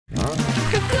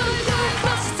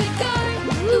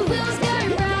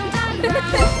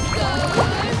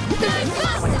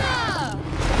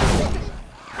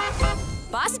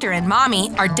Buster and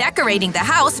Mommy are decorating the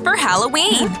house for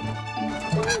Halloween.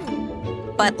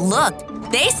 But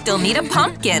look, they still need a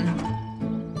pumpkin.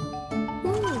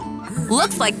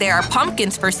 Looks like there are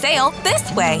pumpkins for sale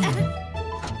this way.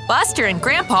 Buster and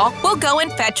Grandpa will go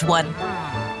and fetch one.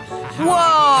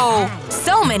 Whoa!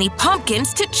 So many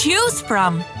pumpkins to choose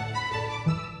from!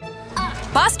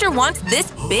 Buster wants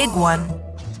this big one.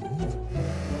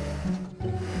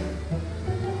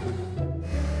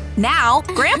 Now,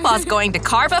 Grandpa's going to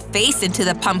carve a face into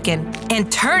the pumpkin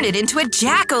and turn it into a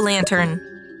jack-o'-lantern.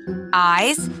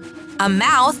 Eyes, a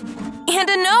mouth, and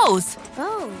a nose.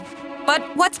 Oh.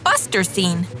 But what's Buster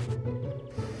seen?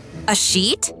 A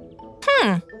sheet?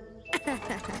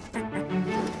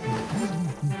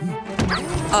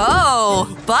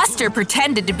 Oh, Buster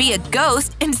pretended to be a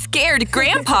ghost and scared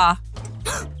Grandpa.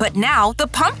 But now the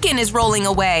pumpkin is rolling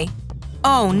away.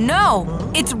 Oh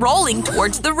no, it's rolling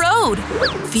towards the road.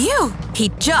 Phew, he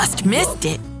just missed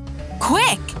it.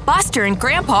 Quick, Buster and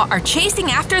Grandpa are chasing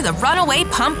after the runaway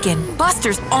pumpkin.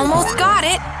 Buster's almost got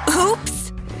it.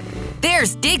 Oops.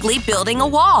 There's Diggly building a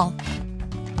wall.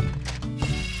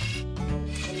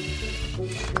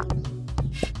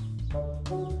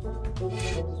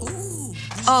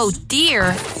 Oh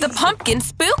dear, the pumpkin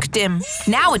spooked him.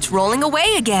 Now it's rolling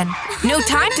away again. No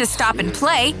time to stop and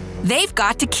play. They've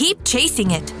got to keep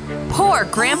chasing it. Poor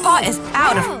Grandpa is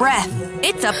out of breath.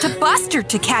 It's up to Buster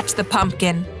to catch the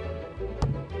pumpkin.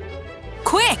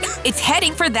 Quick, it's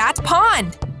heading for that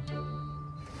pond.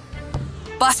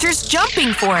 Buster's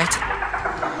jumping for it.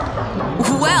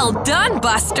 Well done,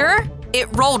 Buster! It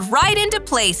rolled right into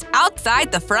place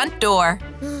outside the front door.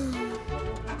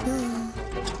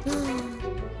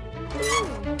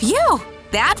 Phew!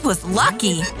 That was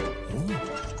lucky!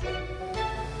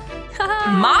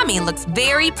 Mommy looks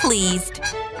very pleased.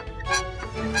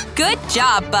 Good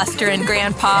job, Buster and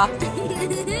Grandpa!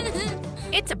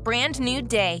 It's a brand new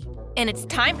day, and it's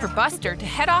time for Buster to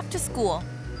head off to school.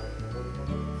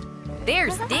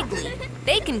 There's Diggly.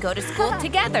 They can go to school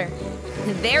together.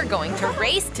 They're going to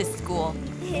race to school.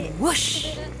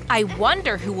 Whoosh! I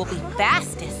wonder who will be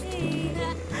fastest.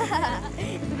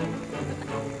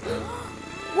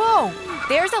 Whoa!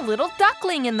 There's a little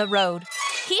duckling in the road.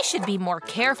 He should be more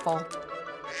careful.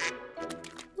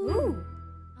 Ooh.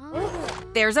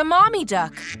 There's a mommy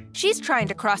duck. She's trying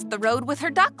to cross the road with her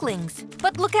ducklings.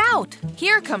 But look out!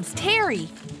 Here comes Terry.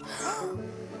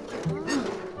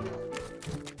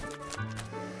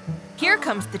 Here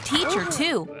comes the teacher,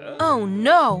 too. Oh,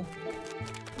 no!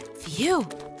 Phew!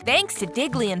 Thanks to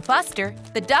Diggly and Buster,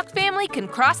 the duck family can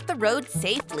cross the road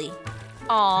safely.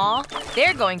 Aw,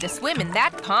 they're going to swim in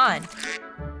that pond.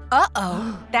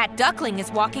 Uh-oh, that duckling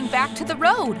is walking back to the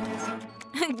road.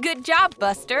 Good job,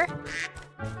 Buster.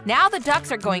 Now the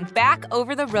ducks are going back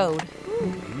over the road.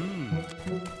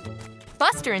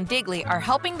 Buster and Diggly are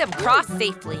helping them cross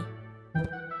safely.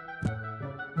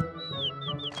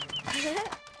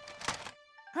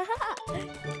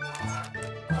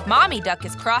 Mommy Duck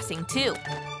is crossing too.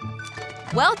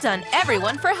 Well done,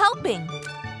 everyone, for helping.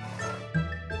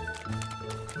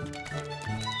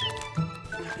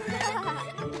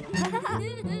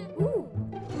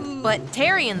 But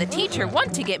Terry and the teacher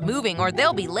want to get moving or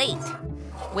they'll be late.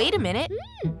 Wait a minute.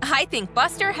 I think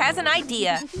Buster has an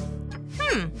idea.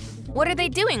 What are they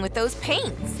doing with those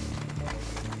paints?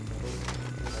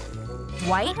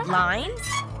 White lines?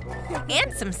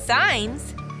 And some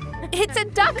signs. It's a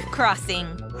duck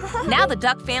crossing. Now the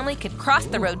duck family can cross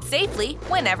the road safely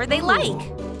whenever they like.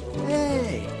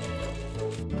 Hey!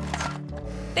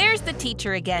 There's the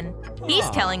teacher again. He's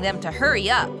telling them to hurry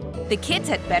up. The kids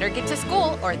had better get to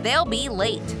school or they'll be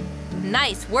late.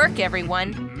 Nice work,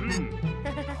 everyone.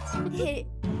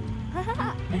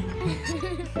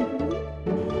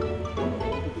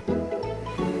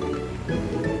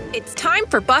 It's time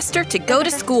for Buster to go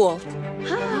to school.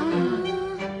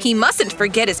 He mustn't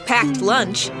forget his packed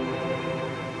lunch.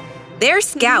 There's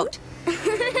Scout.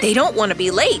 They don't want to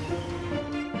be late.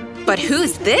 But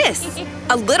who's this?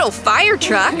 A little fire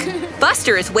truck?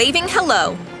 Buster is waving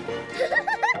hello.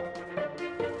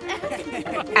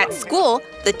 At school,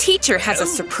 the teacher has a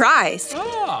surprise.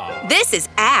 This is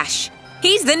Ash.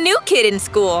 He's the new kid in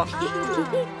school.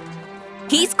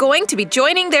 He's going to be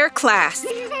joining their class.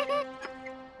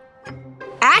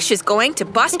 Ash is going to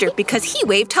Buster because he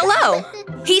waved hello.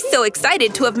 He's so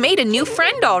excited to have made a new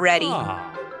friend already.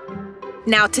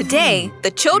 Now today,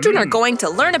 the children are going to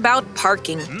learn about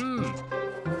parking.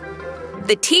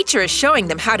 The teacher is showing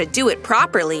them how to do it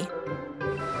properly.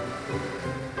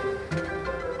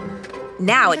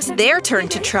 Now it's their turn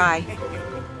to try.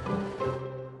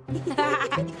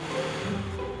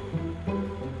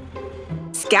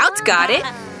 Scout's got it.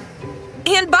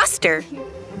 and Buster.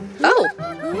 Oh.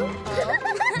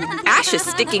 Ash is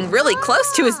sticking really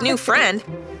close to his new friend.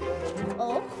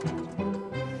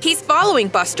 He's following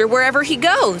Buster wherever he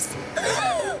goes.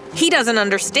 He doesn't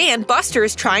understand Buster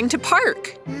is trying to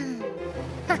park.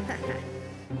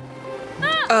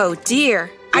 Oh dear,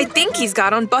 I think he's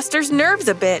got on Buster's nerves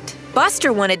a bit.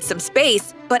 Buster wanted some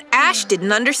space, but Ash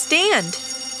didn't understand.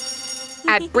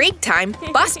 At break time,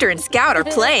 Buster and Scout are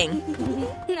playing.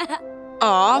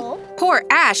 Aw, poor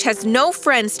Ash has no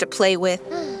friends to play with.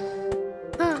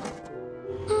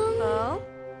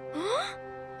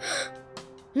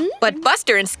 But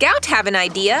Buster and Scout have an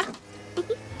idea.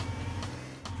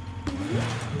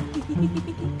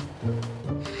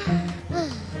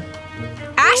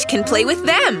 Ash can play with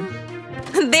them.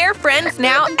 They're friends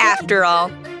now after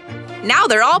all. Now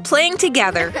they're all playing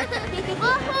together.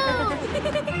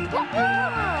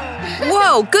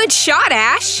 Whoa, good shot,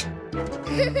 Ash!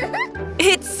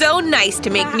 It's so nice to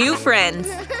make new friends.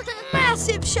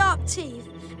 Massive sharp teeth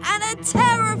and a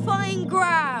terrifying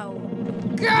growl.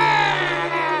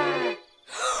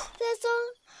 There's a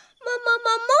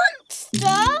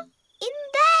monster in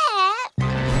there.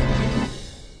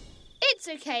 It's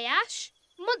okay, Ash.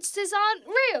 Monsters aren't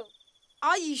real.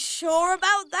 Are you sure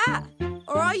about that?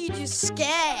 Or are you just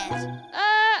scared?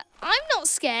 I'm not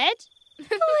scared.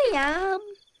 I am.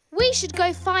 We should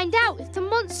go find out if the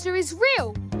monster is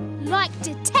real, like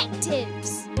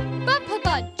detectives. Bumper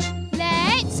Bunch,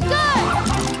 let's go!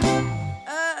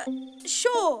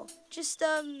 Sure. Just,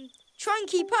 try and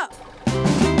keep up.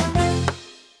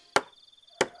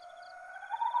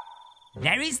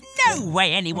 There is no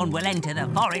way anyone will enter the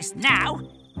forest now.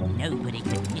 Nobody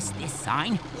could miss this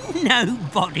sign.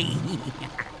 Nobody.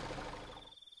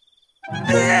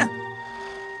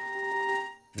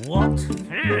 What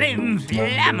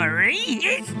flim-flammery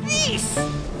is this?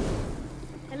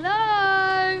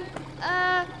 Hello?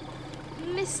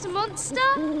 Mr.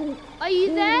 Monster? Are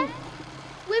you there?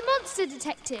 We're monster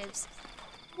detectives.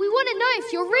 We want to know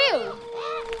if you're real.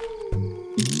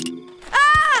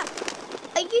 Ah!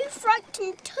 Are you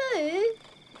frightened too?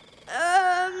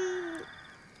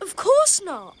 Of course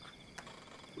not.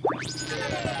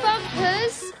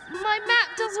 Bumpers, my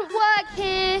map doesn't work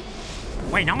here.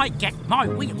 When I get my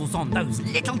wheels on those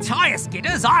little tyre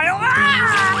skidders, I'll...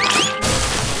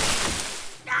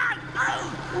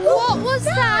 What was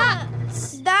that?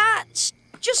 That's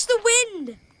just the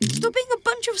wind. Stopping a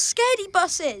bunch of scaredy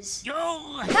buses.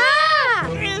 Ah!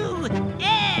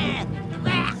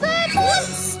 The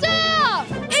monster!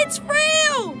 It's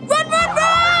real! Run, run,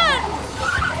 run!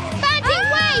 Bandit,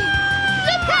 wait!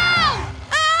 Look out!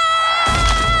 Ah!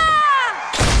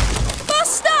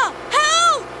 Buster!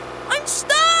 Help! I'm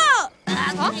stuck!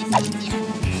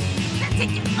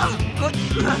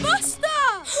 Buster!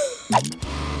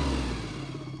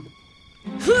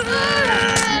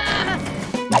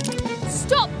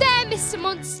 Stop there, Mr.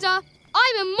 Monster.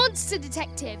 I'm a monster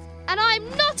detective, and I'm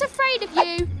not afraid of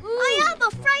you. I am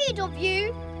afraid of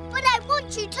you, but I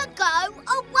want you to go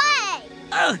away.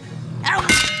 Ow!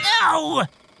 Ow!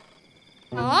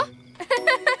 Huh?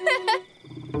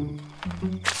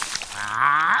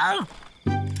 Ow!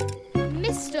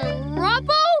 Mr.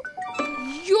 Rubble?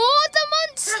 You're the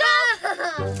monster?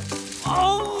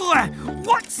 Oh,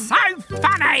 what's so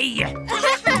funny?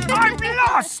 I'm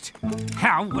lost!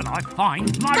 How will I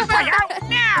find my way out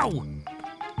now?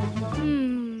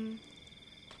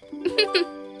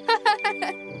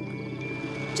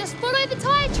 Just follow the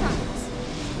tyre tracks.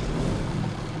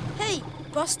 Hey,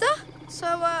 Buster? So,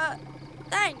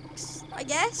 thanks, I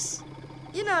guess.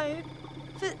 You know,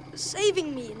 for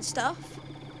saving me and stuff.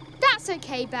 That's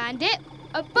okay, Bandit.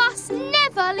 A bus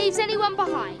never leaves anyone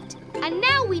behind. And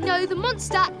now we know the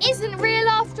monster isn't real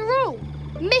after all.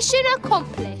 Mission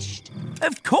accomplished.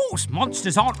 Of course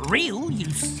monsters aren't real, you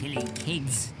silly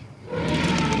kids.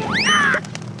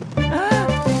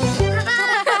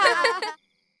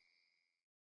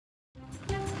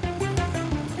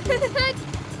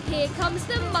 Here comes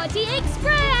the Muddy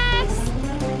Express.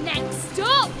 Next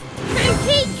stop,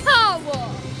 Pookie Car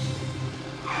Wash.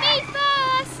 Me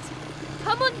first.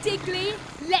 Come on, Diggly.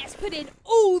 Let's put in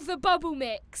all the bubble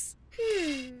mix.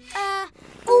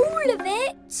 All of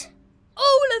it?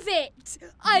 All of it.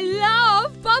 I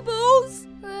love bubbles.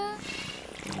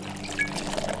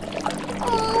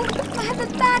 Oh, I have a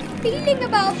bad feeling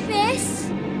about this.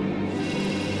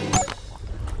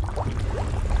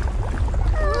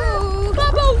 Oh,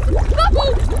 bubbles!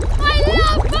 Bubbles! I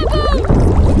love bubbles!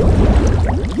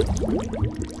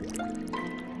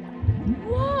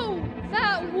 Whoa,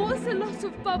 that was a lot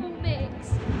of bubble mix.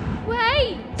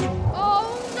 Wait!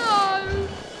 Oh no!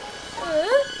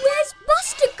 Where's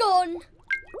Buster gone?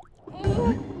 Oh.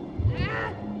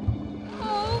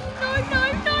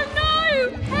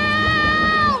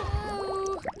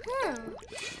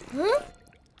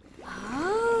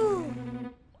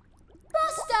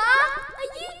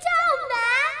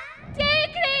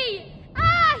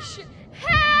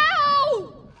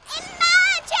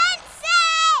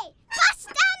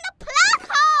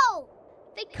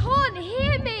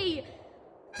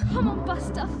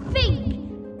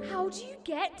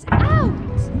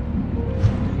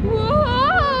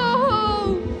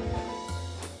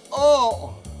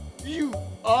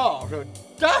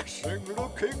 dashing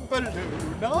looking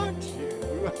balloon, aren't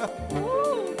you?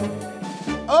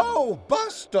 Oh,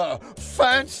 Buster,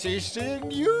 fancy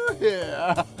seeing you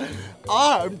here.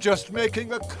 I'm just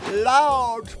making a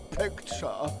cloud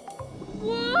picture.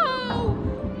 Whoa!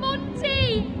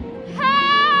 Monty!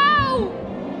 Help!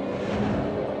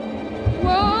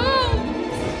 Whoa!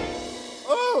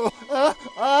 Oh,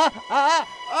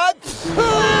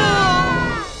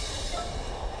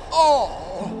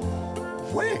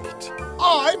 oh, wait,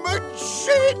 I'm a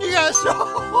genius.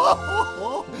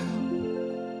 Don't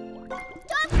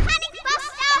panic,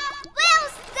 Buster! We'll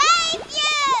save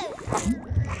you!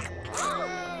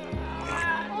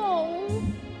 Oh.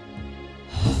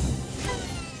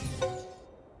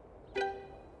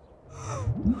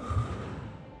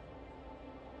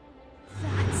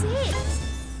 That's it!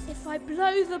 If I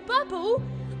blow the bubble,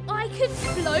 I can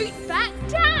float back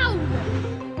down!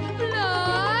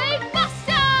 Fly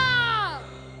Buster!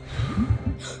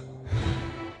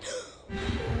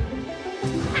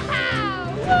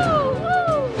 Woo,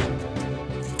 woo.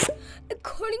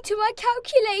 According to my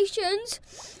calculations,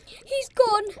 he's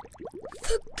gone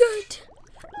for good.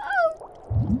 Oh,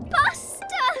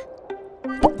 Buster!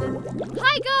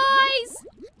 Hi, guys!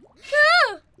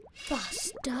 Ah,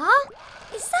 Buster?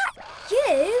 Is that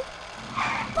you?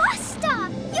 Buster,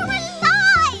 you're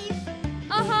alive!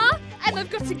 Uh-huh, and I've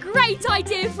got a great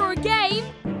idea for a game.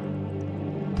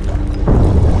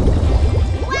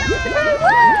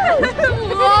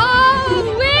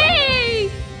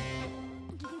 Whoa-wee!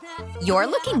 You're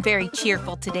looking very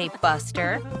cheerful today,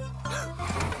 Buster.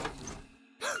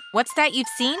 What's that you've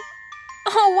seen?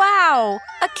 Oh, wow!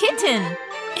 A kitten!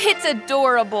 It's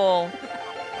adorable!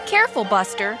 Careful,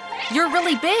 Buster. You're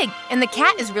really big, and the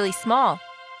cat is really small.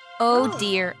 Oh,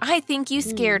 dear. I think you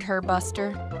scared her,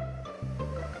 Buster.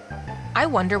 I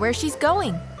wonder where she's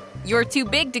going. You're too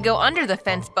big to go under the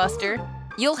fence, Buster.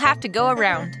 You'll have to go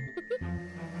around.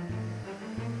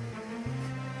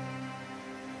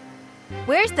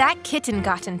 Where's that kitten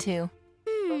gotten to?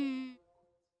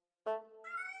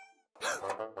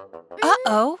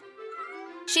 Uh-oh.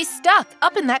 She's stuck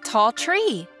up in that tall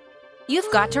tree. You've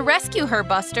got to rescue her,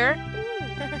 Buster.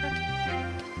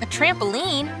 A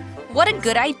trampoline? What a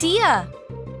good idea!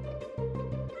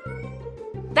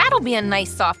 That'll be a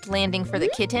nice soft landing for the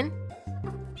kitten.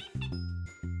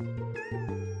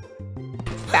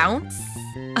 Bounce?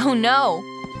 Oh no!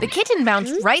 The kitten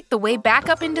bounced right the way back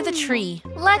up into the tree.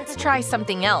 Let's try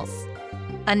something else.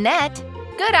 A net?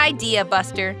 Good idea,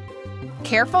 Buster.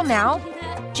 Careful now.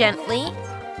 Gently.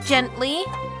 Gently.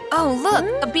 Oh, look,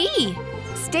 a bee.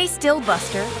 Stay still,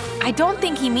 Buster. I don't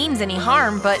think he means any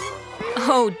harm, but...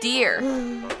 Oh, dear.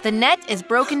 The net is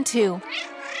broken too.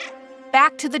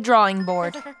 Back to the drawing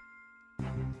board.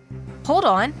 Hold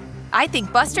on. I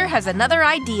think Buster has another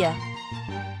idea.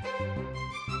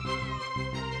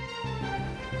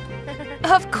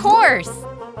 Of course!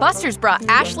 Buster's brought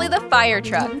Ashley the fire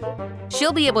truck.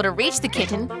 She'll be able to reach the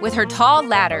kitten with her tall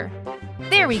ladder.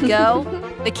 There we go.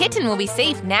 The kitten will be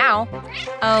safe now.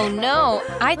 Oh no,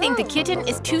 I think the kitten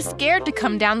is too scared to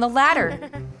come down the ladder.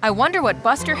 I wonder what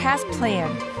Buster has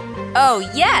planned. Oh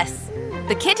yes!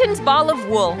 The kitten's ball of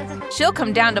wool. She'll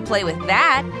come down to play with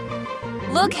that.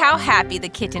 Look how happy the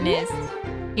kitten is.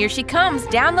 Here she comes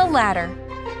down the ladder.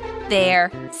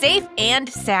 There, safe and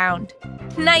sound.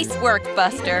 Nice work,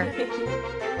 Buster.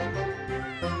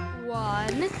 1,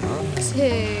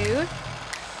 2,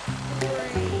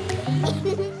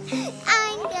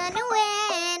 I'm gonna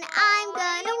win! I'm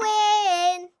gonna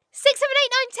win! 6, 7,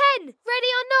 8, 9, 10.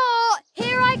 Ready or not?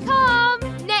 Here I come.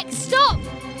 Next stop,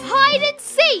 hide and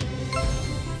seek.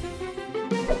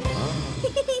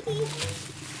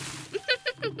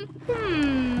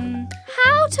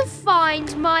 How to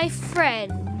find my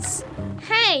friends?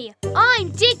 Hey,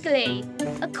 I'm Diggly.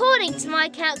 According to my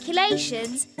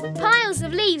calculations, piles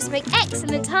of leaves make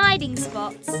excellent hiding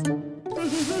spots.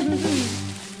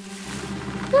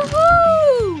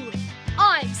 Woohoo!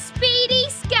 I'm Speedy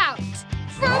Scout.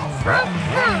 Vroom, vroom,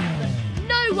 vroom.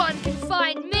 No one can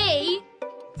find me.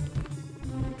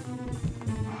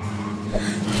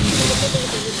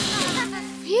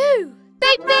 Phew!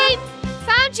 Beep, beep!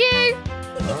 Found you!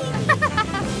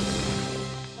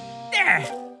 There!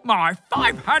 My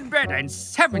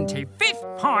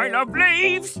 575th pile of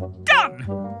leaves done!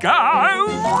 Go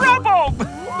rubble!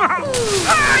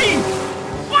 Hey!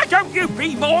 Why don't you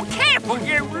be more careful,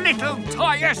 you little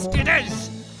tire skidders?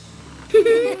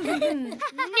 No,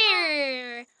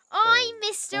 I'm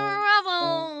Mr.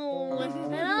 Rubble,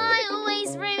 and I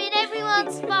always ruin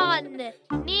everyone's fun.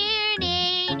 Near,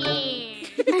 near, near.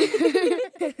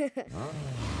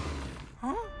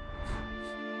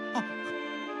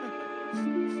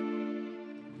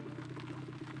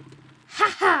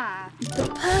 Ha-ha! The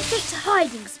perfect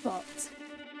hiding spot.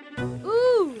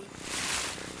 Ooh!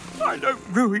 I don't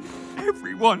ruin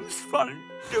everyone's fun,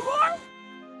 do I?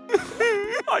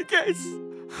 I guess.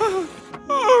 Oh,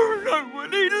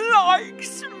 nobody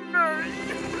likes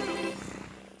me.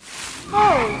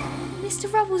 Oh,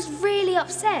 Mr. Rubble's really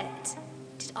upset.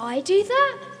 Did I do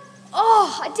that?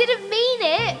 Oh, I didn't mean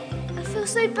it. I feel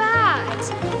so bad.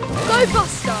 Go,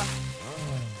 Buster.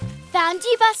 Found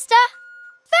you, Buster.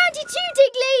 Found you too,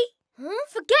 Diggly.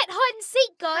 Forget hide and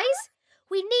seek, guys.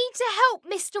 We need to help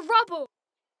Mr. Rubble.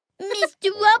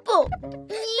 Mr. Rubble.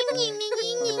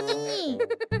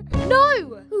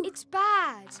 No, it's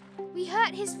bad. We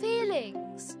hurt his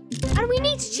feelings. And we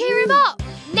need to cheer him up.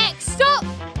 Next stop,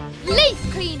 leaf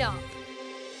cleanup.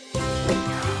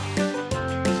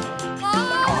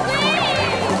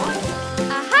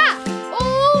 Aha,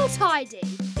 all tidy.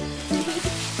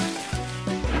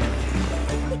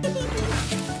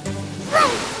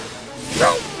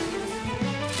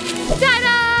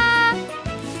 Ta-da!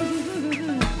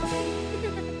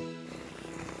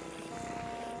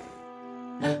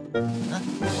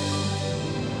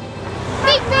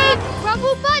 Beep beep!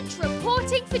 Rubble Bunch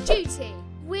reporting for duty.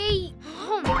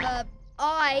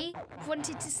 I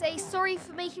wanted to say sorry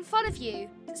for making fun of you.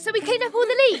 So we cleaned up all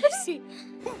the leaves.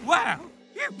 Wow,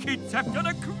 you kids have done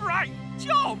a great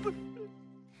job.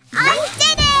 I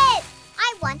did it!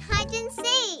 I won hide and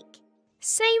seek.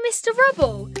 Say, Mr.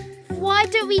 Rubble, why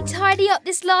don't we tidy up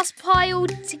this last pile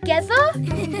together?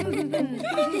 Woohoo!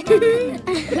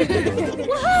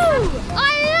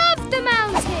 I love the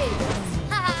mountains!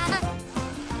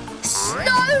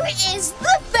 Snow is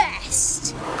the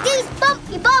best! These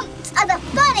bumpy bumps are the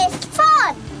funnest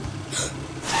fun!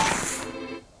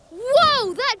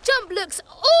 Whoa, that jump looks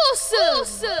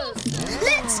awesome!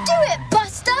 Let's do it,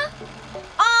 Buster!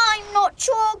 I'm not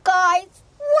sure, guys.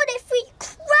 What if we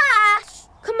crash?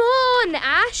 Come on,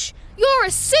 Ash. You're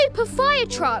a super fire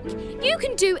truck. You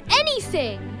can do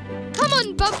anything. Come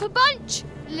on, Bumper Bunch.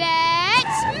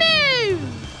 Let's move!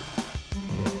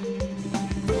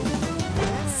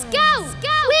 Scout!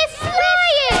 We're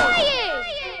flying!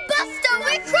 Buster,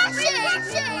 we're crashing!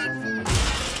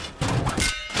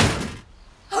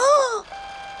 Oh,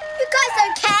 you guys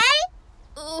okay?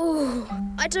 Oh,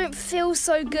 I don't feel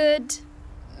so good.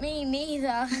 Me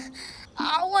neither.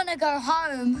 I want to go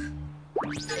home.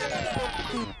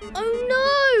 Oh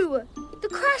no! The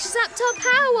crash zapped our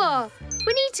power.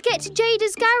 We need to get to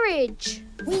Jada's garage.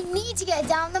 We need to get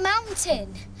down the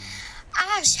mountain.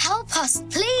 Ash, help us,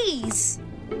 please.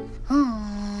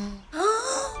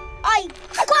 I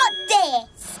got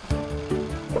this.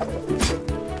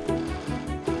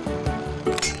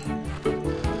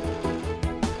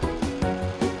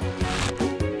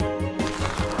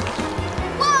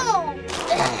 Whoa!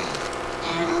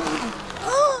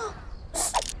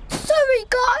 Sorry,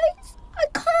 guys. I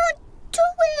can't do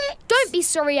it. Don't be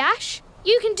sorry, Ash.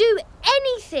 You can do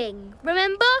anything,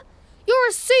 remember? You're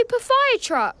a super fire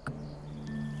truck.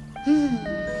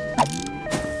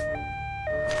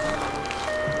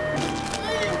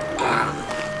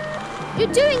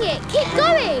 You're doing it. Keep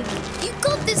going. You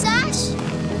got this, Ash.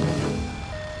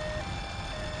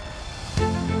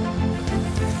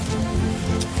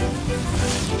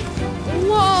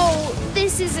 Whoa,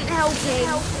 this isn't helping.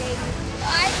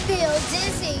 I feel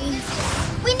dizzy.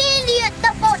 We're nearly at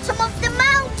the bottom of the mountain.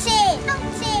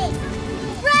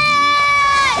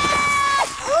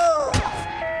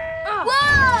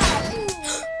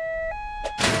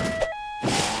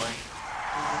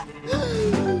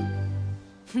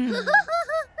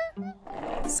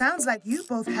 Sounds like you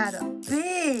both had a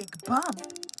big bump.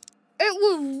 It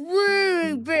was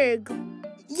really big.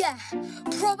 Yeah,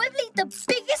 probably the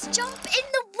biggest jump in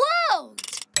the world.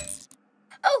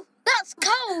 Oh, that's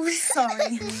cold.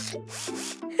 Sorry.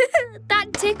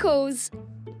 That tickles.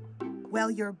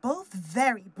 Well, you're both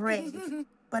very brave,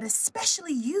 but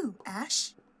especially you,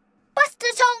 Ash. Buster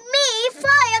told me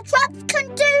fire trucks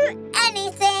can do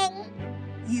anything.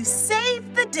 You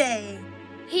saved the day.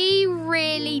 He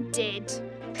really did.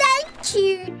 Thank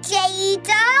you,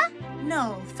 Jada.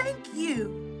 No, thank you.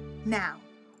 Now,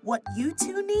 what you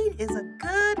two need is a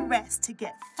good rest to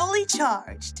get fully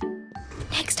charged.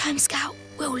 Next time, Scout,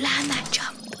 we'll land that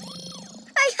jump.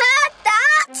 I heard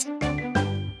that.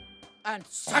 And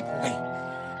suddenly,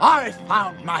 I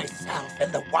found myself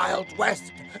in the Wild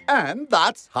West. And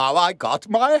that's how I got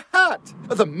my hat.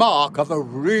 The mark of a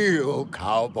real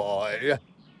cowboy.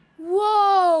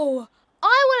 Whoa!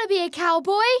 I want to be a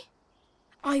cowboy.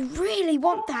 I really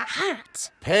want that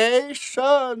hat.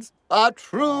 Patience. A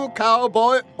true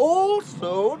cowboy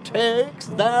also takes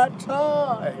their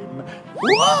time.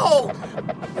 Whoa!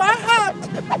 My hat!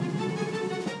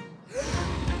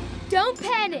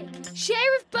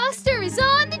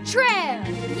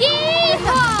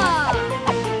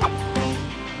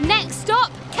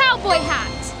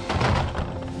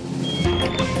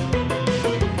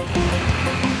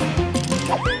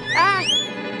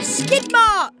 skid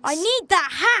marks! I need that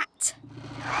hat!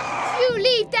 You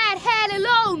leave that hat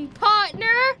alone,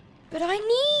 partner! But I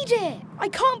need it! I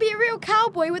can't be a real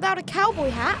cowboy without a cowboy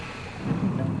hat.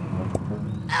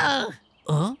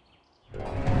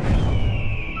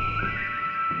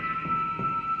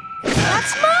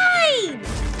 That's mine!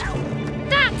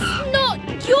 That's not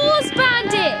yours,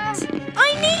 Bandit!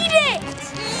 I need it!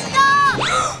 Stop!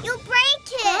 You'll break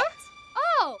it!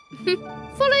 Oh!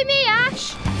 Follow me,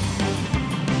 Ash!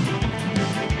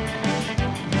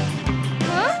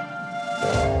 Huh?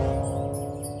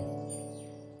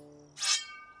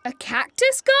 A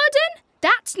cactus garden?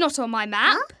 That's not on my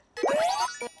map.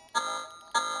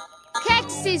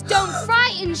 Cactuses don't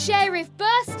frighten Sheriff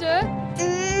Buster.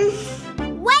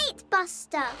 Wait,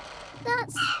 Buster.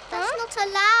 That's not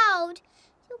allowed.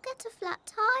 You'll get a flat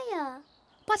tire.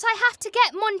 But I have to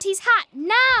get Monty's hat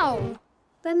now.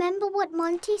 Remember what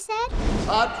Monty said?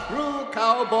 A true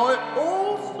cowboy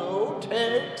also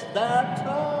takes their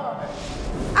time.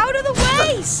 Out of the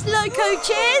way, slow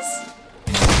coaches!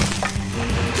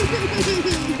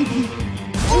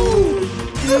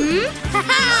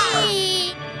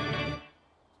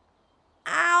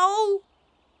 Ow!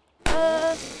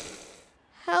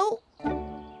 Help?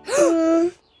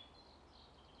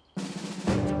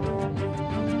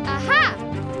 Aha!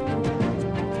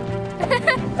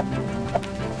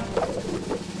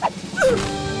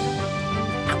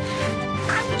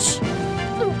 Ouch!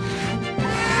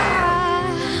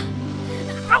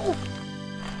 Ow!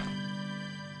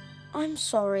 I'm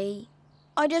sorry.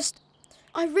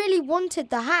 I really wanted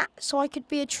the hat so I could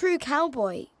be a true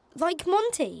cowboy, like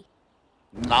Monty.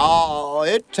 No,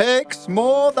 it takes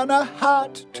more than a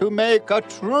hat to make a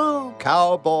true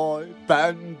cowboy,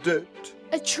 Bandit.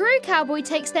 A true cowboy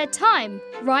takes their time,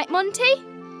 right, Monty?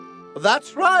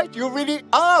 That's right, you really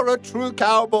are a true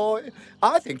cowboy.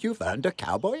 I think you've earned a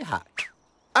cowboy hat.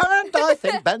 And I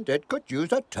think Bandit could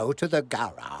use a tow to the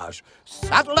garage.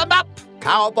 Saddle him up,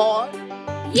 cowboy.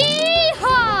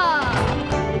 Yee-haw!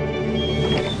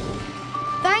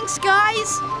 Thanks,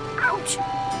 guys. Ouch!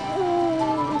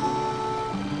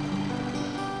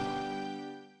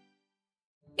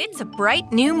 It's a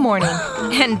bright new morning,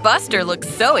 and Buster looks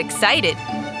so excited.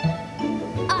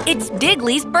 It's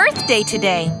Diggly's birthday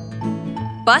today.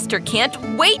 Buster can't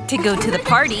wait to go to the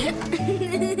party.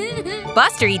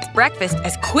 Buster eats breakfast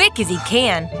as quick as he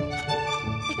can.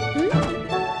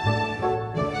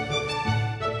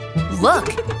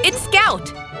 Look, it's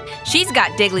Scout. She's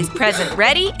got Diggly's present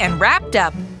ready and wrapped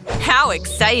up. How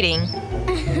exciting!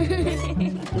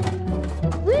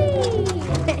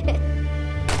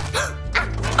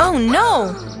 Oh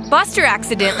no! Buster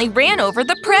accidentally ran over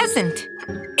the present.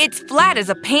 It's flat as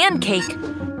a pancake.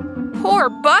 Poor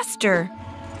Buster.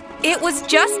 It was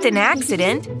just an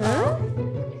accident.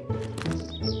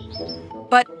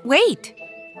 But wait,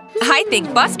 I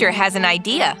think Buster has an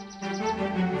idea.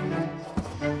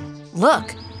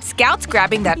 Look, Scout's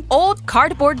grabbing that old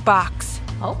cardboard box.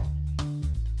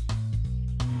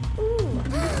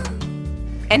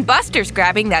 And Buster's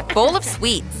grabbing that bowl of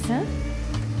sweets.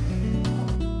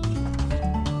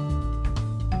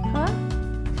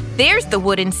 There's the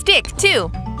wooden stick,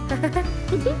 too.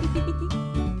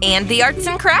 And the arts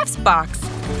and crafts box.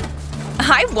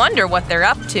 I wonder what they're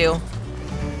up to.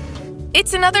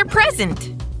 It's another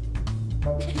present.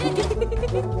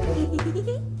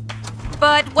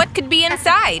 But what could be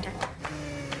inside?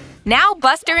 Now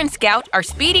Buster and Scout are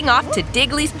speeding off to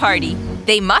Diggly's party.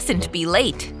 They mustn't be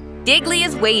late. Diggly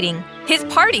is waiting. His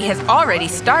party has already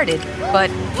started.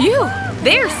 But phew,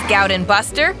 there's Scout and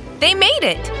Buster. They made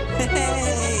it.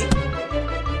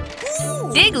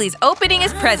 Diggly's opening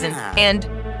his present and…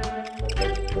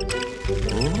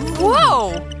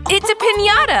 Whoa! It's a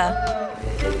piñata!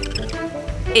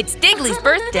 It's Diggly's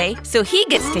birthday, so he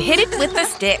gets to hit it with the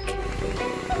stick.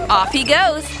 Off he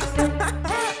goes.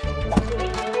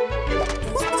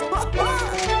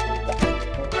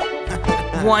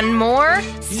 One more.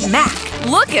 Smack!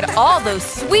 Look at all those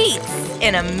sweets!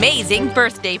 An amazing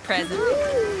birthday present.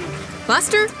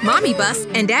 Buster, Mommy Bus,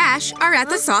 and Ash are at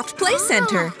the Soft Play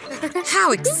Center.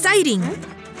 How exciting!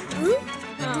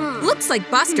 Looks like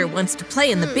Buster wants to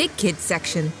play in the big kids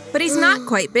section, but he's not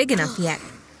quite big enough yet.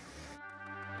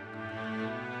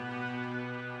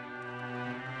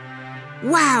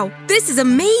 Wow, this is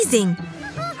amazing!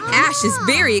 Ash is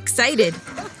very excited,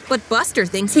 but Buster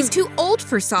thinks he's too old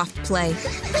for soft play.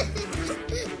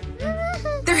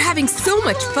 They're having so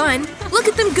much fun! Look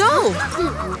at them go!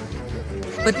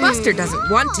 But Buster doesn't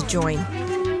want to join.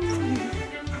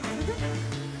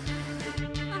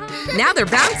 Now they're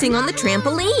bouncing on the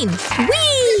trampoline.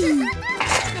 Whee!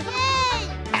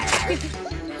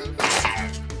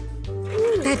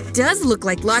 That does look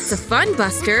like lots of fun,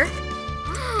 Buster.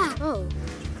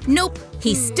 Nope,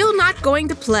 he's still not going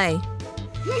to play.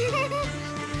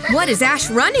 What is Ash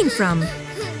running from?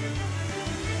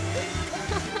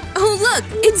 Oh, look,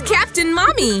 it's Captain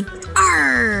Mommy.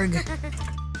 Arrgh!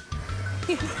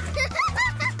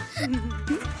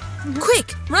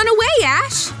 Quick, run away,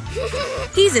 Ash!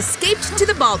 He's escaped to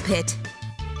the ball pit.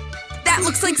 That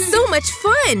looks like so much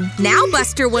fun! Now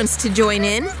Buster wants to join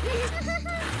in.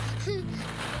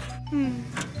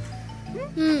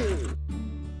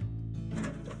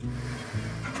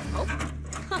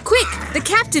 Quick, the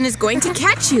captain is going to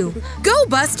catch you. Go,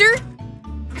 Buster!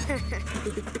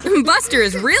 Buster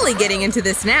is really getting into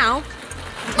this now.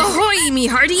 Ahoy, me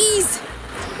hearties!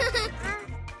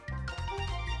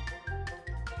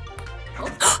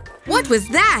 What was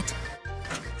that?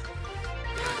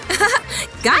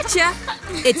 Gotcha!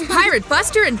 It's Pirate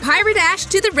Buster and Pirate Ash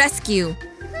to the rescue.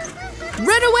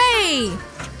 Run away!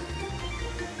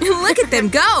 Look at them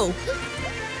go!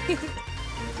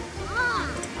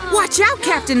 Watch out,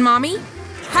 Captain Mommy!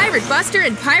 Pirate Buster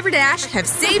and Pirate Ash have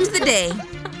saved the day.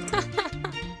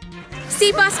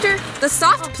 See, Buster? The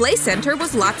Soft Play Center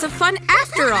was lots of fun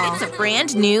after all. It's a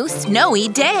brand new, snowy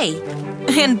day.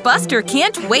 And Buster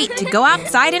can't wait to go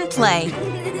outside and play.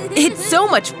 It's so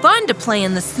much fun to play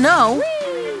in the snow.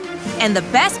 And the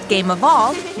best game of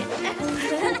all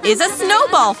is a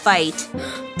snowball fight.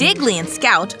 Diggly and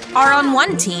Scout are on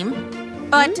one team,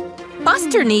 but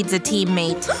Buster needs a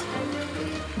teammate.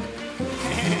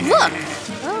 Look,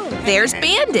 there's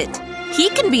Bandit. He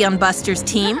can be on Buster's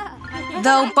team,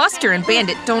 though Buster and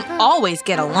Bandit don't always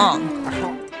get along.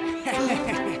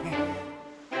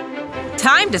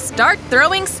 Time to start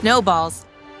throwing snowballs.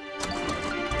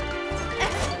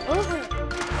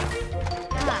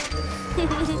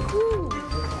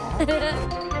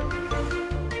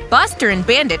 Buster and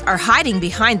Bandit are hiding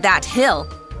behind that hill.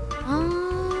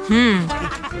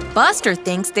 Buster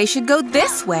thinks they should go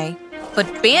this way,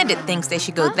 but Bandit thinks they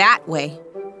should go that way.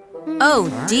 Oh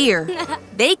dear,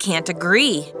 they can't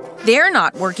agree. They're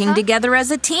not working together as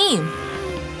a team.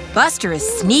 Buster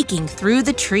is sneaking through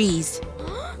the trees,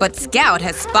 but Scout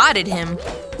has spotted him.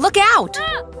 Look out!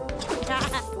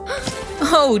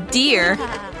 Oh dear.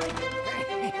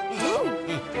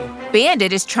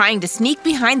 Bandit is trying to sneak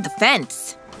behind the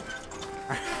fence.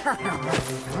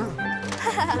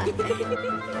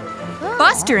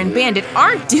 Buster and Bandit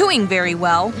aren't doing very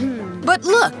well. But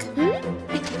look,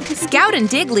 Scout and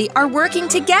Diggly are working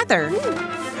together.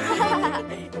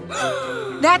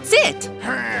 That's it.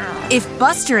 If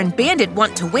Buster and Bandit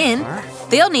want to win,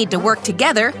 they'll need to work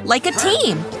together like a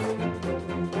team.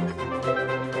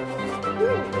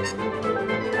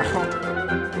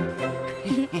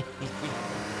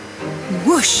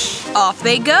 Whoosh! Off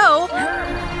they go.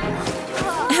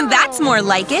 That's more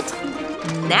like it.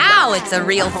 Now it's a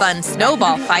real fun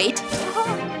snowball fight.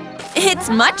 It's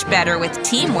much better with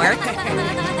teamwork.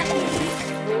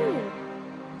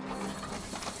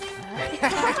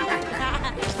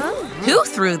 Who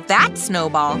threw that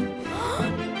snowball?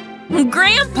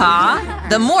 Grandpa!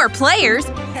 The more players,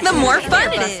 the more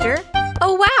fun it is.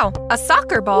 Oh wow, a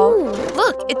soccer ball.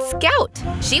 Look, it's Scout.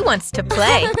 She wants to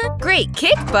play. Great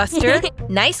kick, Buster.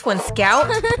 Nice one, Scout.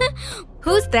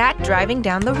 Who's that driving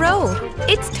down the road?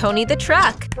 It's Tony the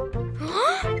truck.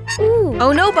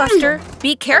 Oh no, Buster.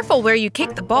 Be careful where you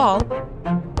kick the ball.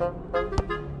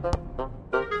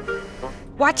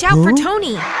 Watch out for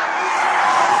Tony.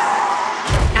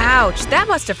 Ouch, that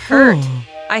must have hurt.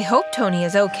 I hope Tony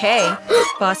is okay.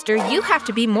 Buster, you have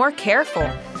to be more careful.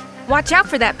 Watch out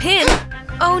for that pin.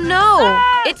 Oh no,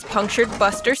 it's punctured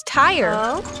Buster's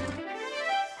tire.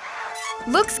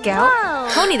 Look, Scout,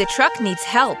 Tony the truck needs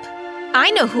help. I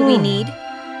know who we need.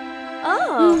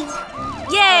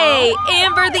 Yay,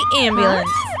 Amber the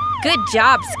ambulance. Good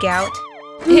job, Scout.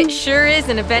 It sure is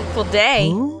an eventful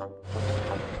day.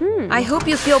 I hope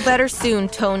you feel better soon,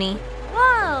 Tony.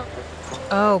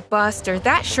 Oh, Buster,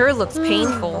 that sure looks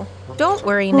painful. Don't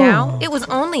worry now. It was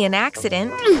only an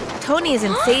accident. Tony is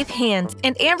in safe hands,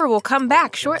 and Amber will come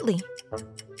back shortly.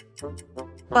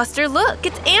 Buster, look,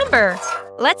 it's Amber.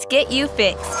 Let's get you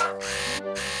fixed.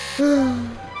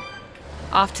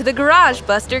 Off to the garage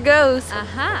Buster goes.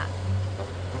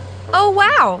 Oh,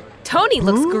 wow. Tony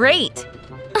looks great.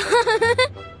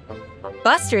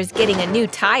 Buster is getting a new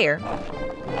tire.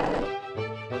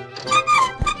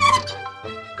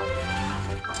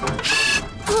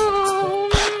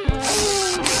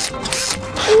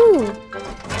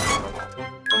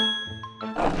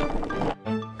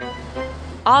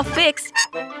 All fixed.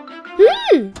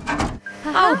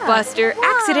 Oh, Buster,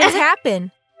 accidents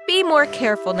happen. Be more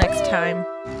careful next time.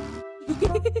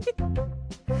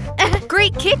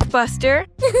 Great kick, Buster.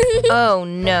 Oh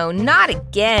no, not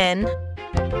again.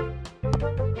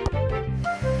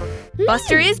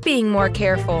 Buster is being more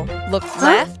careful. Look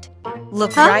left,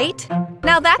 look right.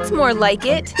 Now that's more like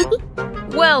it.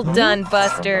 Well done,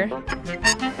 Buster.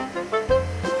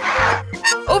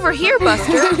 Over here,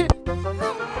 Buster.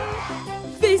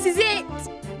 This is it!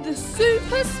 The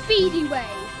Super Speedy Way.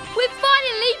 We're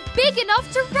finally big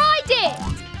enough to ride it!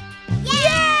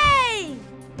 Yay!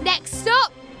 Next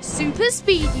stop, Super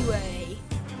Speedy Way.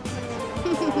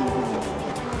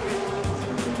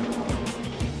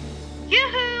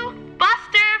 Yoo-hoo!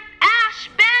 Buster, Ash,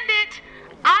 Bandit!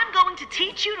 I'm going to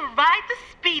teach you to ride the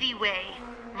Speedy Way.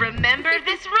 Remember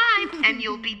this rhyme and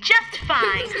you'll be just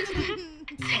fine.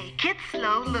 Take it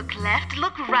slow, look left,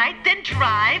 look right, then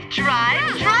drive,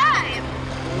 drive, drive!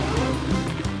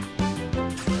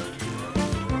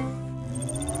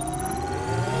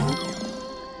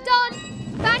 Done!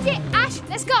 Bandit, Ash,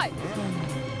 let's go!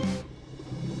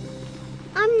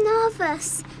 I'm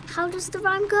nervous. How does the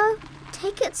rhyme go?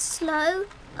 Take it slow.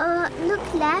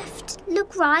 Look left,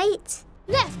 look right.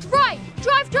 Left, right,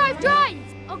 drive, drive, drive!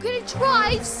 I'm gonna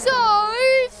drive so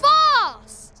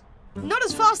fast! Not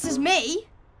as fast as me.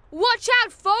 Watch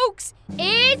out, folks!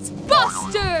 It's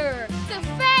Buster! The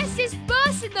fastest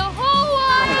bus in the whole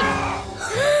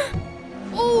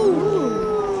world!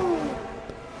 Ooh.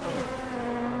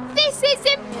 This is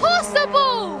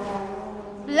impossible!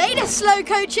 Later, slow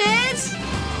coaches.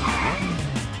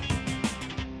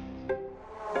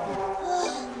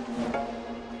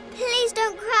 Please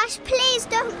don't crash, please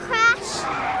don't crash.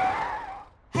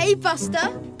 Hey,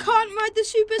 Buster, can't ride the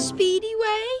Super Speedy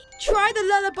Way? Try the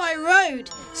Lullaby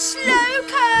Road. Slow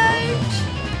coach!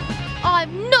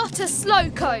 I'm not a slow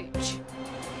coach!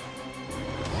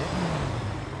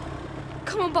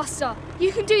 Come on, Buster,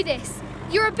 you can do this.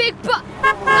 You're a big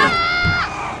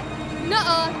Ah!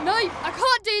 Nuh-uh, no, I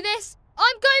can't do this.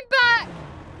 I'm going back.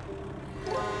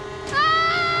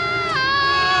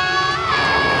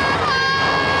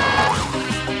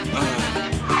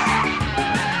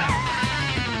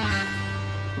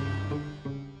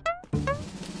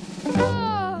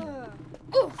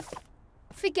 Oof.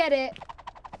 Forget it.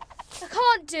 I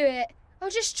can't do it. I'll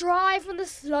just drive on the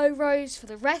slow roads for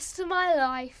the rest of my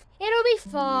life. It'll be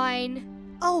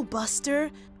fine. Oh,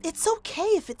 Buster, it's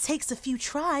okay if it takes a few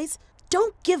tries.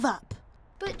 Don't give up.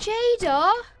 But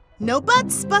Jada... No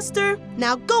buts, Buster.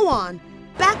 Now go on.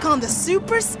 Back on the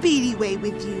Super Speedy Way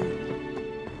with you.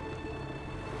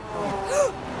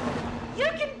 You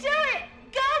can do it!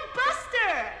 Go,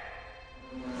 Buster!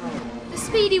 The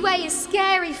Speedy Way is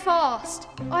scary fast.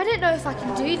 I don't know if I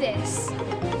can do this.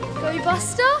 Go,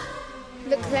 Buster.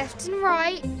 Look left and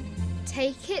right.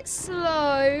 Take it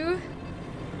slow.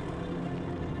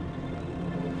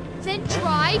 Then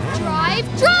drive, drive,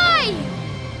 drive!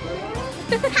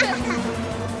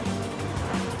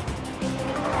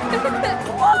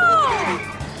 Whoa!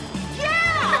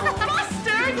 Yeah!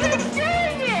 Buster, you're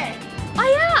doing it! I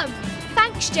am!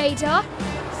 Thanks, Jada.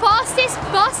 Fastest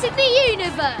bus in the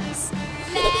universe.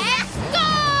 Let's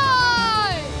go!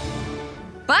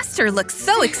 Buster looks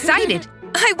so excited.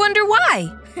 I wonder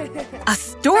why. A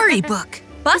storybook.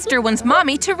 Buster wants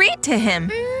Mommy to read to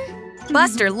him.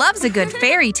 Buster loves a good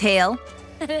fairy tale.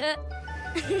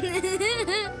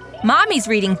 Mommy's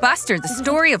reading Buster the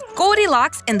story of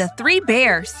Goldilocks and the 3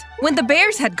 bears. When the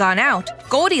bears had gone out,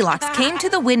 Goldilocks came to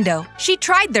the window. She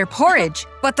tried their porridge,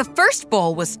 but the first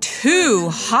bowl was too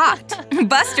hot.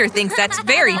 Buster thinks that's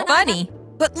very funny.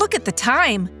 But look at the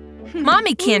time.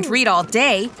 Mommy can't read all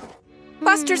day.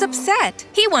 Buster's upset.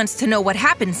 He wants to know what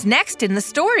happens next in the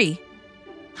story.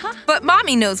 But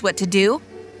Mommy knows what to do.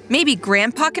 Maybe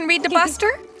Grandpa can read to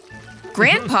Buster?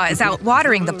 Grandpa is out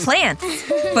watering the plants,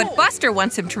 but Buster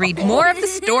wants him to read more of the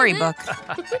storybook.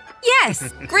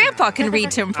 Yes, Grandpa can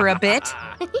read to him for a bit.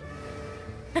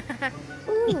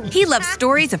 He loves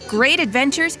stories of great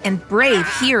adventures and brave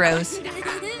heroes.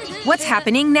 What's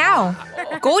happening now?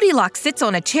 Goldilocks sits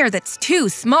on a chair that's too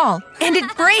small, and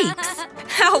it breaks.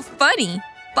 How funny!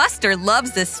 Buster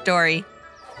loves this story.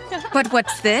 But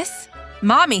what's this?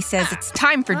 Mommy says it's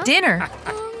time for dinner.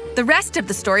 The rest of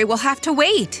the story will have to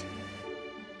wait.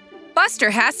 Buster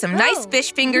has some nice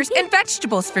fish fingers and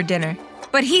vegetables for dinner,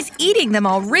 but he's eating them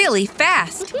all really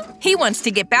fast. He wants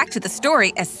to get back to the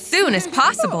story as soon as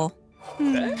possible.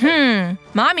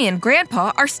 Mommy and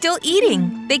Grandpa are still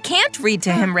eating. They can't read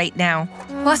to him right now.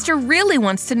 Buster really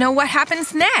wants to know what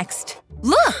happens next.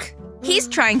 Look! He's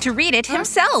trying to read it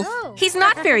himself. He's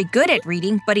not very good at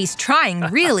reading, but he's trying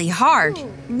really hard.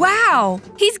 Wow!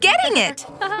 He's getting it!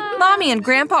 Mommy and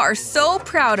Grandpa are so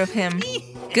proud of him.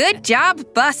 Good job,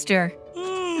 Buster.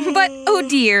 But oh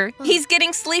dear, he's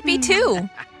getting sleepy too.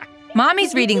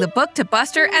 Mommy's reading the book to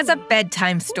Buster as a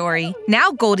bedtime story.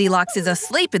 Now Goldilocks is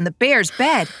asleep in the bear's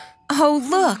bed. Oh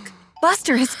look,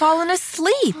 Buster has fallen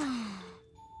asleep.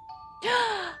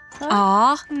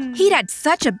 Aw, he'd had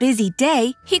such a busy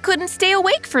day, he couldn't stay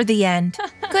awake for the end.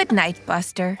 Good night,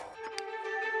 Buster.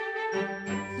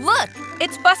 Look,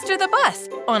 it's Buster the Bus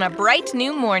on a bright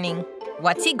new morning.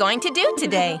 What's he going to do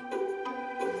today?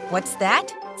 What's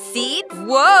that? Seeds?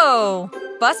 Whoa!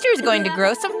 Buster's going to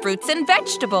grow some fruits and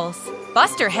vegetables.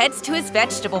 Buster heads to his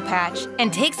vegetable patch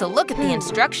and takes a look at the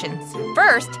instructions.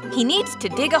 First, he needs to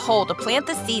dig a hole to plant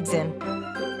the seeds in.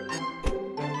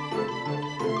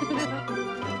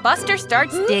 Buster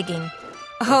starts digging.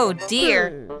 Oh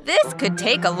dear, this could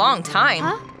take a long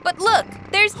time. But look,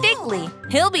 there's Diggly.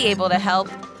 He'll be able to help.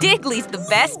 Diggly's the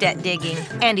best at digging,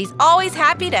 and he's always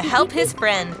happy to help his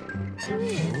friend.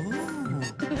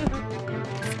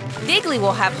 Diggly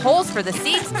will have holes for the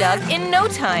seeds dug in no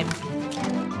time.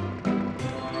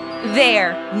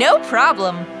 There, no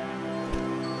problem.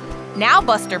 Now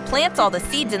Buster plants all the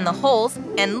seeds in the holes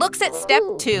and looks at step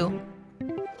 2.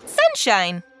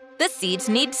 Sunshine. The seeds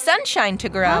need sunshine to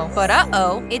grow. But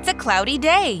uh-oh, it's a cloudy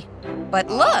day. But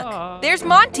look, there's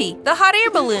Monty, the hot air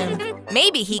balloon.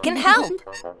 Maybe he can help.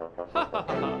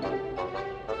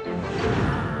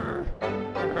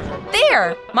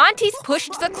 There, Monty's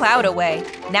pushed the cloud away.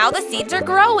 Now the seeds are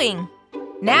growing.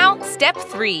 Now, step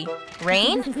 3.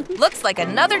 Rain? Looks like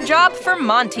another job for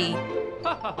Monty.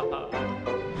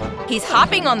 He's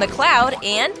hopping on the cloud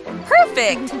and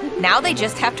perfect! Now they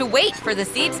just have to wait for the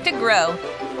seeds to grow.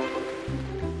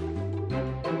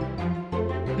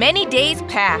 Many days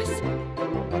pass.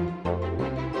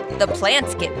 The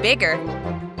plants get bigger.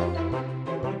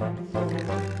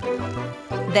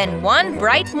 Then one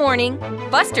bright morning,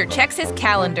 Buster checks his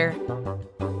calendar.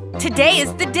 Today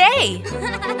is the day!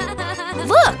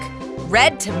 Look!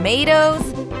 Red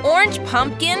tomatoes, orange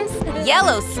pumpkins,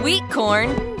 yellow sweet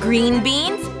corn, green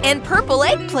beans, and purple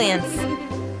eggplants.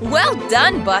 Well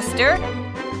done, Buster!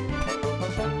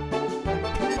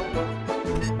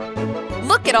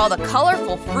 Look at all the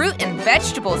colorful fruit and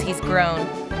vegetables he's grown.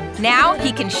 Now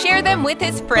he can share them with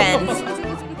his friends.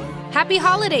 Happy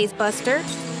holidays, Buster.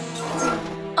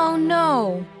 Oh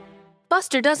no.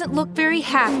 Buster doesn't look very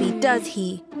happy, does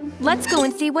he? Let's go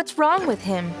and see what's wrong with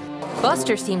him.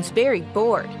 Buster seems very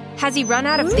bored. Has he run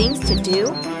out of things to do?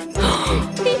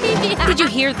 Did you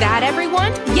hear that,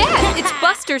 everyone? Yes, it's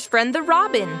Buster's friend, the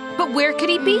robin. But where could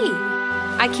he be?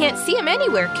 I can't see him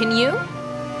anywhere, can you?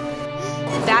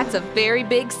 That's a very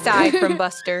big sigh from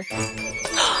Buster.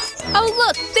 Oh,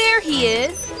 look, there he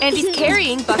is. And he's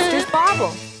carrying Buster's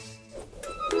bauble.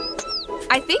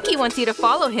 I think he wants you to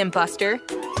follow him, Buster.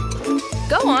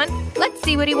 Go on, let's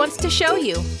see what he wants to show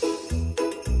you.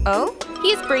 Oh, he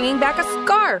is bringing back a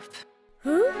scarf.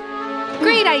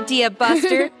 Great idea,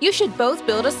 Buster. You should both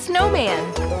build a snowman.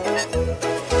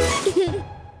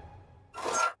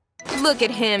 Look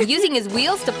at him, using his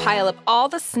wheels to pile up all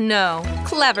the snow.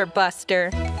 Clever,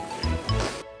 Buster.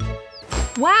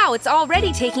 Wow, it's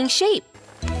already taking shape.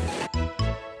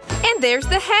 And there's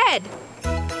the head.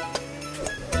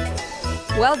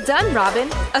 Well done, Robin.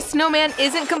 A snowman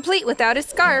isn't complete without his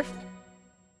scarf.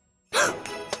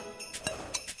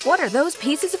 What are those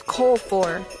pieces of coal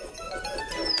for?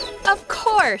 Of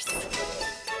course!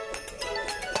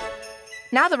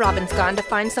 Now the robin's gone to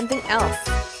find something else.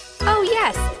 Oh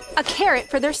yes, a carrot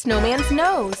for their snowman's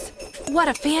nose. What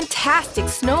a fantastic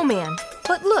snowman.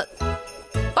 But look,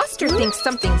 Buster thinks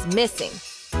something's missing.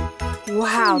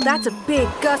 Wow, that's a big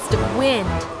gust of wind.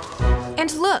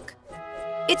 And look,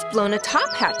 it's blown a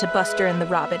top hat to Buster and the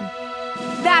robin.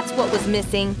 That's what was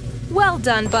missing. Well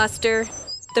done, Buster.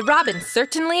 The robin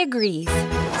certainly agrees.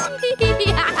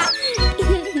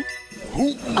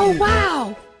 Oh,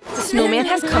 wow! The snowman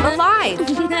has come alive.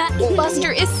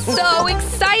 Buster is so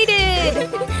excited!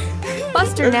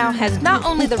 Buster now has not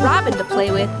only the robin to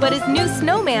play with, but his new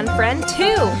snowman friend,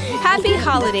 too. Happy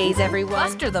holidays, everyone.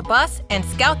 Buster the bus and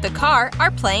Scout the car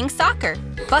are playing soccer.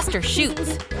 Buster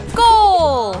shoots.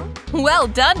 Goal! Well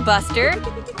done, Buster.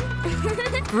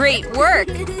 Great work.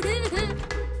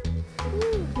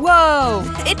 Whoa,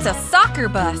 it's a soccer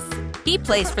bus. He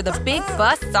plays for the Big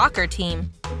Bus soccer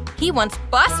team. He wants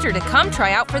Buster to come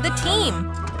try out for the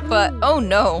team. But oh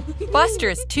no, Buster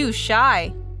is too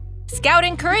shy. Scout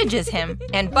encourages him,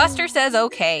 and Buster says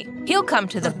okay. He'll come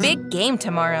to the big game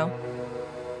tomorrow.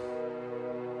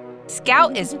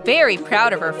 Scout is very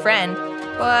proud of her friend,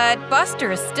 but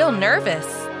Buster is still nervous.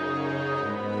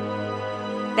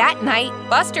 That night,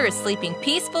 Buster is sleeping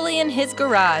peacefully in his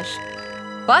garage.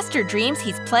 Buster dreams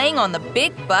he's playing on the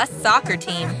Big Bus soccer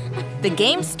team. The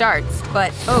game starts,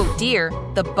 but oh dear,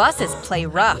 the buses play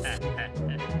rough.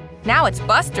 Now it's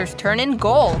Buster's turn in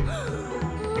goal.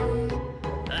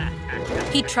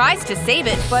 He tries to save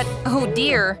it, but oh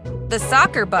dear, the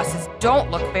soccer buses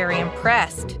don't look very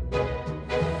impressed.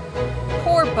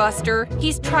 Poor Buster,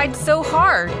 he's tried so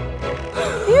hard.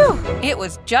 Phew, it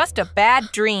was just a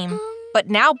bad dream. But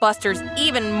now Buster's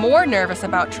even more nervous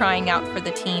about trying out for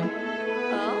the team.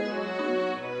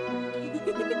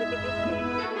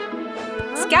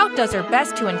 Scout does her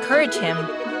best to encourage him.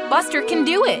 Buster can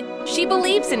do it. She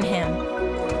believes in him.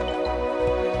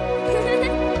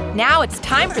 Now it's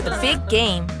time for the big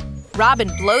game. Robin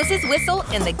blows his whistle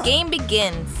and the game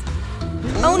begins.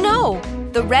 Oh no!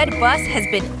 The red bus has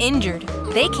been injured.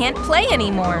 They can't play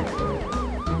anymore.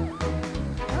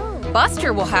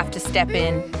 Buster will have to step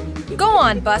in. Go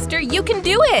on, Buster, you can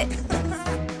do it!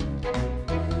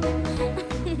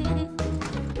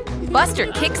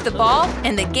 Buster kicks the ball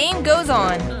and the game goes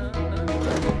on.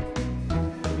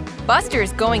 Buster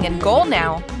is going in goal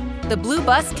now. The blue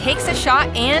bus takes a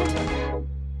shot and…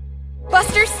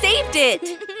 Buster saved it!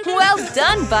 Well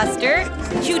done, Buster!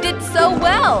 You did so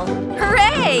well!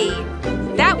 Hooray!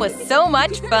 That was so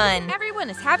much fun! Everyone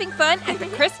is having fun at the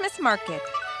Christmas market.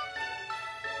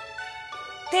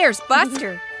 There's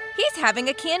Buster! He's having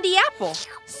a candy apple!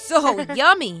 So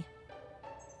yummy!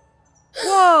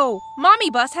 Whoa! Mommy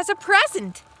Bus has a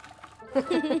present!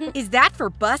 Is that for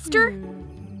Buster?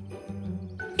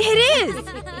 It is!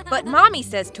 But Mommy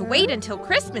says to wait until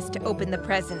Christmas to open the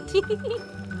present.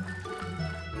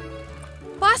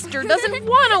 Buster doesn't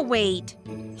want to wait.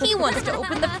 He wants to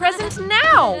open the present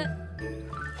now.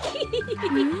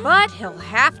 But he'll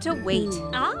have to wait.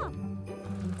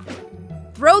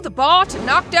 Throw the ball to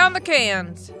knock down the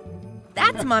cans.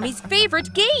 That's Mommy's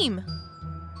favorite game.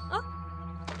 Oh.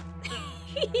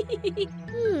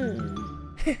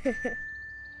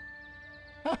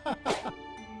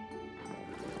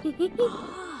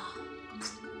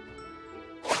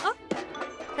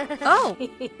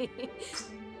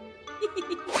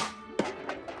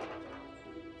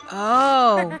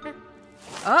 Oh.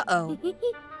 Uh-oh.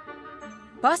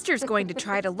 Buster's going to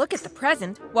try to look at the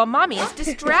present while Mommy is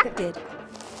distracted.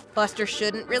 Buster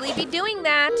shouldn't really be doing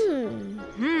that.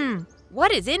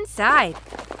 What is inside?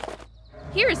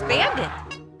 Here's Bandit.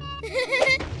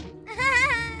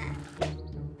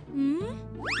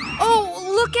 Oh,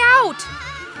 look out!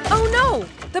 Oh no,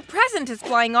 the present is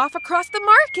flying off across the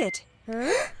market.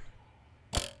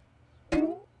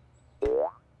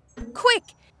 Quick,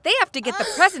 they have to get the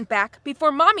present back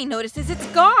before Mommy notices it's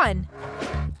gone.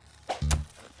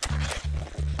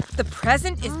 The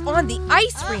present is on the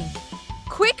ice rink.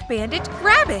 Quick, Bandit,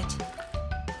 grab it.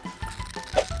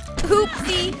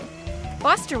 Oopsie.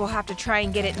 Buster will have to try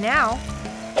and get it now.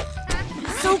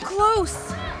 So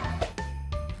close.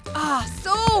 Ah,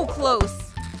 so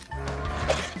close.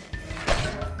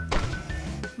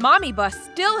 Mommy Bus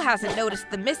still hasn't noticed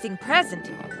the missing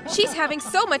present. She's having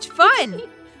so much fun.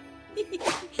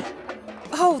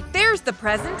 Oh, there's the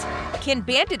present. Can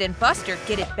Bandit and Buster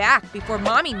get it back before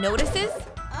Mommy notices?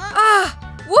 Ah,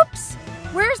 whoops.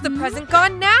 Where's the present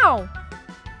gone now?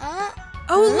 Oh,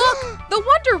 look, the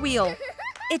Wonder Wheel.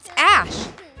 It's Ash,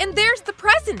 and there's the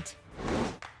present.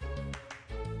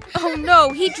 Oh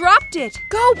no, he dropped it.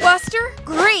 Go, Buster.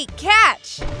 Great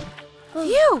catch.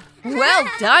 Phew, well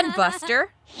done,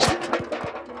 Buster.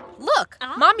 Look,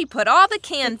 Mommy put all the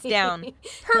cans down.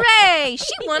 Hooray,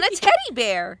 she won a teddy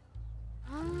bear.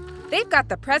 They've got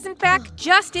the present back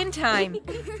just in time.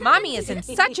 Mommy is in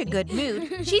such a good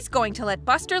mood, she's going to let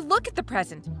Buster look at the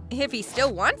present, if he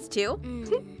still wants to.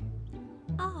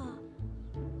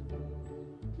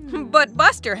 But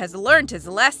Buster has learned his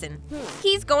lesson.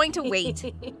 He's going to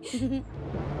wait.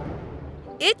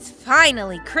 It's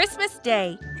finally Christmas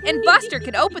Day, and Buster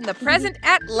can open the present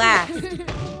at last.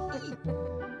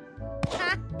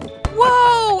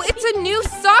 Whoa, it's a new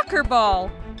soccer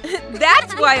ball.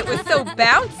 That's why it was so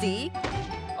bouncy.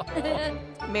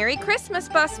 Merry Christmas,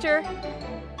 Buster.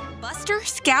 Buster,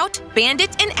 Scout,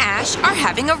 Bandit, and Ash are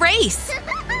having a race.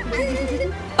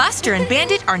 Buster and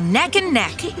Bandit are neck and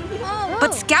neck.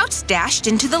 But Scout's dashed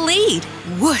into the lead.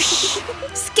 Whoosh!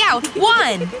 Scout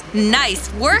won!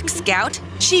 Nice work, Scout.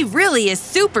 She really is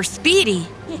super speedy.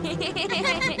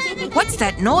 What's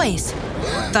that noise?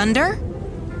 Thunder?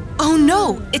 Oh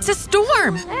no, it's a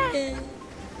storm.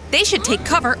 They should take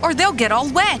cover or they'll get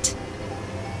all wet.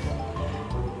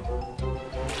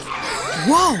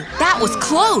 Whoa, that was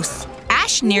close.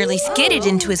 Ash nearly skidded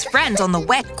into his friends on the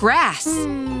wet grass.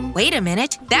 Wait a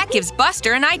minute, that gives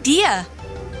Buster an idea.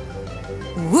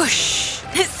 Whoosh!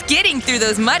 Skidding through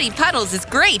those muddy puddles is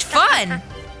great fun.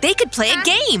 They could play a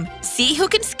game. See who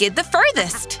can skid the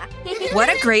furthest. What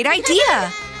a great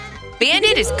idea.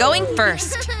 Bandit is going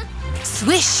first.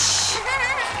 Swish!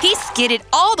 He skidded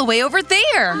all the way over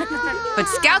there. But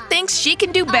Scout thinks she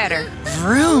can do better.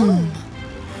 Vroom!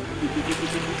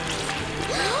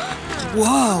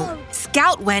 Whoa!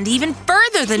 Scout went even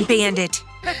further than Bandit.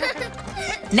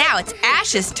 Now it's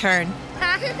Ash's turn.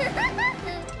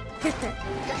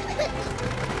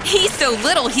 He's so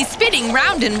little, he's spinning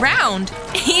round and round.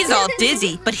 He's all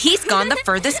dizzy, but he's gone the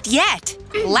furthest yet.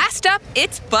 Last up,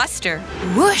 it's Buster.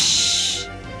 Whoosh!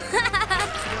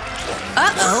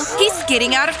 Uh-oh, he's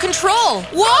skidding out of control.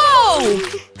 Whoa!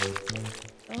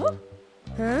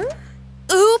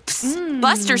 Oops!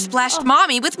 Buster splashed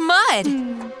Mommy with mud.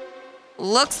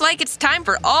 Looks like it's time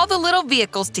for all the little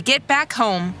vehicles to get back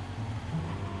home.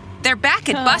 They're back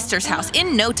at Buster's house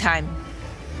in no time.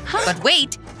 But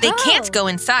wait, they can't go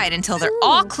inside until they're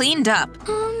all cleaned up.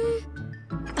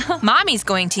 Mommy's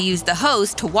going to use the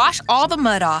hose to wash all the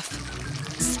mud off.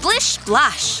 Splish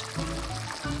splash!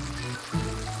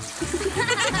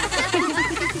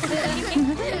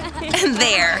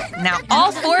 There, now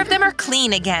all 4 of them are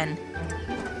clean again.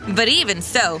 But even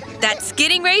so, that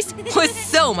skidding race was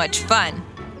so much fun.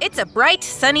 It's a bright,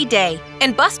 sunny day,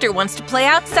 and Buster wants to play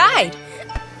outside.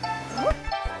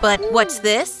 But what's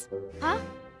this?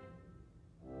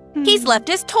 He's left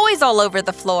his toys all over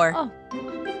the floor.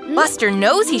 Buster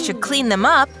knows he should clean them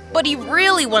up, but he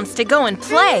really wants to go and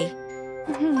play.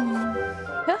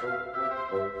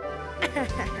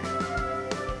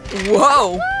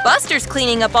 Whoa! Buster's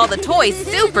cleaning up all the toys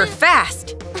super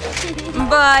fast.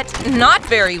 But not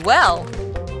very well.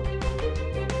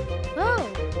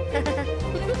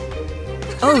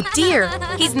 Oh dear,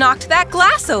 he's knocked that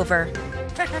glass over.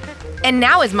 And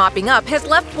now his mopping up has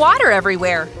left water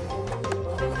everywhere.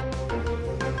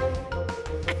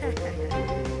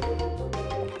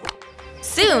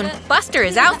 Soon, Buster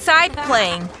is outside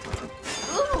playing.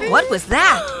 What was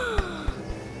that?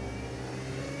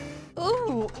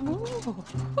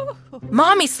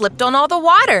 Mommy slipped on all the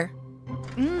water.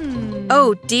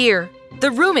 Oh dear,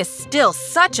 the room is still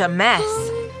such a mess.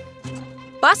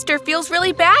 Buster feels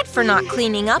really bad for not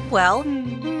cleaning up well.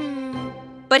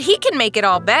 But he can make it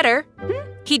all better.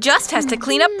 He just has to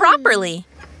clean up properly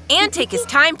and take his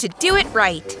time to do it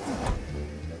right.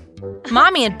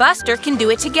 Mommy and Buster can do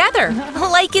it together,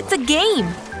 like it's a game.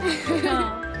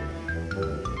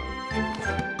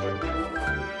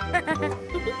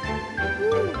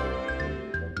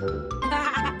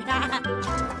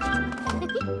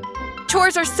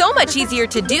 Chores are so much easier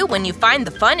to do when you find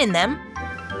the fun in them.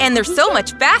 And they're so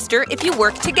much faster if you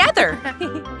work together.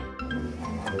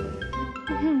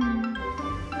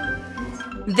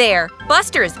 There,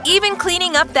 Buster is even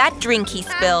cleaning up that drink he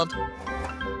spilled.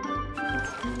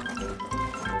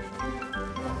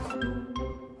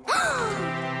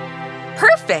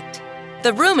 Perfect!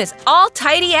 The room is all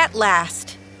tidy at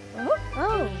last.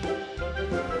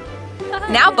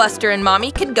 Now Buster and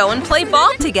Mommy can go and play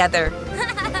ball together.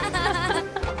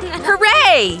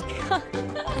 Hooray!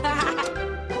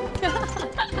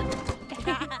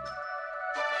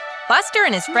 Buster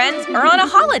and his friends are on a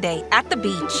holiday at the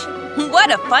beach. What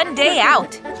a fun day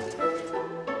out!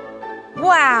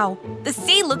 Wow, the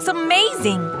sea looks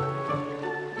amazing!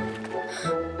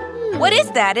 What is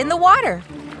that in the water?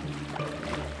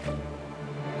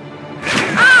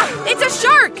 Ah! It's a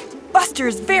shark! Buster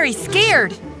is very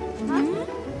scared.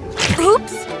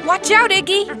 Oops! Watch out,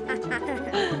 Iggy!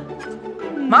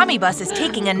 Mommy Bus is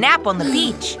taking a nap on the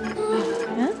beach.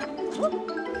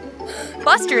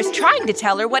 Buster is trying to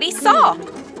tell her what he saw.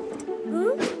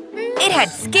 It had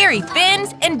scary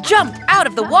fins and jumped out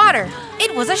of the water.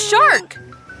 It was a shark.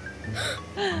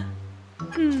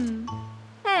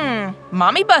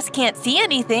 Mommy Bus can't see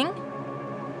anything.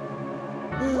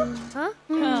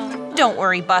 Don't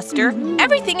worry, Buster.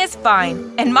 Everything is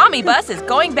fine, and Mommy Bus is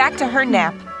going back to her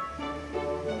nap.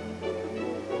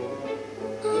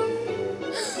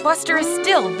 Buster is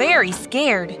still very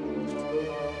scared.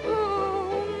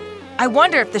 I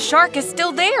wonder if the shark is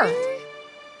still there.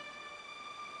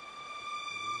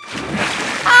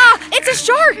 Ah! It's a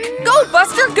shark! Go,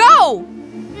 Buster, go!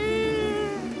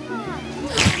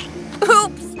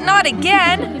 Oops, not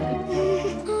again.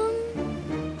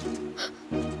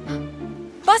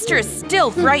 Buster is still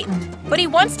frightened, but he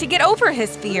wants to get over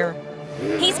his fear.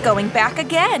 He's going back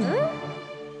again.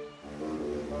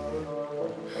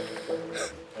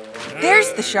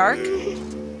 There's the shark.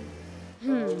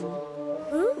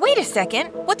 Wait a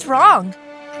second, what's wrong?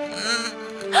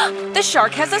 The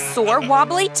shark has a sore,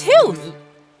 wobbly tooth.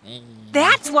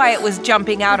 That's why it was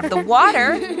jumping out of the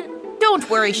water. Don't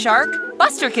worry, shark.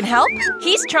 Buster can help.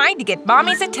 He's trying to get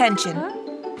Mommy's attention.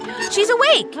 She's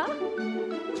awake.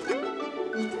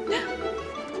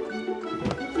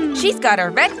 She's got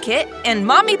her red kit, and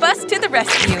Mommy busts to the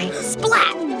rescue.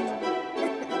 Splat!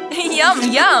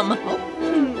 Yum,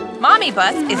 yum! Mommy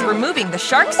Bus is removing the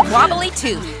shark's wobbly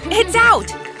tooth. It's out!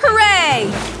 Hooray!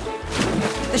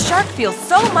 The shark feels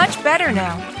so much better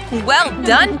now. Well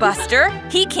done, Buster!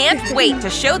 He can't wait to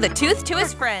show the tooth to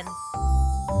his friends.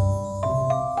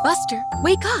 Buster,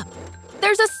 wake up!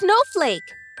 There's a snowflake!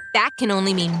 That can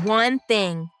only mean one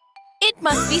thing. It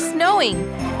must be snowing.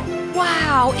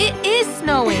 Wow, it is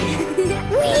snowing!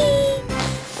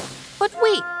 But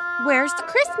wait, where's the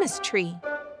Christmas tree?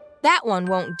 That one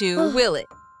won't do, will it?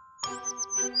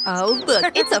 Oh,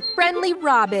 look, it's a friendly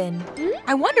robin.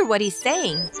 I wonder what he's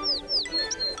saying.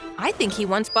 I think he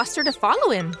wants Buster to follow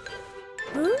him.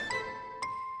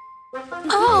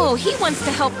 Oh, he wants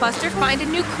to help Buster find a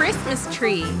new Christmas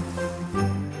tree.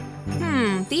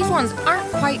 These ones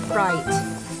aren't quite right.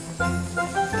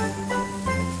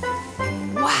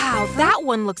 Wow, that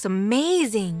one looks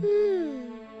amazing.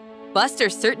 Buster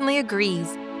certainly agrees.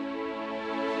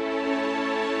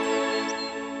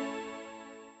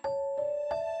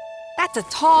 That's a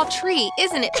tall tree,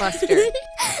 isn't it, Buster?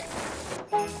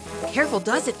 Careful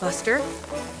does it, Buster.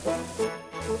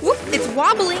 Whoop, it's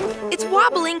wobbling. It's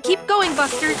wobbling. Keep going,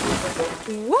 Buster.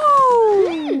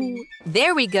 Whoa!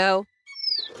 There we go.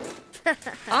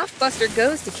 Off Buster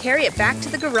goes to carry it back to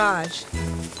the garage.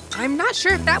 I'm not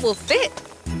sure if that will fit.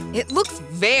 It looks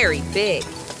very big.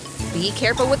 Be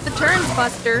careful with the turns,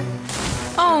 Buster.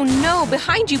 Oh no,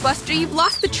 behind you, Buster, you've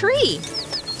lost the tree.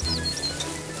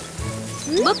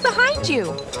 Look behind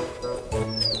you.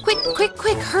 Quick, quick,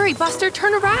 quick, hurry, Buster,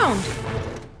 turn around.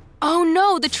 Oh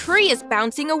no, the tree is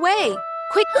bouncing away.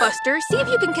 Quick, Buster, see if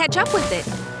you can catch up with it.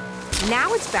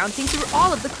 Now it's bouncing through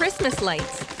all of the Christmas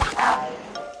lights.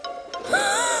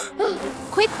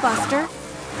 Quick, Buster.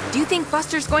 Do you think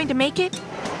Buster's going to make it?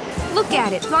 Look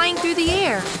at it, flying through the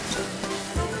air.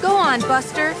 Go on,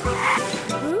 Buster.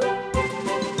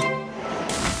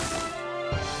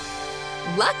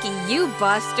 Lucky you,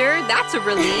 Buster. That's a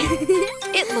relief.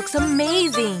 It looks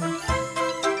amazing.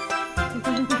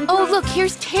 Oh, look,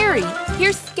 here's Terry.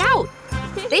 Here's Scout.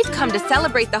 They've come to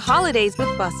celebrate the holidays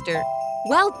with Buster.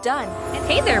 Well done. And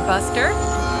hey there, Buster.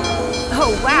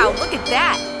 Oh, wow, look at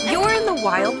that. You're in the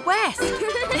Wild West.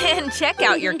 And check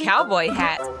out your cowboy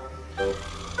hat.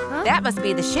 That must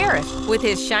be the sheriff with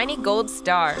his shiny gold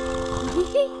star.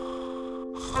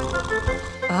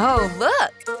 Oh,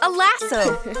 look, a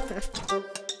lasso.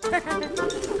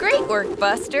 Great work,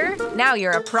 Buster. Now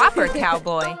you're a proper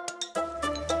cowboy.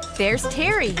 There's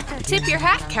Terry. Tip your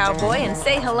hat, cowboy, and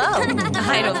say hello.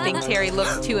 I don't think Terry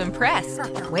looks too impressed.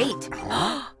 Wait,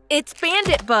 it's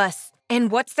Bandit Bus. And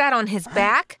what's that on his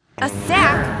back? A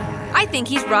sack? I think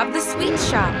he's robbed the sweet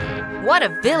shop. What a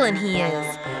villain he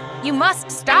is. You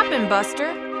must stop him, Buster.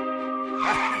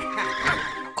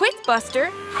 Quick,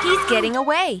 Buster. He's getting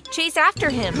away. Chase after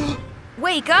him.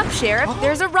 Wake up, Sheriff.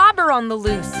 There's a robber on the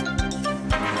loose.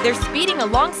 They're speeding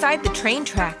alongside the train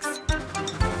tracks.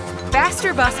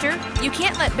 Faster, Buster. You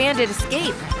can't let Bandit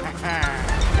escape.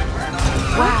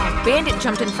 Wow, Bandit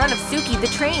jumped in front of Suki the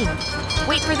train.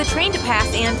 Wait for the train to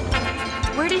pass and…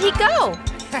 Where did he go?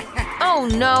 Oh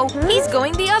no, he's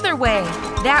going the other way.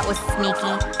 That was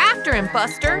sneaky. After him,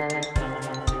 Buster.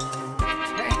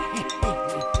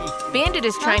 Bandit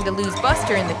is trying to lose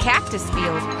Buster in the cactus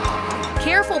field.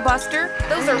 Careful, Buster.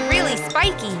 Those are really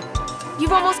spiky.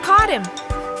 You've almost caught him.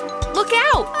 Look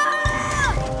out!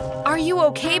 Are you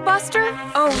okay, Buster?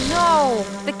 Oh no,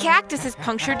 the cactus has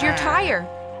punctured your tire.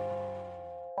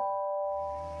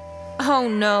 Oh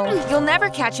no, you'll never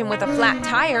catch him with a flat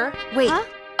tire. Wait,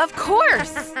 of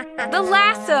course! The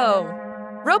lasso!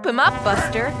 Rope him up,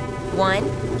 Buster. 1,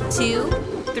 2,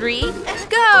 3,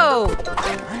 go!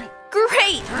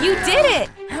 Great, you did it!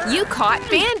 You caught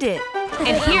Bandit.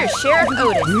 And here's Sheriff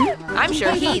Otis. I'm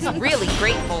sure he's really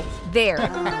grateful. There,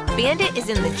 Bandit is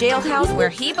in the jailhouse where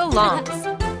he belongs.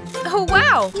 Oh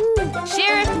wow,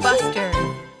 Sheriff Buster.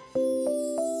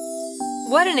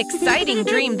 What an exciting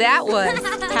dream that was.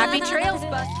 Happy trails,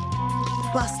 Buster.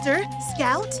 Buster,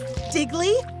 Scout,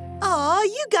 Diggly. Aw,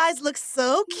 you guys look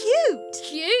so cute.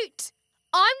 Cute?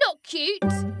 I'm not cute.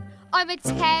 I'm a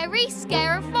terry,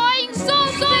 scarifying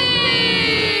zombie!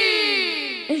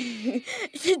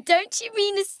 Don't you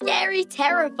mean a scary,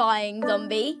 terrifying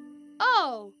zombie?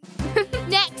 Oh.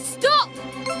 Next stop,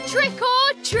 trick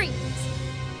or treat.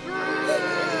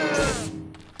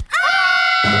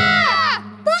 Ah!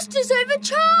 Buster's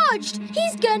overcharged!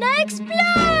 He's gonna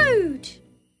explode!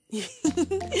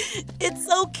 It's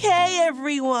okay,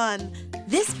 everyone.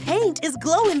 This paint is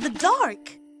glow in the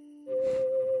dark.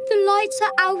 The lights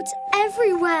are out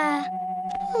everywhere.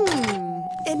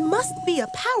 It must be a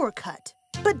power cut.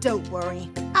 But don't worry,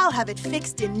 I'll have it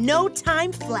fixed in no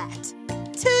time flat.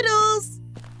 Toodles!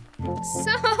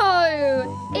 So,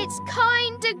 it's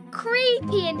kinda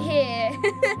creepy in here.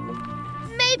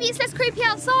 Maybe it's less creepy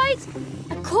outside?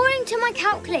 According to my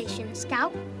calculations,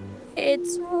 Scout,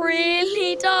 It's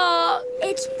really dark.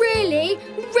 it's really,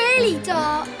 really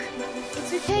dark.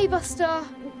 It's okay, Buster.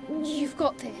 You've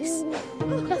got this.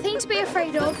 Nothing to be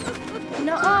afraid of.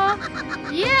 Nuh-uh.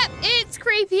 Yep, it's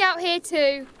creepy out here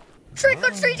too. Trick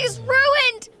or treat is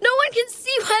ruined. No one can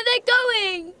see where they're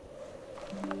going.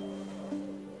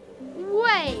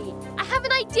 Wait, I have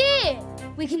an idea.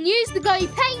 We can use the glowy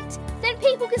paint, then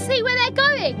people can see where they're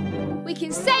going. We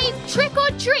can save Trick or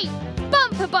Treat,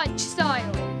 bumper bunch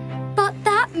style. But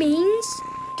that means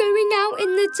going out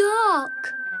in the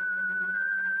dark.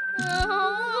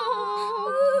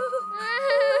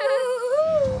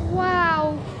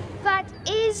 Wow, that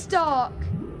is dark.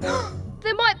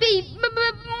 There might be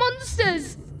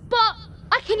monsters, but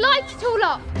I can light it all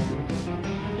up.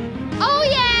 Oh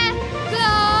yeah,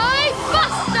 Glow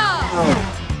Buster!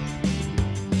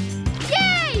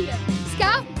 Yay!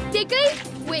 Scout, Diggly,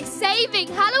 we're saving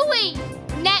Halloween.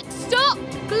 Next stop,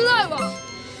 Glow Up.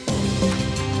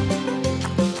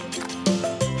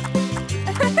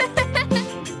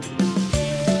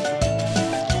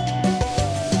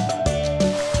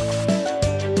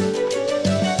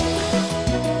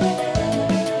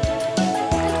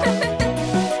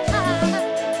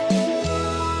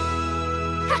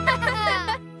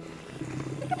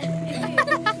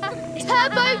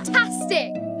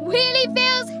 Turbo-tastic!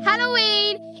 Wheelieville's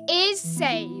Halloween is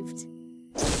saved.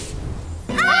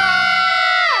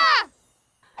 Ah!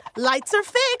 Lights are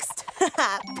fixed.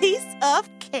 Piece of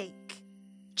cake.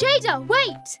 Jada,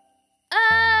 wait!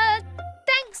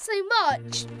 Thanks so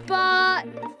much, but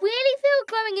Wheelieville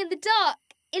glowing in the dark,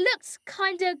 it looks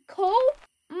kinda cool.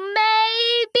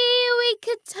 Maybe we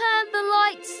could turn the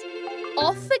lights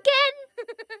off again?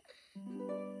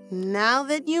 Now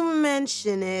that you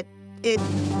mention it, it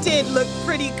did look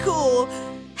pretty cool.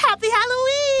 Happy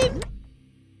Halloween!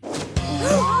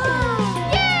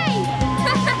 Yay!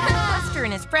 Buster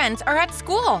and his friends are at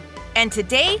school, and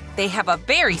today they have a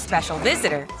very special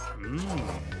visitor.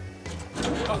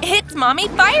 It's Mommy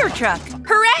Fire Truck!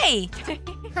 Hooray!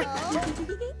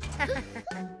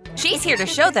 She's here to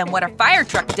show them what a fire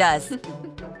truck does.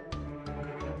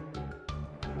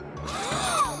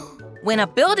 When a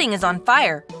building is on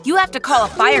fire, you have to call a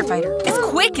firefighter as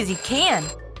quick as you can.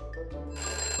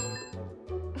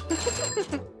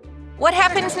 What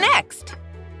happens next?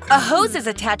 A hose is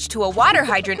attached to a water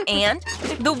hydrant and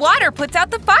the water puts out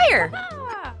the fire.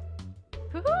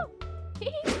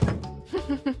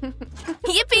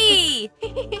 Yippee!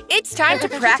 It's time to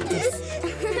practice.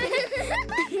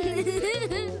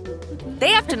 They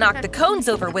have to knock the cones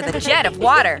over with a jet of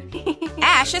water.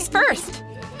 Ash is first.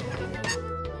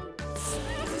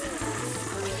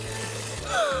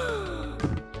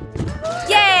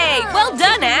 Yay! Well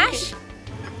done, Ash!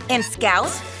 And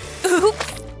Scout?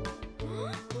 Oops!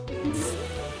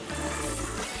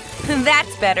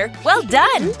 That's better. Well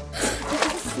done!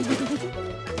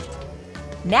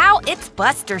 Now it's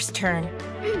Buster's turn.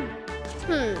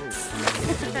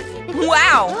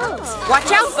 Wow!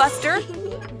 Watch out, Buster!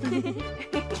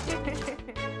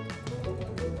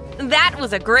 That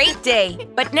was a great day,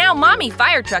 but now Mommy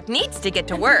Fire Truck needs to get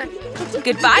to work.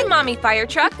 Goodbye, Mommy Fire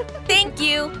Truck. Thank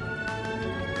you.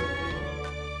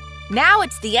 Now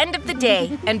it's the end of the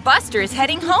day, and Buster is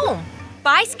heading home.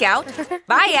 Bye, Scout.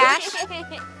 Bye, Ash.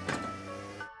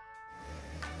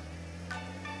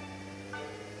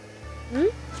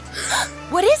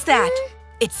 What is that?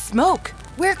 It's smoke.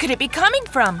 Where could it be coming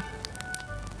from?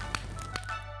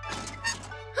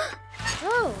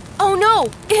 Oh no,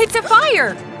 it's a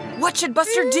fire! What should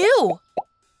Buster do?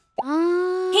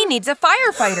 He needs a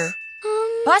firefighter.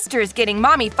 Buster is getting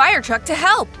Mommy Fire Truck to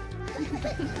help.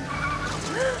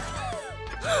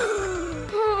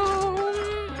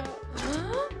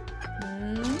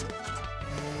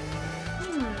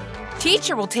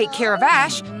 Teacher will take care of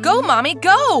Ash. Go, Mommy,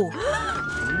 go!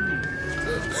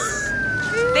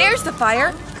 There's the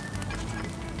fire.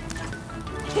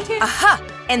 Aha!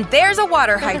 And there's a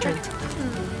water hydrant.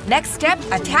 Next step,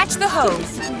 attach the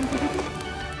hose.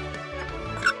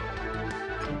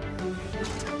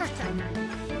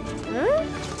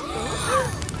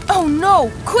 Oh no!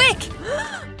 Quick!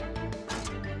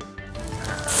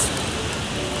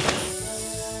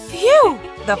 Phew!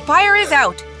 The fire is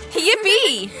out.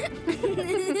 Yippee!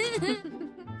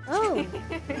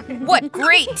 What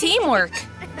great teamwork!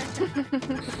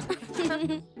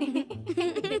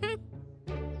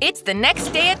 It's the next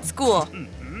day at school.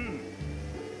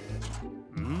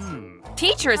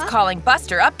 Teacher is calling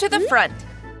Buster up to the front.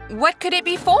 What could it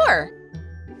be for?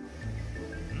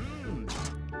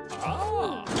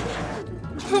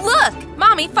 Look,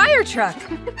 Mommy Fire Truck.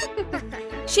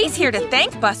 She's here to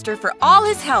thank Buster for all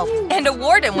his help and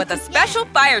award him with a special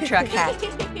fire truck hat.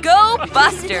 Go,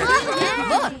 Buster!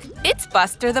 Look, it's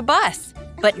Buster the bus.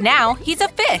 But now he's a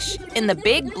fish in the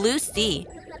big blue sea.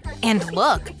 And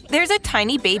look, there's a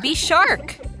tiny baby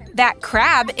shark. That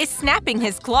crab is snapping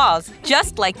his claws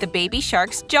just like the baby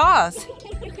shark's jaws.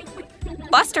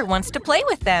 Buster wants to play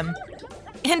with them.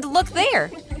 And look there,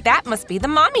 that must be the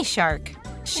mommy shark.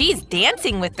 She's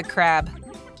dancing with the crab.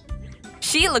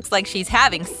 She looks like she's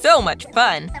having so much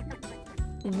fun.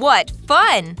 What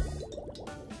fun!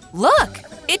 Look,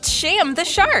 it's Sham the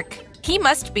shark. He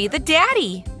must be the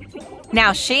daddy.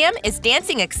 Now Sham is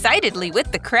dancing excitedly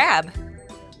with the crab.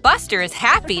 Buster is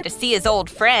happy to see his old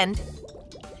friend.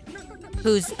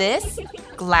 Who's this?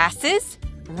 Glasses?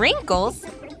 Wrinkles?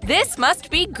 This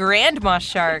must be Grandma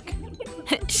Shark.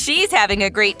 She's having a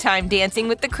great time dancing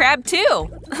with the crab too.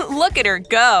 Look at her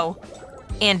go.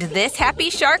 And this happy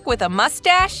shark with a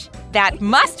mustache? That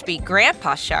must be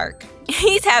Grandpa Shark.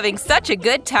 He's having such a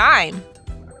good time.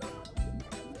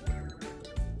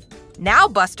 Now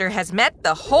Buster has met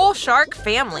the whole shark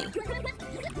family.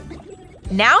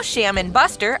 Now Sham and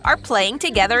Buster are playing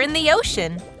together in the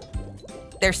ocean.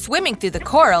 They're swimming through the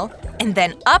coral and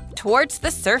then up towards the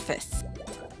surface.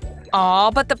 Aw,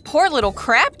 but the poor little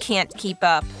crab can't keep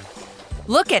up.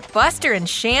 Look at Buster and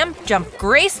Sham jump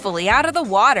gracefully out of the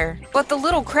water, but the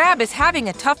little crab is having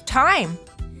a tough time.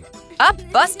 Up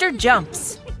Buster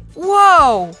jumps.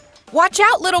 Whoa! Watch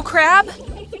out, little crab!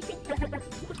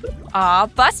 Aw,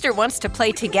 Buster wants to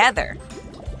play together.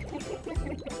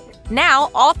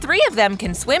 Now all three of them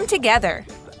can swim together.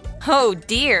 Oh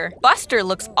dear, Buster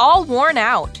looks all worn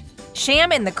out.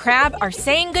 Sham and the crab are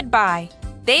saying goodbye.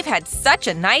 They've had such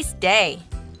a nice day.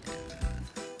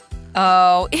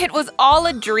 Oh, it was all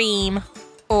a dream.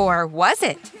 Or was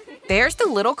it? There's the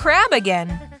little crab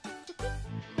again.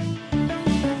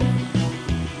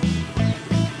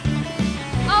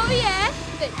 Oh yeah,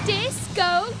 the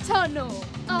disco tunnel.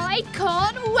 I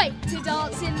can't wait to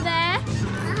dance in there.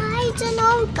 I don't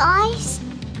know, guys.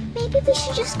 Maybe we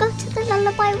should just go to the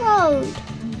Lullaby Road.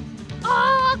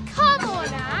 Oh, come on,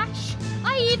 Ash.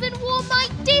 I even wore my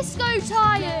disco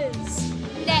tires.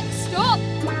 Next stop,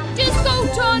 disco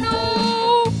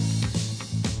tunnel.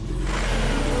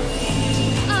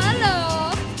 I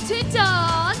love to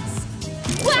dance.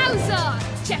 Wowza!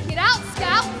 Check it out,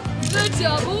 Scout. The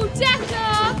double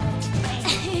decker.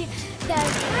 The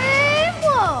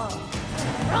rainbow.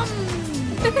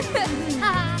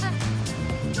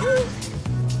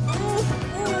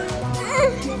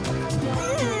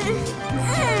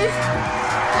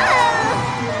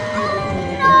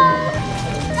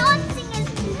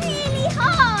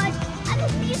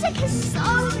 Is so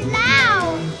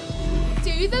loud.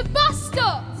 Do the bus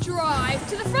stop. Drive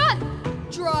to the front.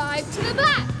 Drive to the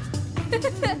back.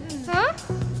 Huh?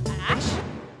 Ash?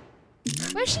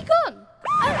 Where's she gone?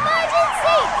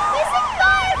 Emergency! There's a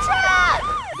fire truck!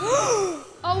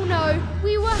 Oh no,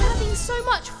 we were having so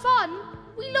much fun.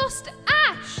 We lost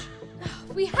Ash.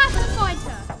 We have to find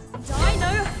her. And I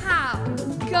know how.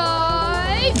 Go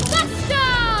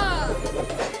Buster!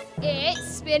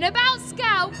 It's Spinabout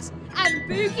Scout and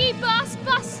Boogie Bus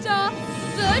Buster,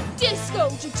 the Disco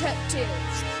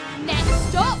Detectives. Next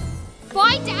stop,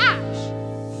 find Ash.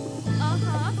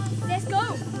 Let's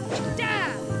go.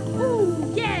 Down.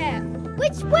 Ooh, yeah.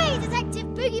 Which way, Detective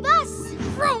Boogie Bus?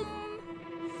 Vroom.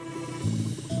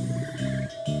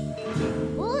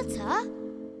 Water?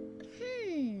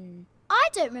 I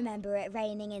don't remember it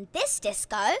raining in this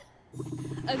disco.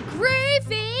 A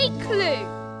groovy clue.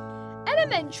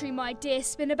 Elementary, my dear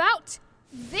Spinabout.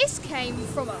 This came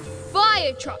from a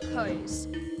fire truck hose.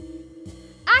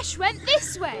 Ash went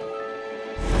this way.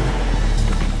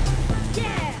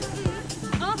 Yeah.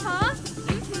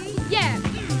 Yeah.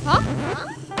 Huh?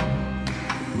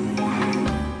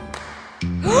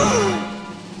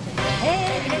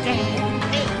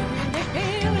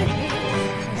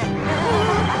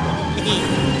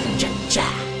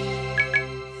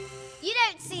 You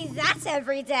don't see that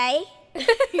every day.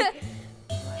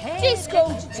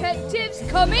 Disco Detectives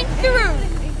coming through.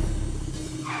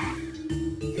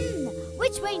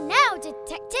 Which way now,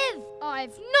 Detective?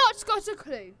 I've not got a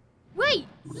clue. Wait,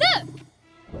 look!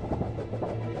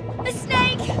 A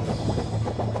snake!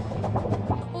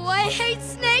 Oh, I hate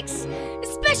snakes,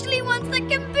 especially ones that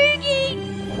can boogie.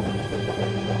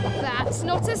 That's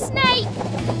not a snake.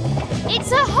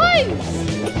 It's a hose.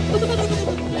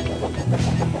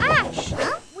 Ash,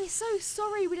 we're so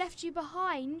sorry we left you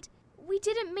behind. We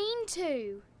didn't mean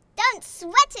to. Don't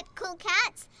sweat it, cool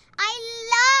cats. I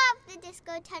love the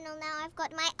disco tunnel now. I've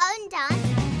got my own dance.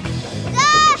 The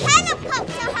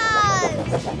helicopter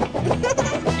hose!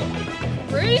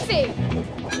 Groovy.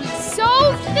 We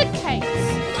solved the case.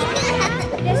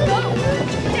 Let's go.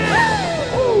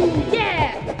 Ooh, yeah.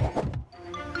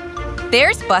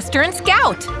 There's Buster and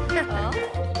Scout.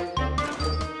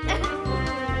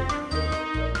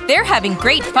 They're having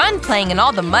great fun playing in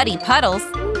all the muddy puddles.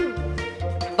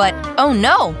 But, oh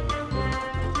no!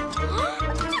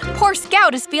 Poor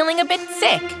Scout is feeling a bit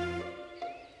sick.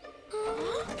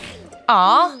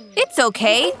 Aw, it's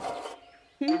okay.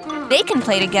 They can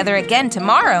play together again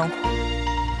tomorrow.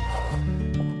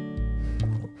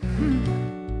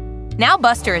 Now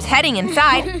Buster is heading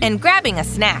inside and grabbing a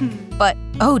snack. But,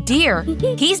 oh dear,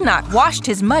 he's not washed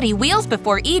his muddy wheels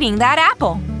before eating that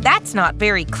apple. That's not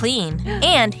very clean.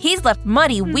 And he's left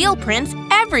muddy wheel prints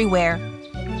everywhere.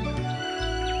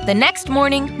 The next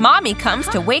morning, Mommy comes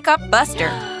to wake up Buster.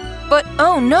 But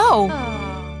oh no!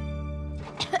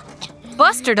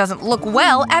 Buster doesn't look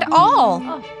well at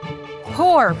all.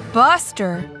 Poor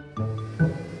Buster.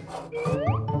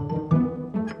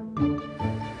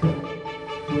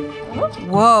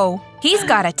 Whoa, he's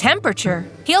got a temperature.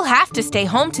 He'll have to stay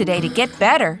home today to get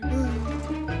better.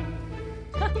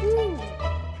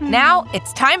 Now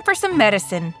it's time for some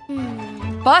medicine.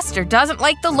 Buster doesn't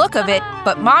like the look of it,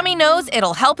 but Mommy knows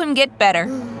it'll help him get better.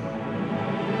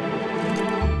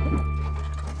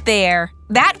 There,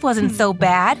 that wasn't so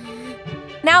bad.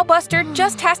 Now Buster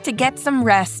just has to get some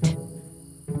rest.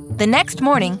 The next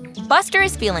morning, Buster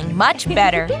is feeling much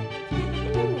better.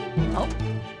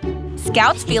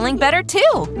 Scout's feeling better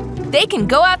too. They can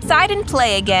go outside and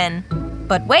play again.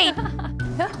 But wait,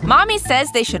 Mommy says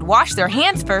they should wash their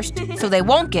hands first so they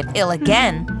won't get ill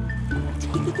again.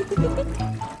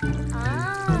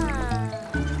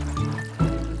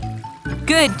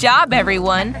 Good job,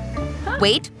 everyone.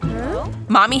 Wait,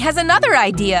 Mommy has another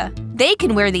idea. They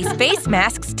can wear these face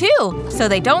masks too, so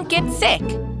they don't get sick.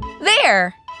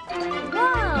 There!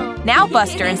 Now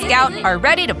Buster and Scout are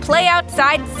ready to play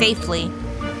outside safely.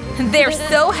 They're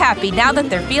so happy now that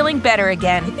they're feeling better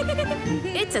again.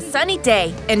 It's a sunny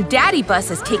day, and Daddy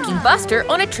Bus is taking Buster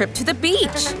on a trip to the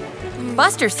beach.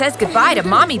 Buster says goodbye to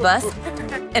Mommy Bus,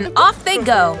 and off they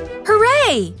go.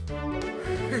 Hooray!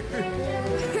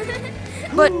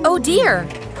 But oh dear!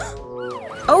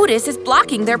 Otis is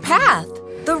blocking their path.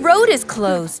 The road is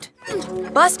closed.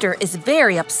 Buster is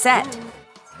very upset.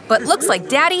 But looks like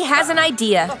Daddy has an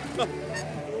idea.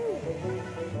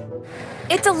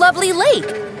 It's a lovely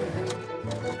lake.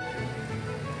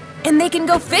 And they can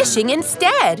go fishing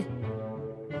instead.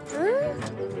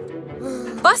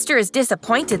 Buster is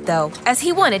disappointed though, as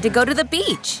he wanted to go to the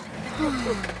beach.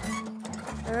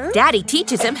 Daddy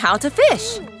teaches him how to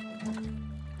fish.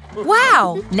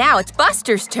 Wow, now it's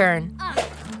Buster's turn.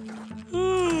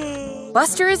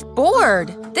 Buster is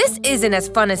bored. This isn't as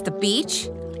fun as the beach.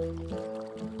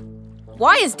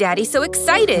 Why is Daddy so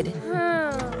excited?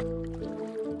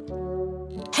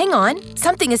 Hang on,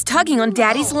 something is tugging on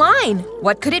Daddy's line.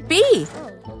 What could it be?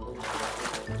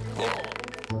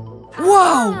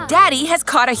 Whoa, Daddy has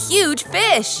caught a huge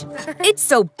fish. It's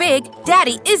so big,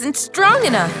 Daddy isn't strong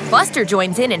enough. Buster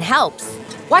joins in and helps.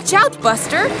 Watch out,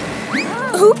 Buster.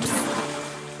 Oops,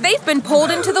 they've been pulled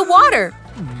into the water.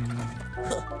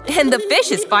 And the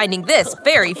fish is finding this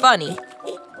very funny.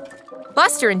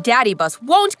 Buster and Daddy Bus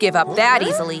won't give up that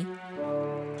easily.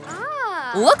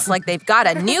 Looks like they've got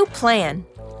a new plan.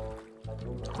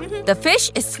 The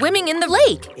fish is swimming in the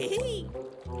lake.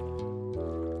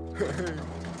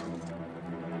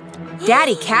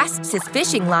 Daddy casts his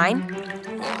fishing line.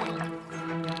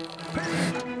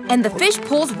 And the fish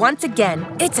pulls once again.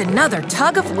 It's another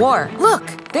tug of war.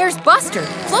 Look, there's Buster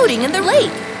floating in the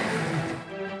lake.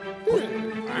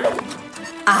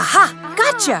 Aha!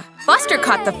 Gotcha! Buster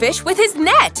caught the fish with his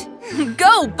net!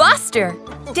 Go, Buster!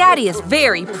 Daddy is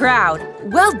very proud.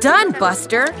 Well done,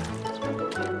 Buster!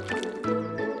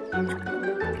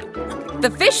 The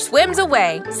fish swims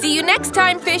away. See you next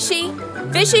time, Fishy!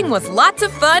 Fishing was lots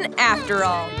of fun after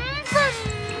all.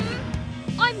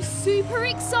 I'm super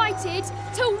excited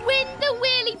to win the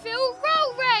Wheelieville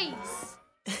roll race!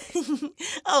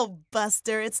 Oh,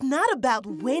 Buster, it's not about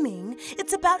winning.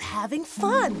 It's about having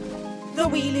fun. The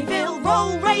Wheelieville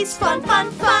roll race, fun,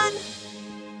 fun, fun!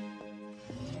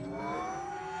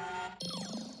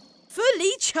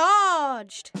 Fully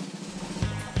charged!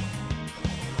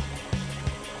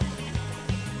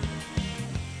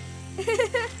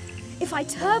 If If I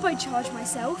turbocharge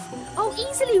myself, I'll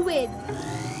easily win.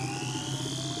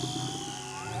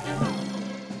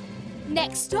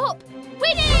 Next stop,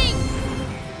 winning!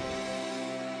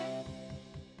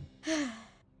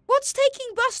 What's taking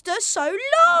Buster so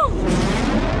long?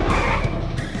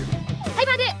 Hey,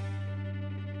 Bandit!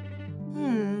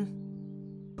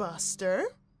 Buster,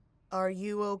 are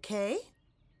you okay?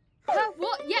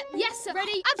 What? Yep, yes, sir.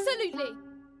 Ready? Absolutely.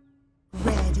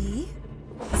 Ready,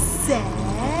 set,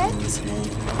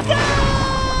 go!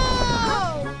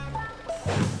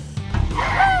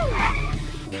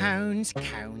 Cones,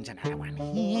 another one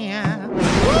here.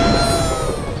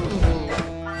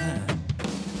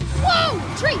 Whoa!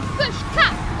 Tree, bush,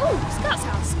 cat! Ooh, Scout's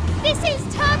house. This is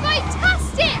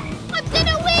turbo-tastic! I'm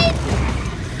gonna win!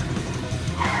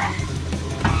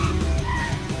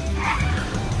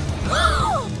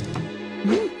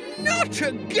 Not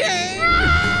again!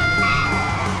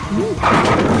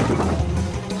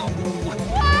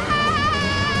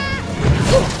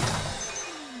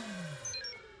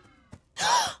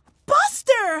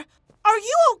 Buster, are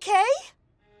you okay?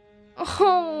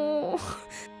 Oh.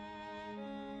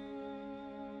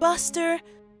 Buster,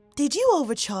 did you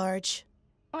overcharge?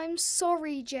 I'm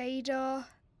sorry, Jada.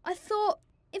 I thought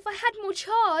if I had more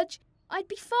charge, I'd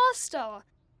be faster.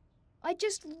 I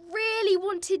just really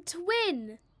wanted to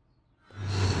win.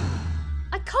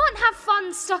 I can't have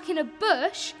fun stuck in a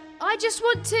bush. I just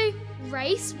want to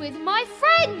race with my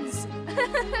friends.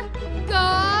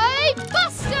 Go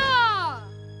Buster!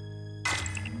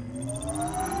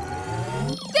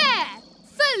 There!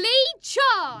 Fully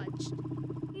charged!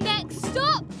 Next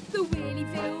stop, the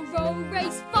Wheelieville roll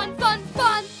race. Fun, fun,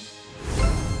 fun!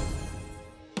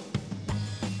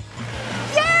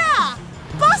 Yeah!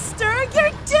 Buster,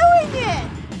 you're doing it!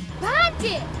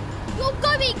 Bandit! You're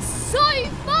going so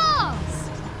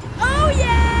fast! Oh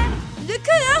yeah! Look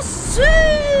at us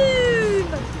zoom!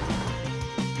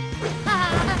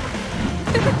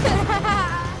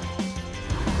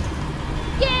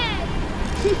 Yeah!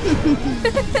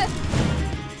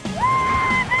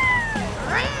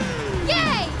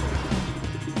 Yay!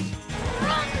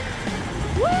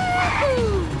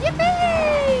 Woohoo! Yippee!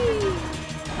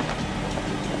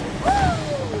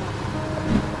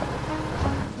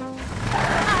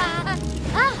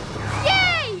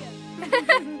 Yay!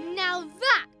 Now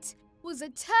that was a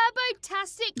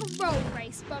turbo-tastic roll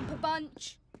race, Bumper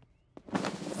Bunch.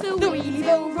 The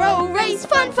Wheelieville roll race,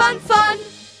 fun, fun, fun!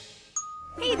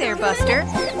 Hey there, Buster.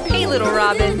 Hey, little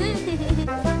Robin.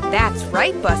 That's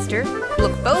right, Buster.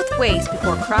 Look both ways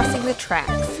before crossing the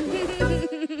tracks.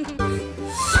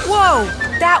 Whoa!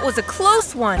 That was a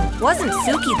close one. Wasn't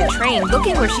Suki the train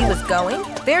looking where she was going?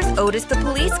 There's Otis the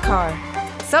police car.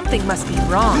 Something must be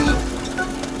wrong.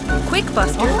 Quick,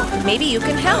 Buster. Maybe you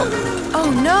can help. Oh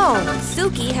no!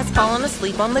 Suki has fallen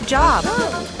asleep on the job.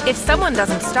 If someone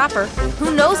doesn't stop her,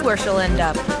 who knows where she'll end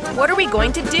up? What are we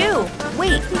going to do?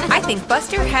 Wait, I think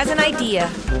Buster has an idea.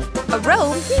 A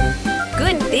rope?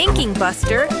 Good thinking,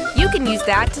 Buster. You can use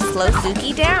that to slow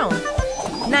Suki down.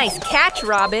 Nice catch,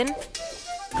 Robin.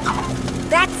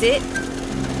 That's it.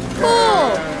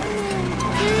 Pull!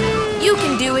 You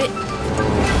can do it.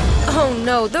 Oh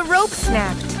no, the rope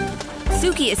snapped.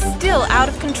 Suki is still out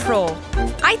of control.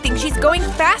 I think she's going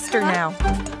faster now.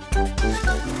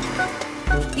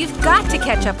 You've got to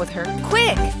catch up with her,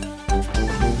 quick!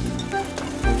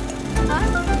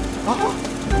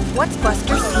 What's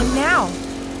Buster seen now?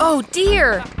 Oh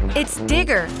dear, it's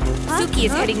Digger. Suki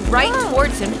is heading right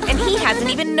towards him and he hasn't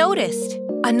even noticed.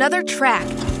 Another track.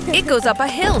 It goes up a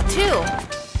hill too.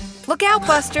 Look out,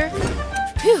 Buster.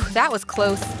 Phew, that was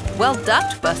close. Well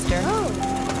ducked, Buster.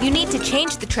 You need to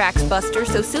change the tracks, Buster,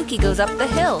 so Suki goes up the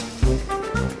hill.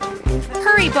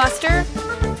 Hurry, Buster.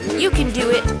 You can do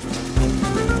it.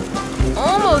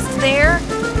 Almost there.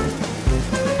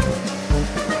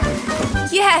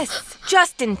 Yes,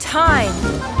 just in time.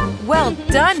 Well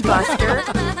done, Buster.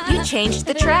 You changed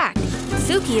the track.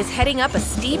 Suki is heading up a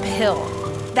steep hill.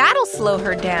 That'll slow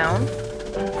her down.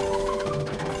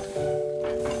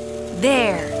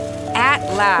 There.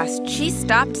 At last, she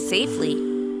stopped safely.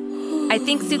 I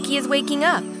think Suki is waking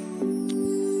up.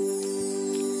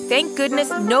 Thank goodness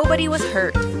nobody was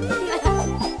hurt.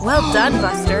 Well done,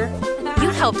 Buster. You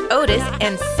helped Otis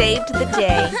and saved the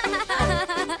day.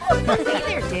 Hey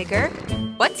there, Digger.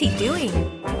 What's he doing?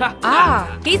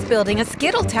 Ah, he's building a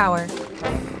Skittle Tower.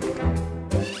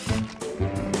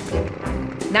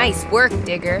 Nice work,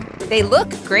 Digger. They look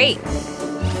great.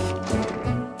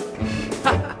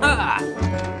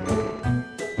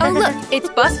 Oh, look, it's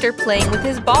Buster playing with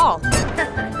his ball.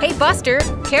 Hey, Buster,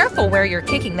 careful where you're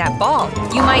kicking that ball.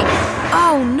 You might…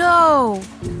 Oh, no!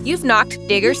 You've knocked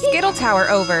Digger's Skittle Tower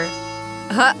over.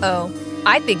 Uh-oh.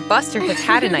 I think Buster has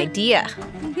had an idea.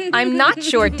 I'm not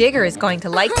sure Digger is going to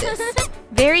like this.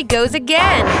 There he goes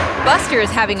again. Buster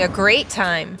is having a great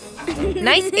time.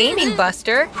 Nice aiming,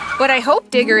 Buster. But I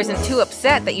hope Digger isn't too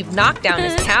upset that you've knocked down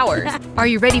his towers. Are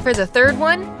you ready for the third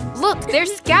one? Look,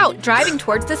 there's Scout driving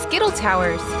towards the Skittle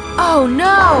Towers. Oh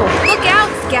no! Look out,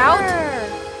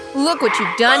 Scout! Look what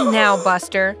you've done now,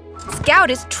 Buster. Scout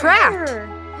is trapped.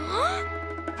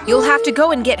 You'll have to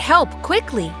go and get help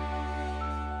quickly.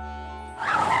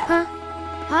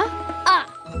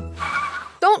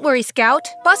 Don't worry, Scout.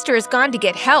 Buster has gone to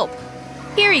get help.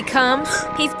 Here he comes.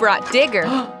 He's brought Digger.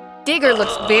 Digger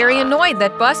looks very annoyed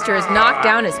that Buster has knocked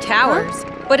down his towers.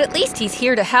 But at least he's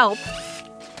here to help.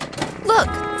 Look,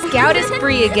 Scout is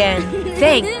free again.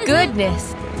 Thank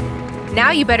goodness.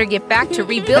 Now you better get back to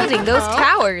rebuilding those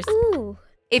towers.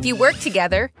 If you work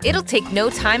together, it'll take no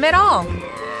time at all.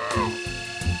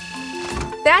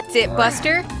 That's it,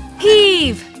 Buster.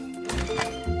 Heave!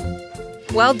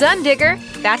 Well done, Digger.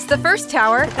 That's the first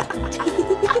tower.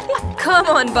 Come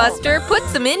on, Buster. Put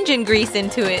some engine grease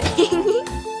into it.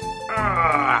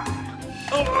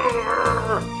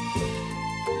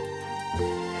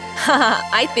 Haha,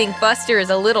 I think Buster is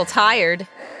a little tired.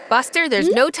 Buster, there's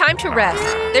no time to rest.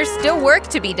 There's still work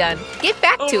to be done. Get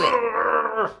back to it.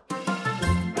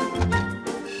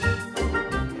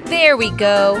 There we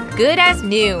go. Good as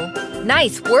new.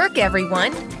 Nice work,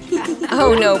 everyone.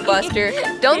 Oh no, Buster.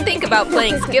 Don't think about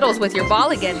playing Skittles with your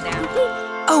ball again now.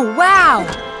 Oh wow!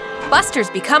 Buster's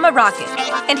become a rocket,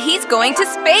 and he's going to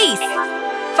space.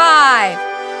 5,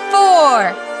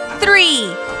 4,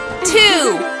 3,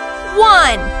 2,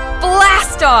 1,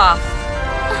 blast off!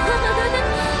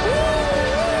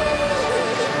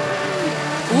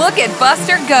 Look at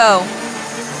Buster go!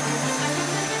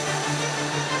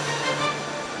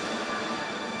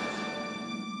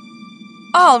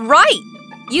 All right!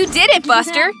 You did it,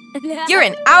 Buster! You're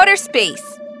in outer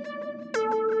space!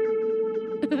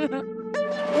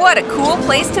 What a cool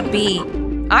place to be!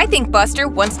 I think Buster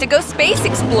wants to go space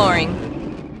exploring.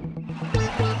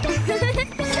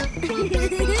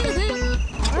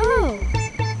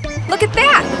 Look at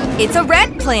that! It's a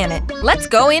red planet. Let's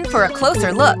go in for a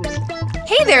closer look.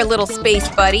 Hey there, little space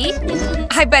buddy.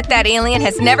 I bet that alien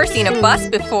has never seen a bus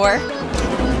before.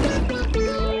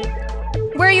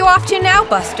 Where are you off to now,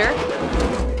 Buster?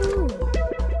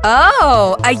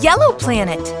 Oh, a yellow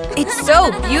planet. It's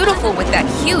so beautiful with that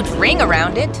huge ring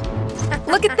around it.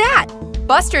 Look at that.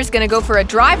 Buster's gonna go for a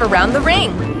drive around the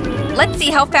ring. Let's see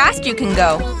how fast you can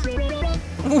go.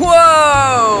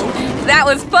 Whoa! That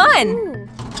was fun!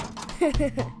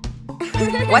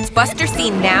 What's Buster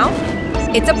seen now?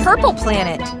 It's a purple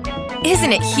planet.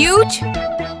 Isn't it huge?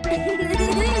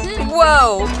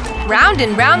 Whoa! Round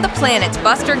and round the planets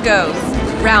Buster goes.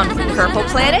 Round the purple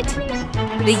planet,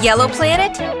 the yellow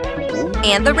planet,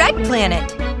 and the red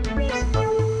planet.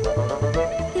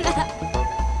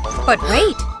 But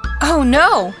wait! Oh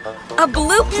no! A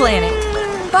blue planet!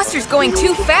 Buster's going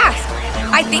too fast!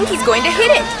 I think he's going to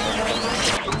hit it!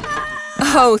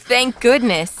 Oh, thank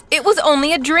goodness! It was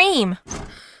only a dream!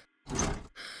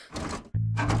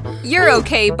 You're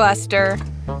okay, Buster.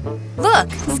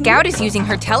 Look, Scout is using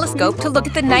her telescope to look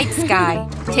at the night sky.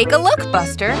 Take a look,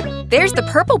 Buster. There's the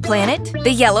purple planet,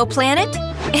 the yellow planet,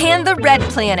 and the red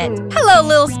planet. Hello,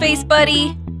 little space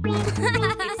buddy.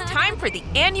 It's time for the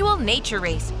annual nature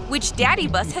race, which Daddy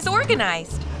Bus has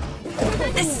organized.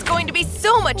 This is going to be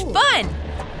so much fun!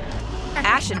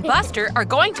 Ash and Buster are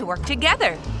going to work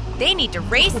together. They need to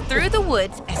race through the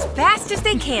woods as fast as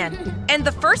they can, and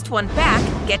the first one back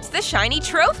gets the shiny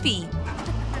trophy.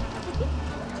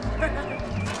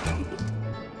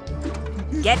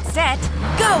 Get set,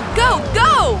 go, go,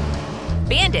 go!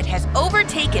 Bandit has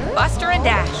overtaken Buster and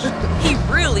Ash. He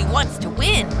really wants to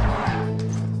win.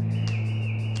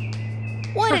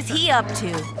 What is he up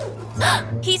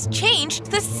to? He's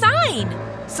changed the sign!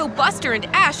 So Buster and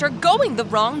Ash are going the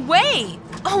wrong way!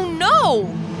 Oh no!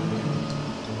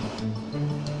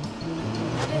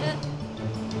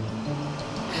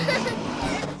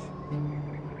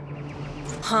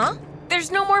 Huh?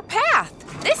 There's no more path!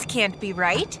 This can't be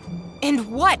right!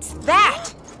 And what's that?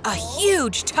 A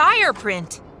huge tire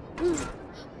print!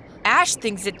 Ash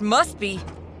thinks it must be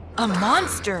a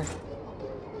monster.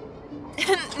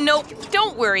 Nope,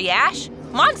 don't worry, Ash.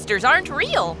 Monsters aren't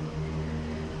real.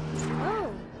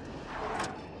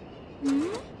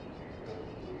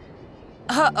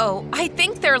 Uh-oh, I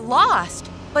think they're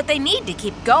lost, but they need to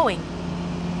keep going.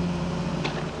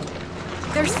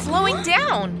 They're slowing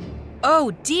down.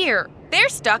 Oh dear, they're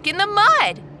stuck in the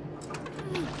mud.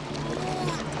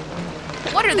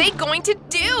 What are they going to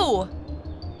do?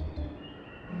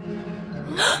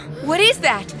 What is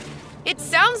that? It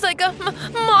sounds like a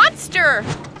monster!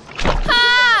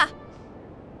 Ah!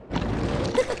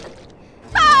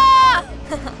 Ah!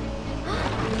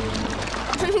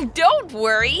 Don't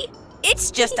worry.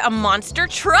 It's just a monster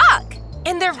truck.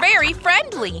 And they're very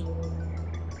friendly.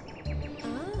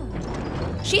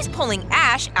 She's pulling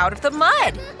Ash out of the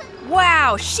mud.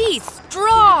 Wow, she's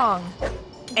strong.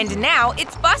 And now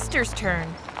it's Buster's turn.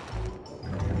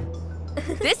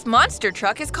 This monster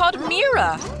truck is called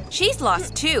Mira. She's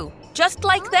lost too, just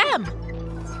like them.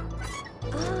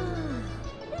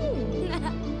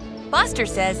 Buster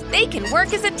says they can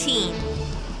work as a team.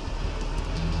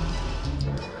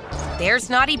 There's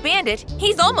Naughty Bandit.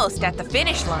 He's almost at the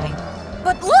finish line.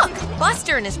 But look,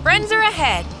 Buster and his friends are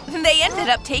ahead. They ended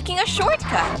up taking a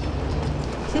shortcut.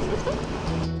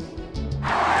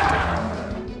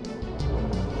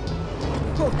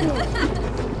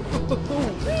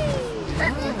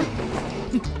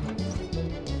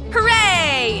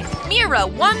 Hooray! Mira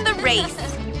won the race.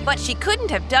 But she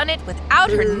couldn't have done it without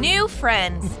her new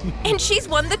friends. And she's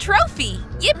won the trophy.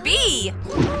 Yippee!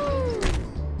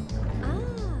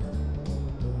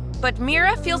 But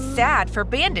Mira feels sad for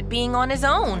Bandit being on his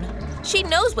own. She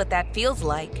knows what that feels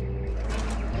like.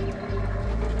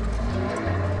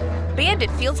 Bandit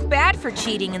feels bad for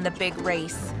cheating in the big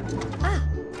race.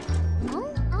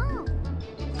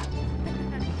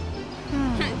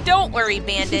 Don't worry,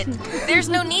 Bandit. There's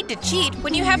no need to cheat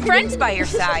when you have friends by your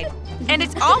side. And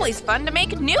it's always fun to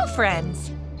make new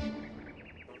friends.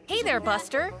 Hey there,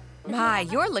 Buster. My,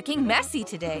 you're looking messy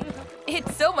today.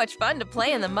 It's so much fun to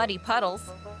play in the muddy puddles.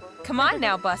 Come on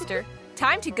now, Buster.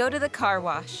 Time to go to the car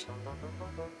wash.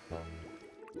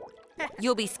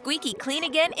 You'll be squeaky clean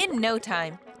again in no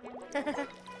time.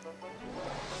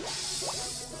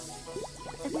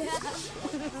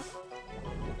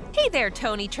 Hey there,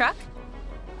 Tony Truck.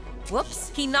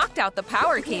 Whoops, he knocked out the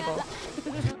power cable.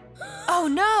 Oh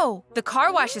no! The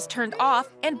car wash is turned off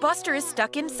and Buster is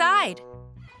stuck inside.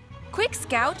 Quick,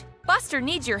 Scout! Buster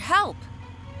needs your help.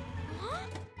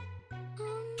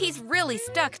 He's really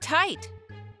stuck tight.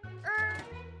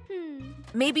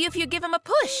 Maybe if you give him a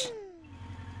push.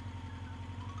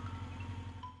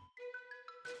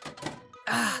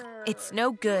 It's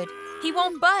no good. He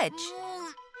won't budge.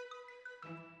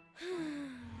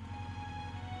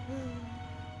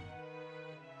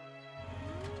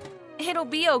 It'll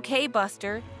be okay,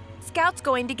 Buster. Scout's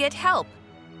going to get help.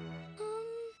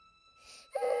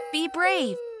 Be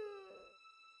brave.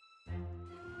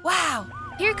 Wow,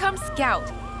 here comes Scout.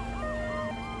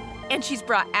 And she's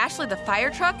brought Ashley the fire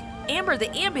truck, Amber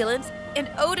the ambulance, and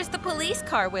Otis the police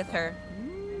car with her.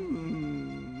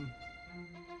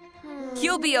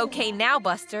 You'll be okay now,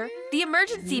 Buster. The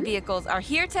emergency vehicles are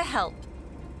here to help.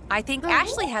 I think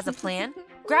Ashley has a plan.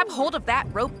 Grab hold of that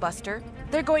rope, Buster.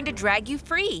 They're going to drag you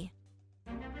free.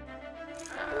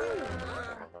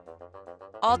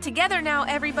 All together now,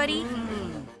 everybody.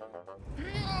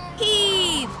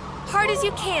 Heave! Hard as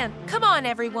you can. Come on,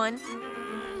 everyone.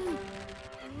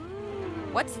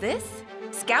 What's this?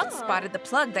 Scout spotted the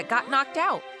plug that got knocked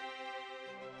out.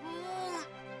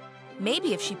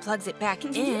 Maybe if she plugs it back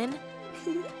in.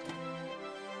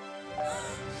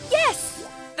 Yes!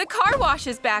 The car wash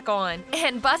is back on,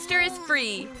 and Buster is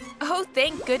free. Oh,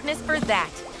 thank goodness for that.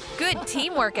 Good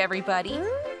teamwork, everybody.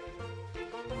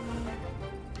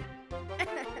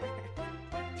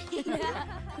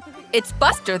 It's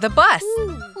Buster the bus.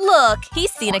 Look,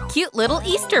 he's seen a cute little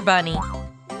Easter bunny.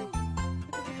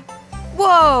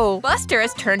 Whoa! Buster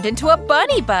has turned into a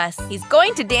bunny bus. He's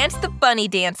going to dance the bunny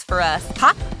dance for us.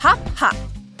 Hop, hop, hop.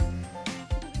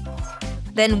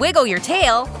 Then wiggle your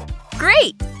tail.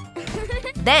 Great!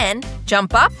 Then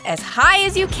jump up as high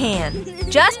as you can,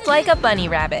 just like a bunny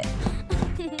rabbit.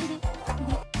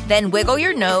 Then wiggle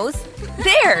your nose.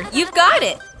 There, you've got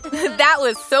it. That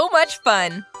was so much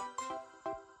fun.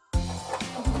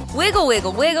 Wiggle,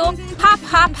 wiggle, wiggle, hop,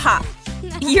 hop, hop.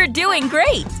 You're doing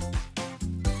great.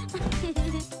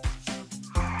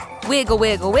 Wiggle,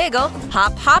 wiggle, wiggle,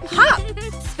 hop, hop, hop.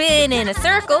 Spin in a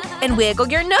circle and wiggle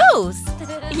your nose.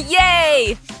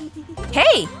 Yay!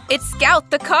 Hey, it's Scout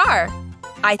the car.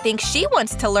 I think she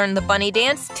wants to learn the bunny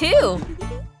dance too.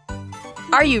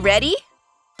 Are you ready?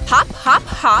 Hop, hop,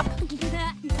 hop.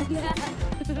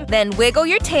 Then wiggle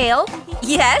your tail.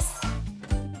 Yes.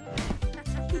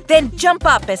 Then jump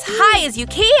up as high as you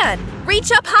can.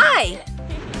 Reach up high.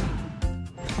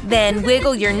 Then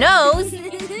wiggle your nose.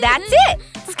 That's it.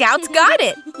 Scout's got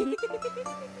it.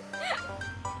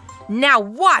 Now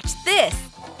watch this.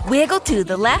 Wiggle to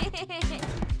the left.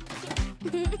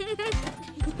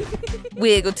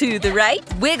 Wiggle to the right.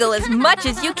 Wiggle as much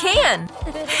as you can.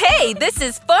 Hey, this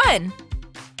is fun.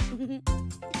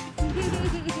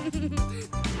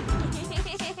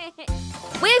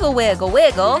 Wiggle, wiggle,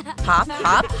 wiggle. Hop,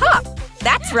 hop, hop.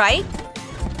 That's right.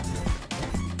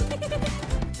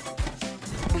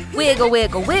 Wiggle,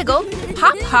 wiggle, wiggle.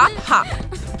 Hop, hop, hop.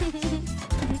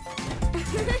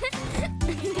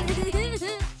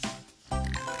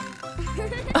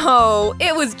 Oh,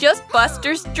 it was just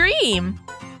Buster's dream.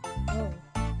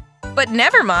 But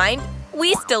never mind.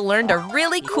 We still learned a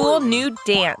really cool new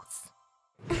dance.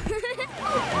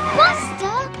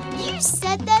 Buster, you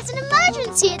said there's an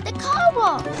emergency at the car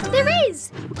wash. There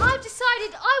is! I've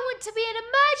decided I want to be an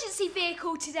emergency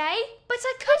vehicle today, but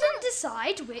I couldn't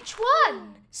decide which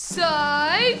one. So,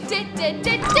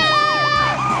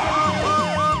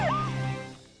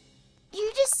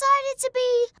 You decided to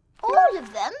be all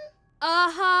of them?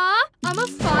 Uh-huh. I'm a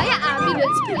fire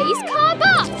ambulance police car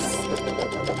bus.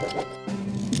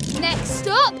 Next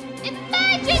stop,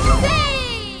 emergency!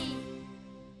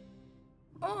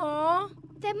 Aw,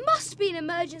 there must be an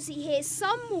emergency here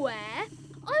somewhere.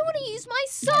 I want to use my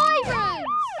sirens.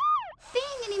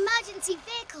 Being an emergency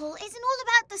vehicle isn't all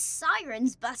about the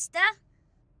sirens, Buster.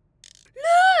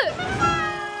 Look!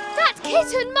 That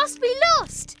kitten must be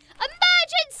lost.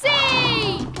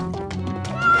 Emergency!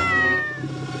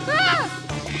 Ah!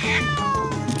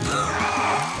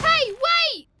 Hey,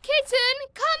 wait! Kitten,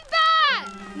 come back!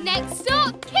 Next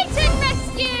stop, kitten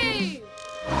rescue!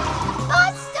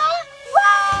 Buster,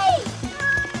 wait!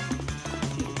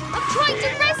 I'm trying to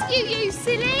rescue you,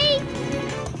 silly!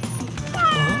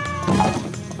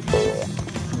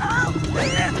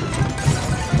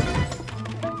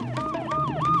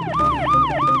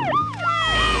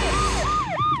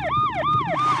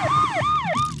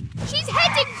 She's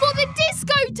heading for the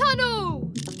disco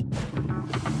tunnel!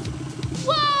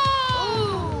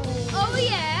 Whoa! Oh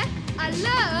yeah, I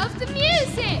love the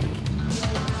music!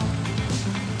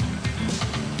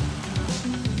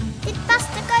 Did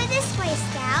Buster go this way,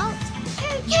 Scout?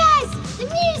 Who cares? The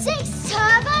music's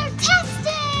turbo-tastic!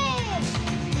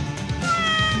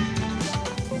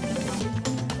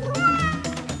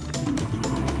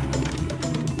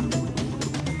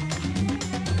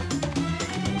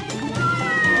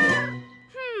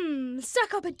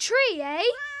 Stuck up a tree, eh?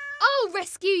 I'll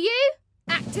rescue you!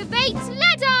 Activate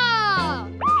ladder! Ah!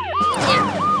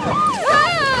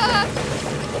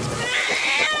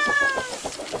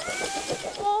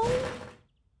 Oh.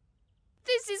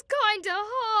 This is kinda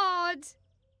hard.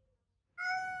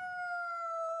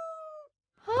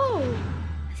 Oh,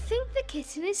 I think the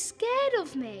kitten is scared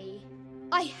of me.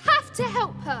 I have to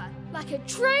help her, like a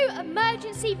true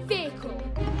emergency vehicle.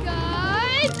 Go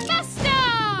Buster!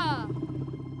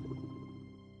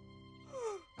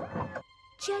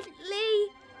 Gently,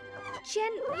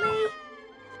 gently.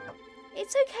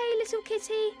 It's okay, little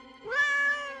kitty.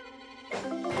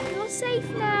 You're safe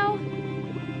now.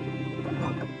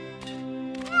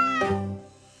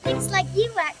 Looks like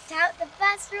you worked out the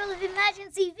first rule of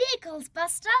emergency vehicles,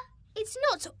 Buster. It's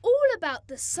not all about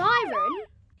the siren.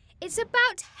 It's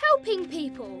about helping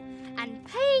people and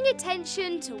paying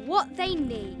attention to what they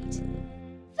need.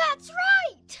 That's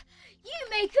right! You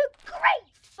make a great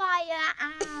fire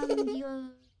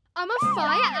ambulance. I'm a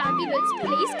fire ambulance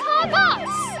police car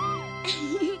bus.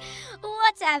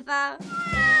 Whatever.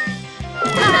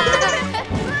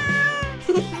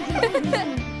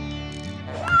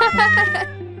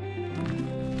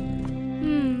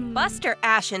 Buster,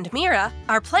 Ash, and Mira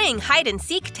are playing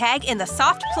hide-and-seek tag in the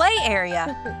soft play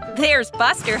area. There's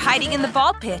Buster hiding in the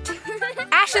ball pit.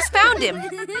 Ash has found him.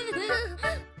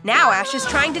 Now Ash is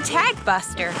trying to tag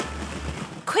Buster.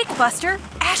 Quick, Buster!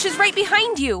 Ash is right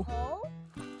behind you.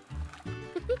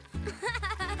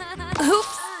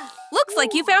 Oops! Looks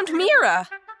like you found Mira.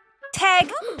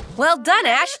 Tag. Well done,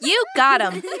 Ash. You got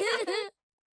him.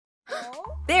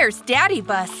 There's Daddy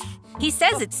Bus. He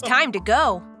says it's time to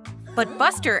go. But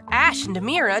Buster, Ash, and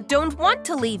Mira don't want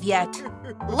to leave yet.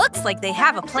 Looks like they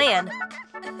have a plan.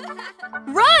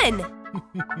 Run!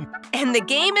 And the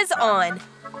game is on.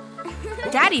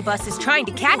 Daddy Bus is trying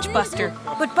to catch Buster,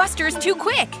 but Buster is too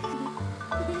quick.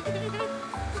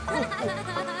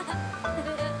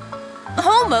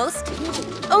 Almost.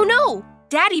 Oh no!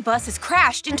 Daddy Bus has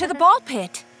crashed into the ball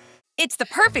pit. It's the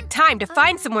perfect time to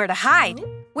find somewhere to hide.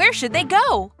 Where should they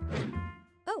go?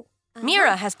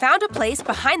 Mira has found a place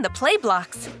behind the play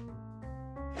blocks.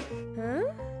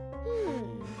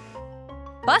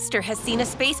 Buster has seen a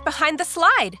space behind the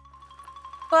slide.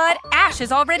 But Ash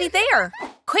is already there.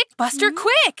 Quick, Buster,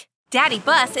 quick! Daddy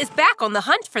Bus is back on the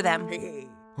hunt for them.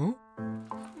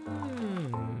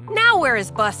 Now where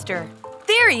is Buster?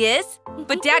 There he is!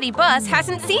 But Daddy Bus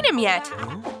hasn't seen him yet.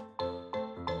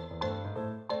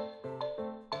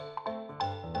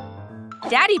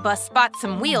 Daddy Bus spots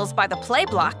some wheels by the play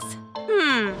blocks.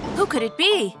 Who could it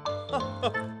be?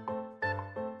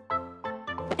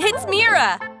 It's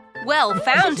Mira! Well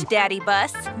found, Daddy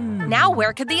Bus. Now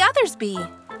where could the others be?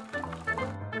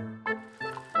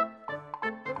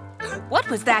 What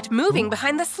was that moving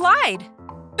behind the slide?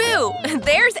 Boo!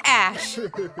 There's Ash!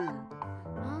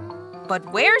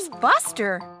 But where's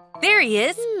Buster? There he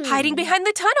is, hiding behind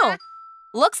the tunnel.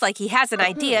 Looks like he has an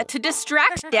idea to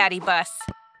distract Daddy Bus.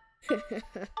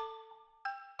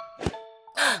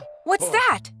 What's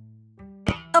that?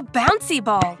 A bouncy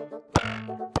ball.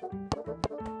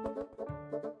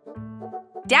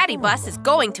 Daddy Bus is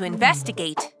going to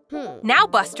investigate. Now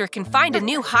Buster can find a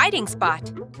new hiding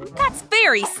spot. That's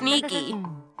very sneaky.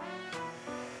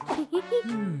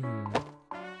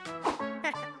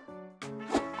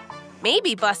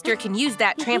 Maybe Buster can use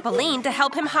that trampoline to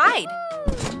help him hide.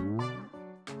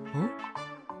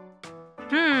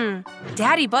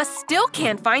 Daddy Bus still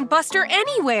can't find Buster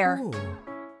anywhere.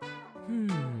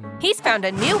 He's found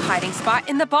a new hiding spot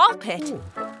in the ball pit.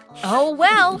 Oh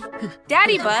well.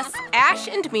 Daddy Bus, Ash,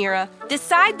 and Mira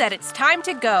decide that it's time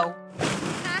to go.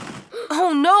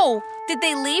 Oh no! Did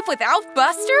they leave without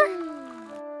Buster?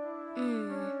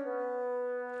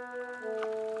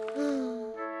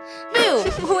 Boo!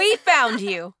 We found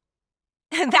you!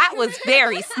 That was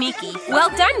very sneaky. Well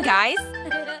done, guys!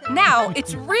 Now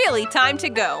it's really time to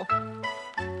go.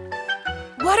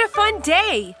 What a fun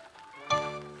day!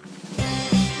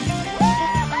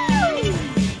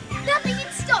 Nothing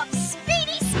can stop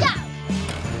Speedy Scout!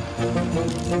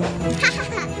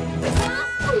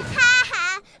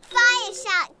 Fire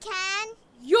Shark can.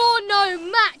 You're no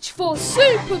match for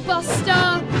Super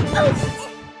Buster!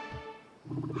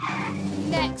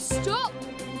 Next stop,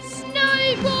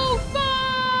 Snowball Fight!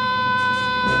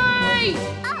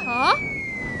 Huh?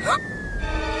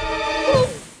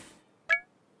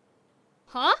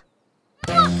 Huh?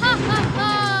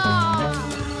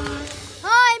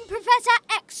 I'm Professor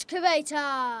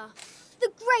Excavator,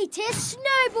 the greatest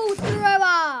snowball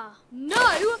thrower.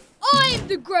 No, I'm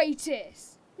the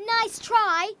greatest. Nice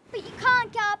try, but you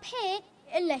can't get up here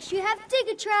unless you have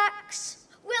digger tracks.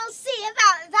 We'll see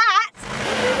about that.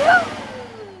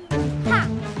 Ha!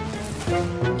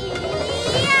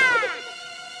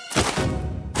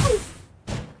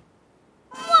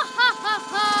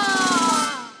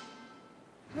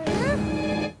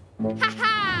 Ha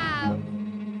ha!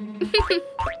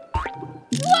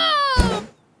 Whoa!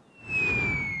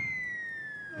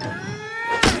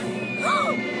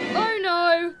 Oh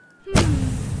no!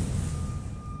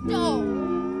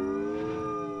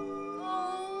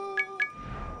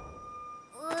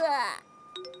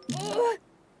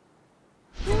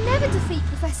 We'll never defeat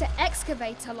Professor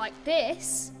Excavator like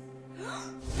this.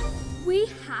 We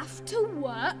have to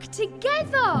work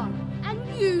together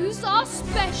and use our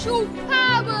special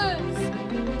powers.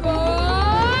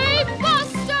 Go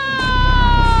Buster!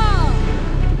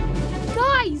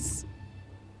 Guys,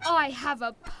 I have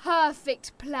a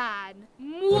perfect plan.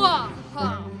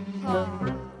 Mwahaha!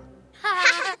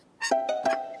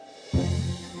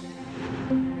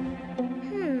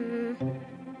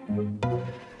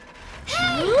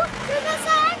 Hey,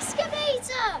 Professor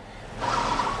Excavator!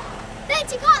 Bet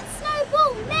you can't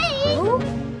snowball me!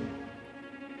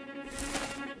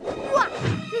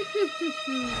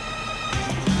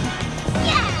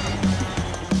 Yeah!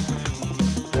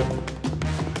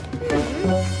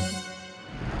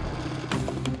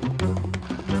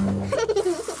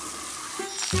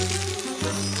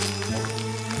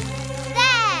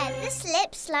 There, the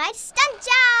slip, slide, stunt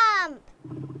jump.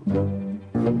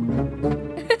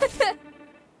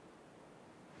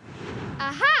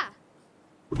 Aha!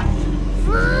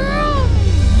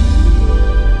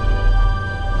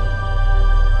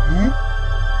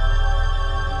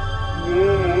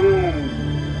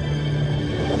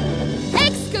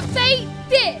 Excavate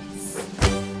this!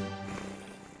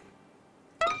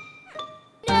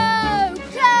 No,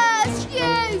 curse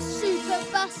you, Super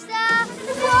Buster!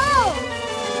 Whoa!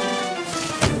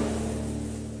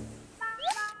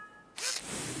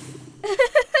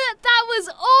 That was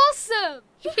awesome!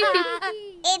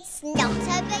 It's not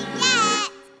over yet.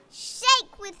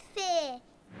 Shake with fear.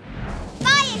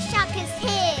 Fire Shark is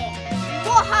here.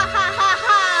 Wahahaha!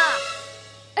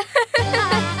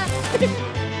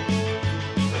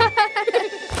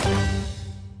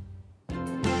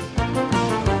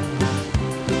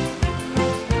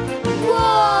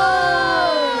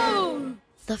 Whoa!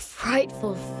 The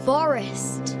frightful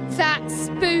forest. That's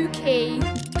spooky.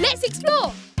 Let's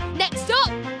explore. Next stop,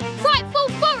 Frightful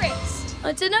Forest.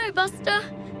 I don't know, Buster.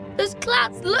 Those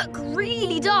clouds look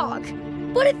really dark.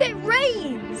 What if it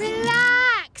rains?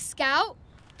 Relax, Scout.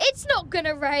 It's not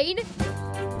gonna rain.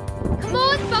 Come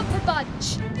on, Bumper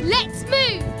Bunch. Let's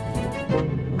move.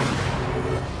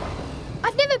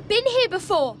 I've never been here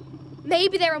before.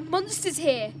 Maybe there are monsters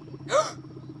here.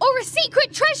 Or a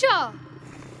secret treasure.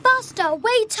 Buster,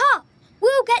 wait up.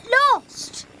 We'll get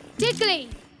lost. Diggly,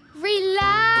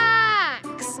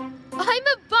 relax. I'm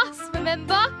a bus,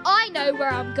 remember? I know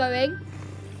where I'm going.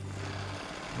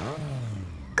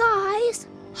 Guys,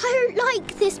 I don't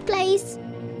like this place.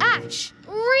 Ash,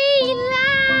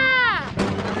 relax.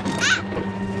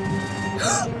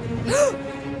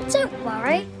 Don't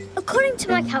worry. According to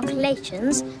my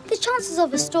calculations, the chances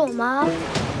of a storm are...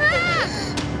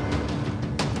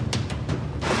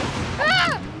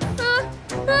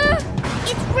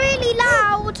 It's really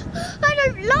loud. I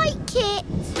don't like it.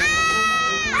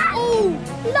 Oh,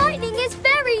 lightning is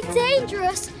very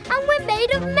dangerous and we're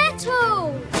made of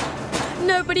metal.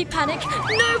 Nobody panic.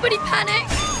 Nobody panic.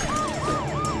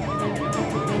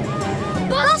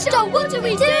 Buster, what do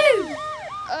we do?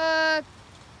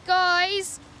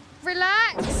 Guys,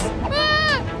 relax.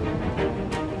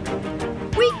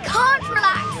 We can't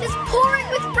relax. It's pouring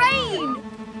with rain.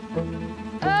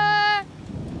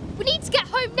 We need to get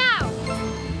home now.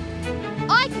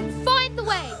 I can find the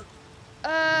way.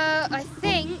 I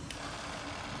think.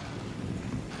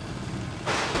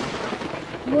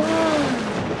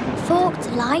 Whoa,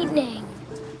 forked lightning.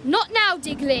 Not now,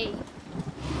 Diggly.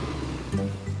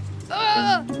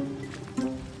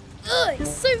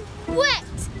 It's so wet.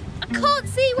 I can't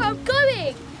see where I'm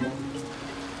going.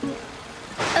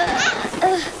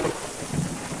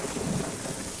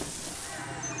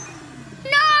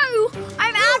 No!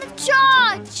 I'm out of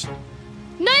charge!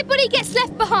 Nobody gets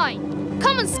left behind.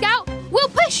 Come on, Scout. We'll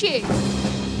push you.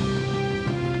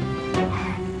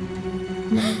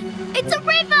 It's a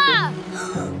river!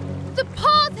 The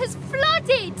path has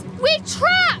flooded. We're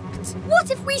trapped. What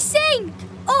if we sink?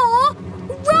 Or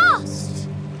rust?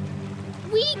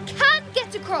 We can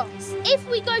get across. If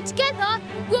we go together,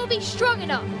 we'll be strong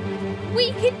enough.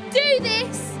 We can do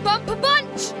this. Bumper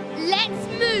Bunch, let's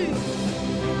move.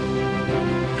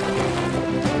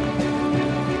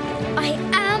 I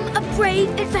am a brave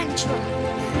adventurer.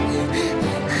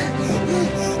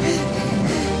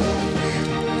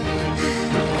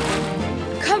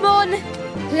 Come on,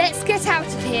 let's get out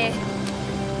of here.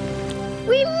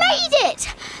 We made it!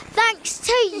 Thanks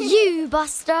to you,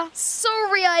 Buster.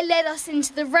 Sorry I led us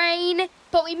into the rain,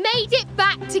 but we made it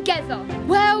back together.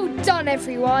 Well done,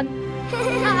 everyone.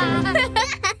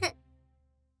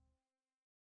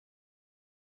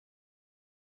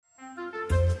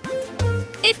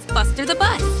 It's Buster the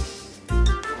Bus.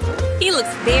 He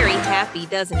looks very happy,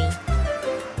 doesn't he?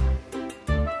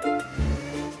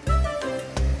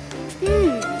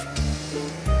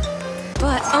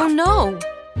 But oh no!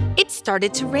 It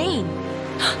started to rain.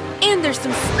 And there's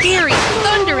some scary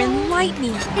thunder and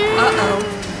lightning. Uh-oh.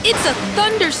 It's a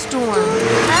thunderstorm.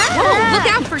 Whoa, look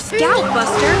out for Scout,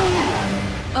 Buster.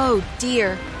 Oh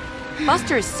dear.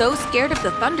 Buster is so scared of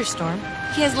the thunderstorm,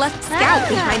 he has left Scout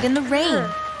behind in the rain.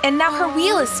 And now her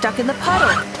wheel is stuck in the puddle.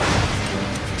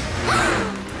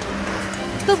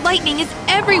 The lightning is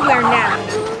everywhere now.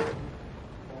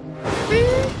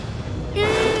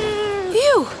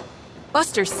 Phew!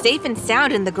 Buster's safe and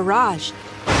sound in the garage.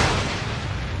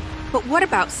 But what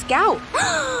about Scout?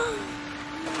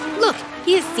 Look,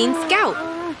 he has seen Scout.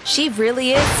 She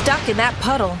really is stuck in that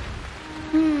puddle.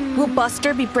 Will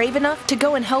Buster be brave enough to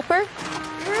go and help her?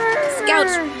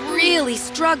 Scout's really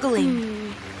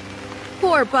struggling.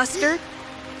 Poor Buster.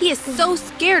 He is so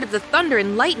scared of the thunder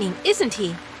and lightning, isn't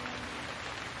he?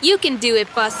 You can do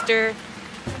it, Buster.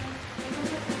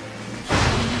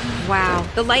 Wow,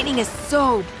 the lightning is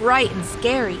so bright and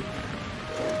scary.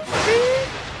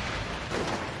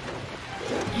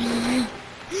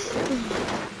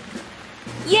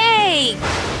 Yay!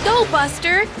 Go,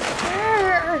 Buster!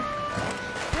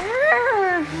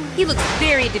 He looks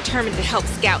very determined to help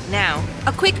Scout now.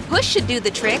 A quick push should do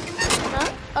the trick.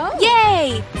 Oh.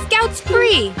 Yay! Scout's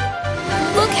free!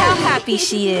 Look how happy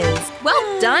she is.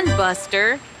 Well done,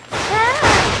 Buster.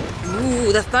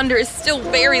 Ooh, the thunder is still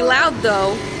very loud,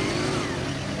 though.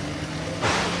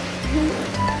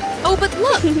 Oh, but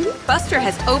look! Buster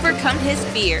has overcome his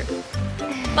fear.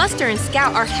 Buster and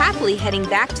Scout are happily heading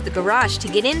back to the garage to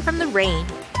get in from the rain.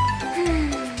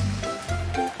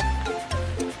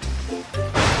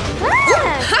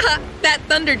 Haha! That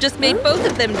thunder just made both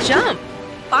of them jump.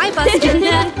 Bye, Buster.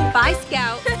 Bye,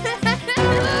 Scout.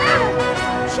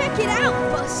 Check it out,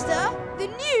 Buster. The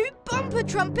new Bumper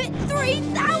Trumpet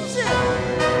 3000.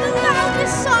 The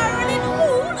loudest siren in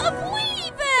all of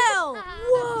Wheelieville.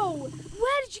 Whoa!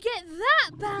 Where did you get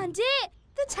that, Bandit?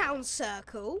 The town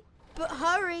circle. But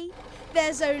hurry,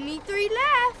 there's only 3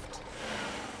 left.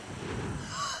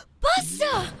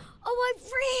 Buster! Oh, I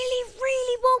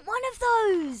really want one of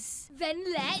those. Then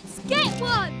let's get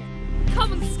one.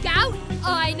 Come on, Scout.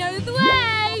 I know the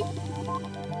way.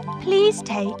 Please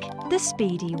take the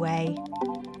speedy way.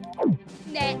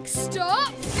 Next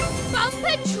stop,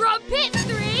 Bumper Trumpet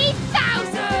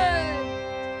 3000.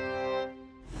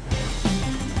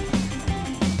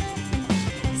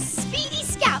 Speedy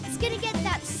Scout's gonna get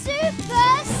that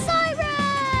super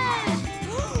siren!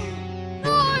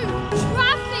 No!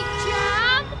 Traffic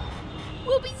jam!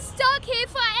 We'll be stuck here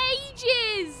for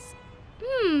ages!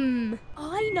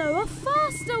 I know a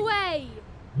faster way!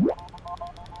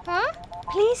 Huh?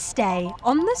 Please stay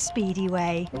on the speedy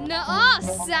way. Nuh-uh,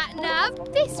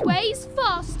 Sat-Nav. This way's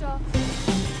faster.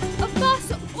 A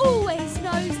bus always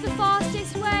knows the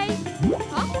fastest way.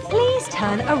 Huh? Please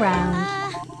turn around.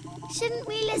 Shouldn't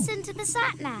we listen to the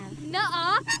sat-nav?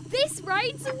 Nuh-uh, this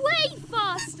road's way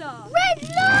faster. Red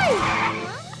light!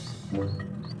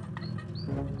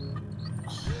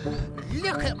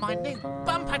 Look at my new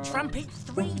Bumper Trumpet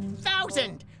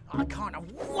 3000. I can't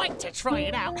wait to try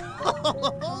it out.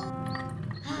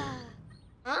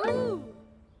 Ooh.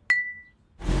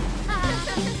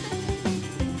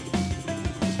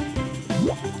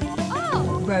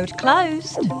 Oh. Road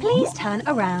closed. Please turn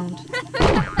around.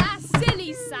 That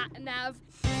silly Sat-Nav.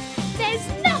 There's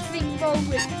nothing wrong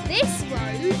with this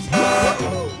road.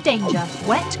 Danger.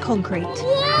 Wet concrete.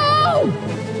 Whoa!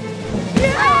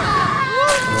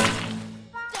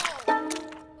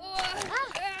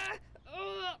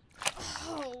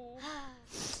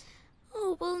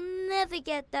 Oh, we'll never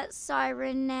get that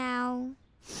siren now.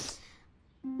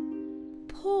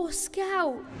 Poor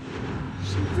Scout.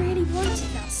 She really wanted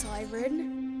that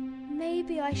siren.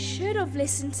 Maybe I should have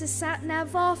listened to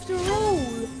Sat-Nav after all.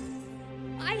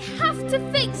 I have to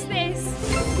fix this.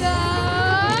 Go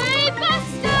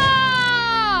Buster!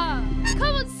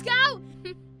 Come on, Scout.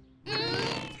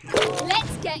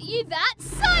 Let's get you that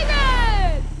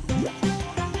siren!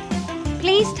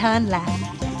 Please turn left.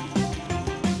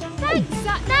 Thanks,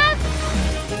 Sat-Nav.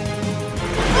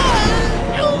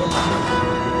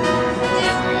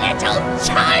 Little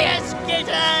tire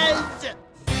skidders!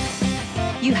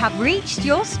 You have reached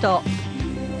your stop.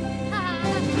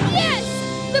 Yes!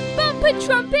 The Bumper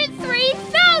Trumpet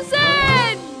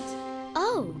 3000!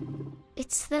 Oh,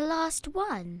 it's the last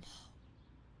one.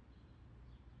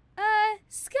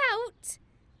 Scout,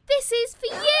 this is for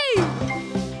you!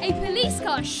 A police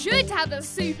car should have a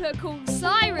super cool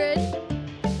siren.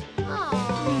 Whoa!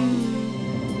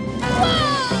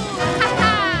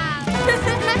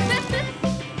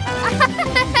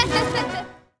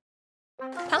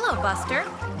 Hello, Buster.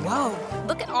 Whoa.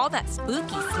 Look at all that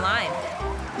spooky slime.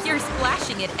 You're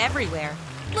splashing it everywhere.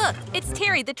 Look, it's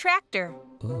Terry the tractor.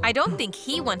 I don't think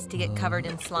he wants to get covered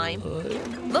in slime.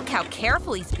 Look how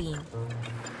careful he's being.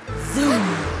 Zoom!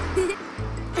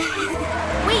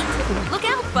 Wait, look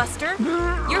out, Buster.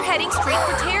 You're heading straight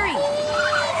for Terry.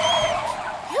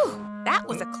 Phew, that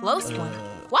was a close one.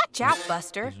 Watch out,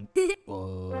 Buster.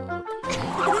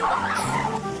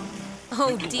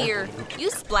 Oh dear, you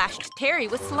splashed Terry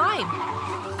with slime.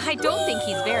 I don't think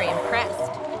he's very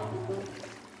impressed.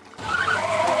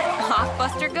 Off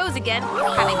Buster goes again,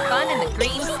 having fun in the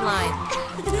green slime.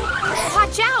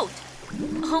 Watch out!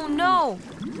 Oh no,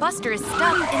 Buster is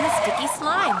stuck in the sticky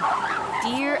slime.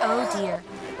 Dear, oh dear,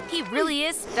 he really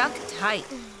is stuck tight.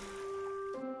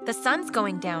 The sun's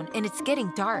going down and it's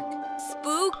getting dark.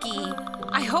 Spooky.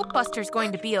 I hope Buster's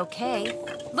going to be okay.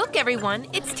 Look, everyone,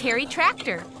 it's Terry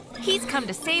Tractor. He's come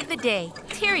to save the day.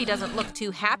 Terry doesn't look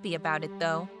too happy about it,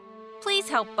 though. Please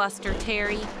help Buster,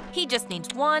 Terry. He just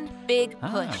needs one big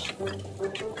push.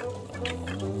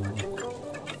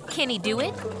 Can he do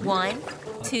it? 1,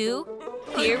 2,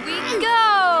 here we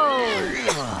go!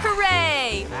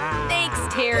 Hooray! Thanks,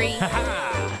 Terry.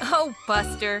 Oh,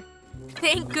 Buster.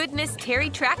 Thank goodness Terry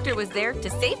Tractor was there to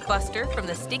save Buster from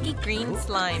the sticky green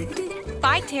slime.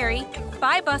 Bye, Terry.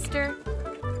 Bye, Buster.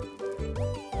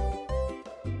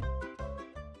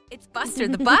 It's Buster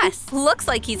the bus. Looks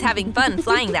like he's having fun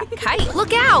flying that kite.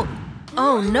 Look out!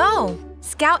 Oh no!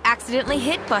 Scout accidentally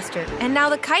hit Buster, and now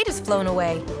the kite has flown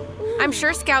away. I'm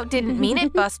sure Scout didn't mean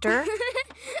it, Buster.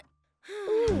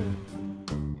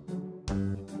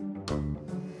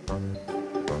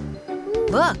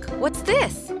 Look, what's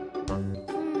this?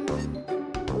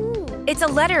 It's a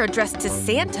letter addressed to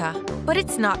Santa, but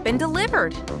it's not been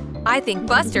delivered. I think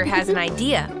Buster has an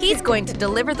idea. He's going to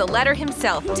deliver the letter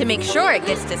himself to make sure it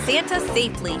gets to Santa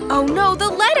safely. Oh no, the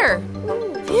letter!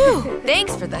 Phew,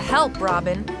 thanks for the help,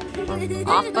 Robin.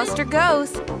 Off Buster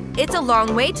goes. It's a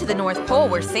long way to the North Pole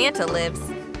where Santa lives.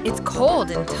 It's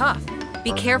cold and tough.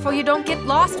 Be careful you don't get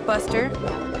lost, Buster.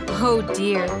 Oh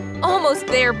dear. Almost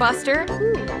there, Buster.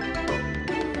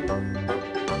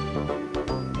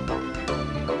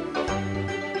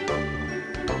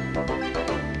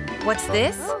 What's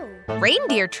this?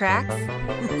 Reindeer tracks?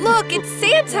 Look, it's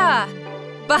Santa!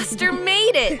 Buster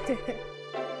made it!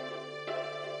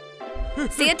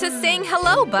 Santa's saying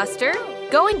hello, Buster.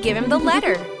 Go and give him the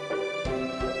letter.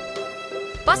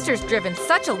 Buster's driven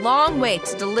such a long way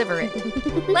to deliver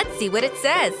it. Let's see what it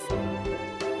says.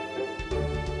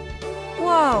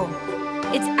 Whoa!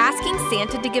 It's asking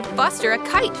Santa to give Buster a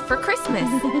kite for Christmas.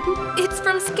 It's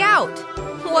from Scout.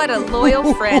 What a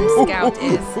loyal friend Scout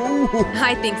is.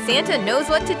 I think Santa knows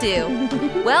what to do.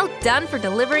 Well done for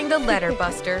delivering the letter,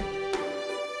 Buster.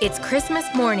 It's Christmas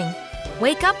morning.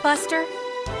 Wake up, Buster.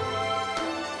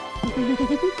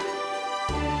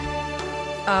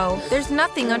 Oh, there's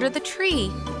nothing under the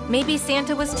tree. Maybe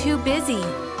Santa was too busy.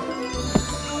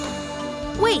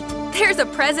 Wait, there's a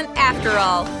present after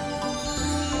all.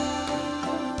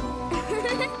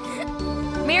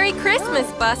 Merry Christmas,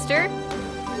 Buster.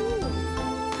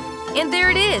 And there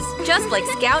it is, just like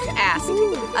Scout asked.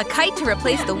 A kite to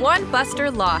replace the one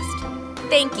Buster lost.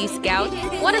 Thank you, Scout.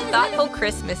 What a thoughtful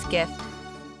Christmas gift.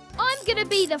 I'm gonna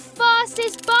be the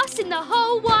fastest bus in the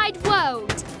whole wide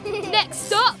world. Next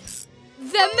stop,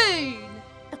 the moon.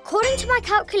 According to my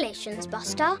calculations,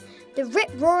 Buster, the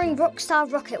rip-roaring rockstar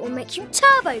rocket will make you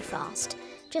turbo-fast.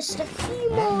 Just a few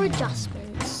more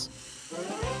adjustments.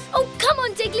 Oh, come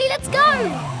on, Diggly, let's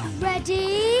go.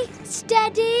 Ready,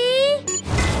 steady...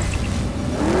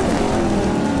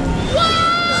 Whoa!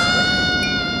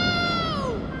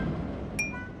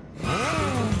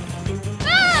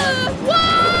 Whoa!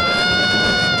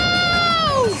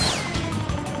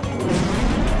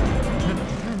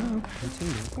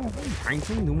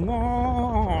 Painting the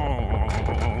wall.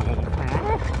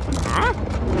 Huh?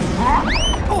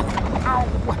 Oh, ow.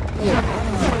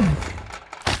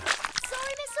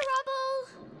 Sorry, Mr. Rubble.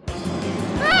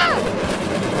 Ah!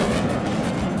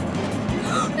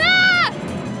 Ah!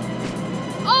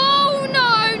 Oh, no,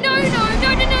 no, no, no, no,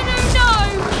 no, no, no!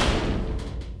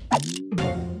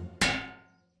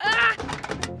 Ah!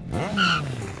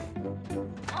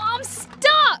 I'm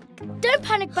stuck! Don't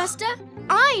panic, Buster.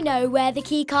 I know where the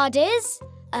key card is.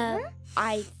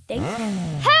 I think.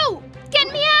 Help! Get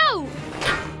me out!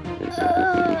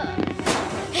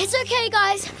 It's okay,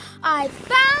 guys. I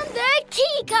found the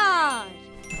key card.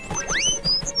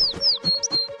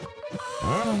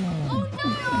 Oh,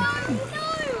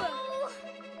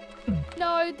 no!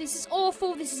 No, this is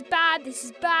awful. This is bad. This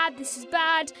is bad. This is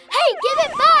bad. Hey, give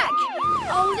it back!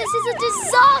 Oh, this is a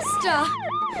disaster.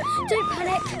 Don't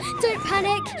panic. Don't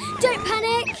panic. Don't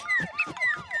panic.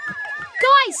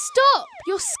 Guys, stop!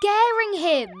 You're scaring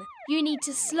him. You need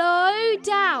to slow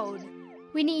down.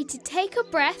 We need to take a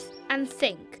breath and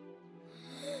think.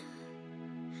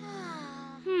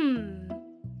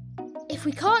 If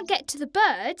we can't get to the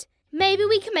bird, maybe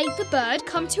we can make the bird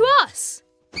come to us.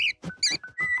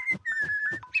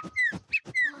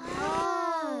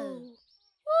 Oh.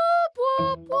 Whoop,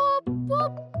 whoop, whoop,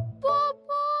 whoop, whoop,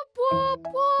 whoop, whoop,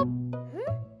 whoop.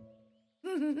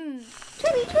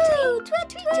 Tweet-tweet,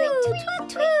 tweet-tweet,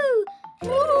 tweet-tweet.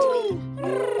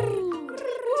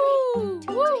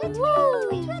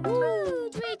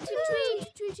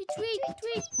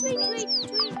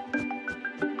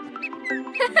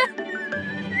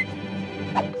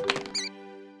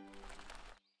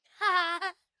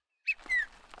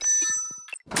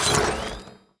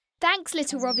 Thanks,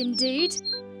 little Robin Dude.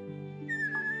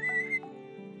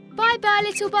 Bye-bye,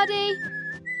 little buddy.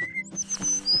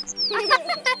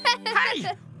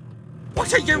 Hey!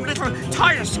 What are you little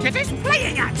tire skidders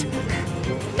playing at?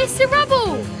 Mr.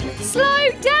 Rubble, slow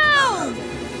down!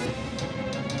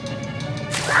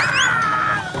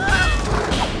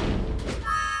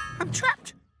 I'm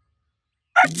trapped!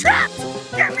 I'm trapped!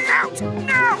 Get me out!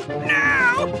 No!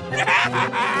 No!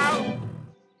 No!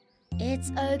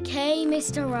 It's okay,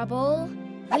 Mr. Rubble.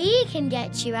 We can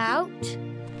get you out.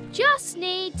 Just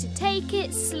need to take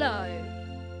it slow.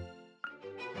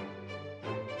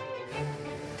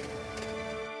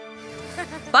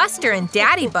 Buster and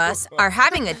Daddy Bus are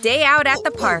having a day out at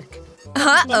the park.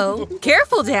 Uh-oh,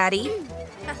 careful, Daddy.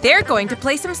 They're going to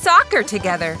play some soccer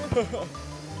together.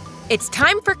 It's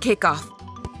time for kickoff.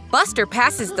 Buster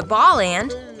passes the ball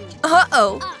and...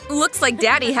 Uh-oh, looks like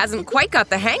Daddy hasn't quite got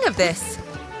the hang of this.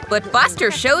 But Buster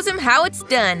shows him how it's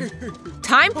done.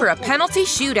 Time for a penalty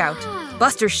shootout.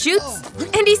 Buster shoots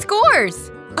and he scores.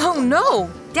 Oh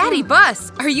no, Daddy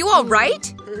Bus, are you all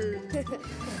right?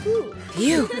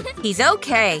 Phew, he's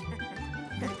okay.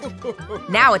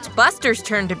 Now it's Buster's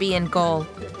turn to be in goal.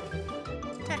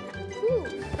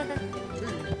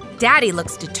 Daddy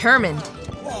looks determined.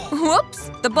 Whoops!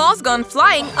 The ball's gone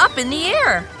flying up in the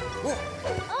air.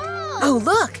 Oh,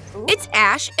 look! It's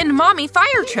Ash and Mommy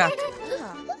Fire Truck.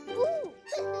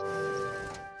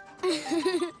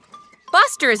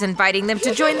 Buster is inviting them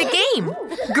to join the game.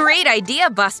 Great idea,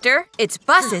 Buster. It's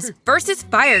buses versus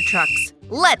fire trucks.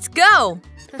 Let's go!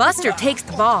 Buster takes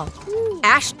the ball.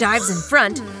 Ash dives in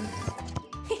front.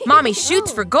 Mommy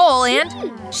shoots for goal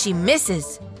and she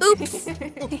misses. Oops.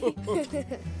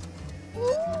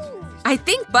 I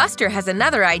think Buster has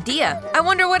another idea. I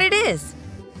wonder what it is.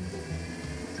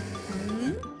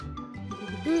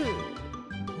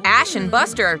 Ash and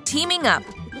Buster are teaming up.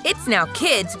 It's now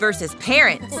kids versus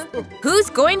parents.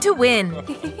 Who's going to win?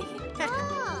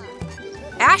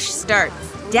 Ash starts.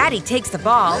 Daddy takes the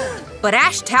ball, but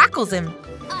Ash tackles him.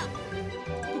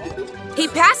 He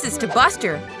passes to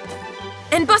Buster.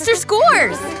 And Buster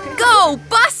scores! Go,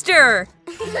 Buster!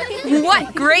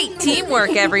 What great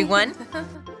teamwork, everyone!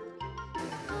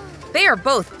 They are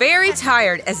both very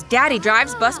tired as Daddy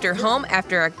drives Buster home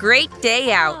after a great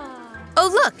day out. Oh,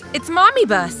 look, it's Mommy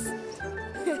Bus.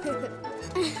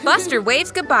 Buster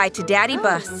waves goodbye to Daddy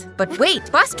Bus. But wait,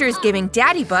 Buster's giving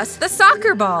Daddy Bus the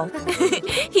soccer ball.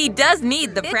 He does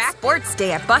need the practice. Sports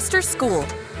day at Buster's school.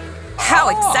 How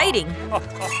exciting!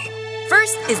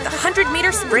 First is the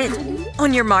 100-meter sprint.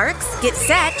 On your marks, get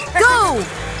set, go!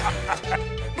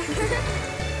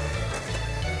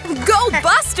 Go,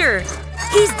 Buster!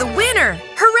 He's the winner!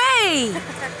 Hooray!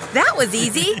 That was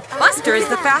easy. Buster is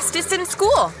the fastest in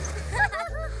school.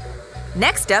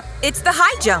 Next up, it's the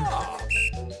high jump.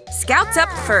 Scout's up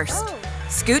first.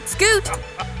 Scoot, scoot.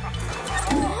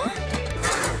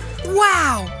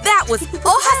 Wow, that was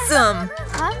awesome!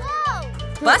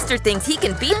 Buster thinks he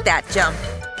can beat that jump.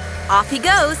 Off he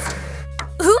goes.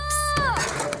 Oops!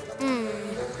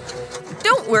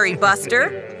 Don't worry,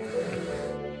 Buster.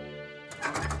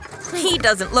 He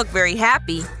doesn't look very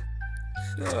happy.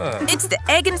 It's the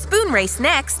egg and spoon race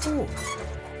next.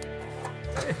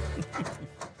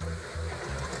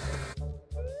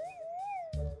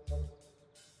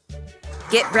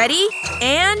 Get ready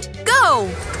and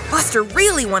go! Buster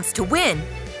really wants to win.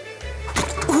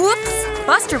 Whoops!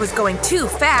 Buster was going too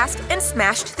fast and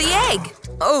smashed the egg.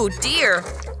 Oh dear.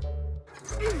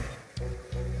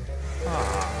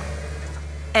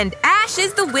 And Ash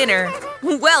is the winner.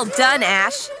 Well done,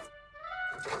 Ash.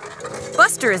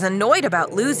 Buster is annoyed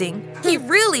about losing. He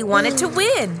really wanted to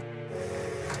win.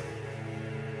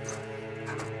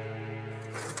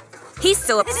 He's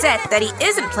so upset that he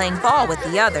isn't playing ball with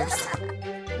the others.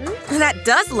 That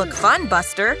does look fun,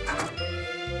 Buster.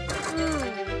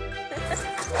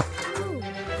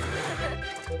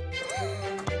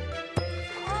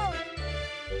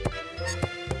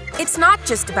 It's not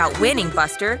just about winning,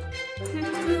 Buster.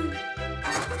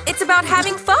 It's about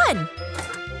having fun.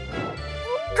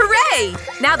 Hooray!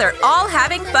 Now they're all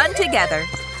having fun together.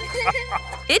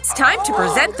 It's time to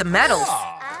present the medals.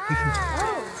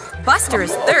 Buster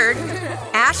is third,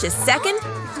 Ash is second,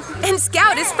 and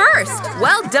Scout is first.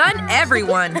 Well done,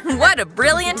 everyone. What a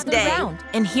brilliant day.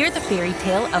 And hear the fairy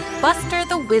tale of Buster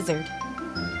the Wizard.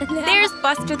 There's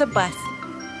Buster the bus.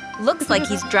 Looks like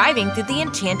he's driving through the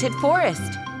enchanted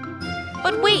forest.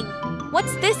 But wait,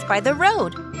 what's this by the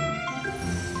road?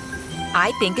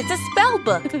 I think it's a spell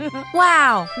book.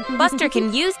 Wow, Buster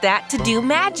can use that to do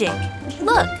magic.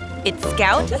 Look, it's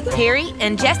Scout, Terry,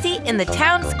 and Jessie in the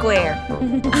town square.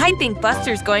 I think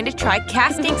Buster's going to try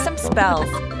casting some spells.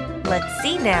 Let's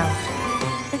see now.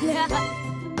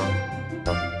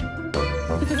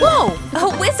 Whoa,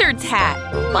 a wizard's hat.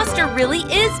 Buster really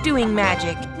is doing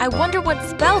magic. I wonder what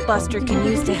spell Buster can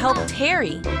use to help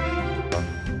Terry.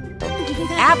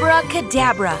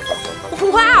 Abracadabra.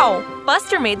 Wow,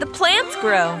 Buster made the plants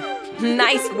grow.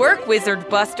 Nice work, Wizard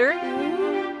Buster.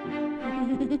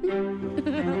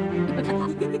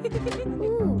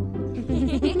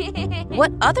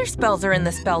 What other spells are in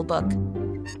the spell book?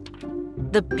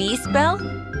 The bee spell?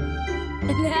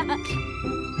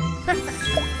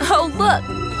 Oh, look!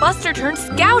 Buster turned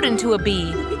Scout into a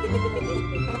bee.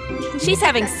 She's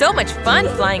having so much fun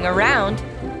flying around.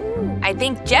 I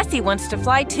think Jessie wants to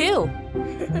fly too.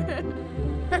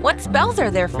 What spells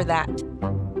are there for that?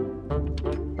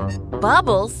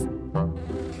 Bubbles?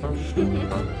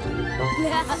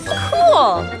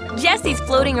 Cool! Jessie's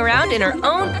floating around in her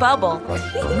own bubble.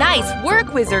 Nice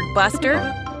work, Wizard Buster.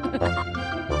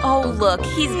 Oh, look,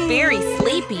 he's very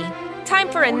sleepy. Time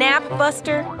for a nap,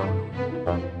 Buster.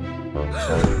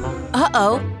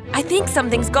 Uh-oh, I think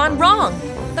something's gone wrong.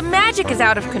 The magic is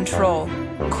out of control.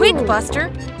 Quick,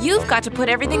 Buster, you've got to put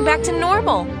everything back to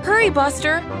normal. Hurry,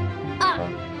 Buster.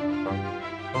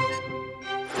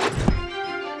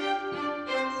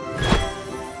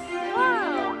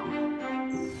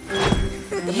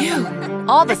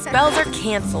 All the spells are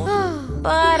canceled.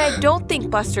 But I don't think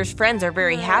Buster's friends are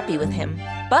very happy with him.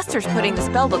 Buster's putting the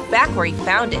spell book back where he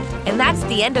found it. And that's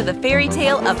the end of the fairy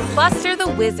tale of Buster the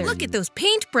Wizard. Look at those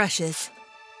paintbrushes.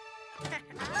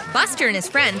 Buster and his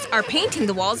friends are painting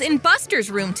the walls in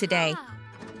Buster's room today.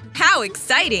 How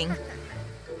exciting!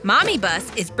 Mommy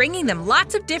Bus is bringing them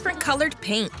lots of different colored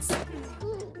paints.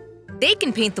 They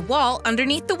can paint the wall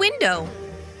underneath the window.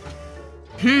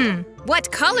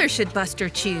 What color should Buster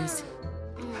choose?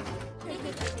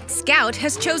 Scout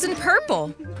has chosen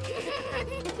purple.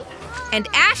 And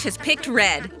Ash has picked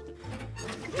red.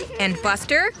 And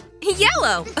Buster?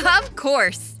 Yellow, of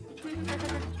course.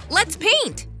 Let's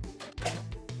paint.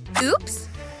 Oops.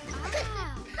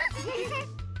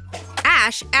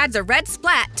 Ash adds a red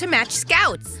splat to match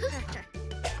Scout's.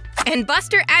 And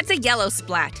Buster adds a yellow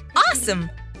splat.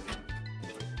 Awesome!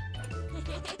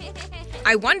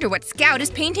 I wonder what Scout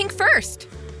is painting first.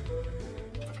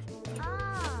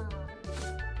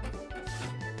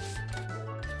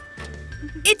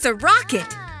 It's a rocket!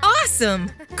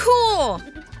 Awesome! Cool!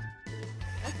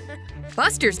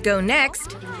 Buster's go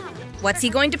next. What's he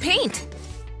going to paint?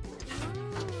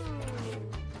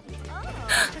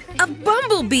 A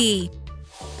bumblebee!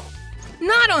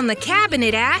 Not on the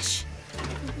cabinet, Ash!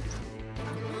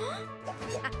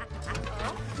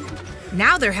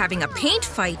 Now they're having a paint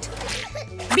fight.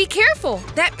 Be careful!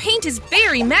 That paint is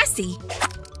very messy.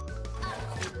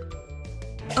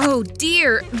 Oh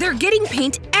dear, they're getting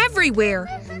paint everywhere.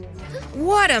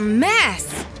 What a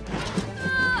mess!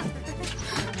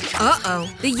 Uh-oh,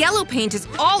 the yellow paint is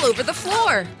all over the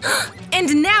floor.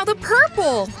 And now the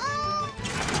purple!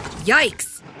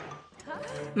 Yikes!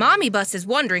 Mommy Bus is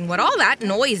wondering what all that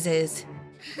noise is.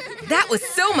 That was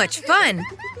so much fun!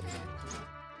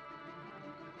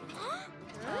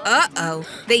 Uh-oh,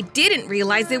 they didn't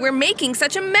realize they were making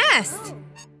such a mess.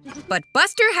 But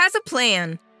Buster has a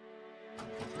plan.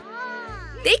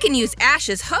 They can use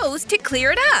Ash's hose to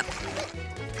clear it up.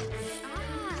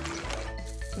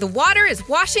 The water is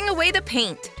washing away the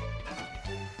paint.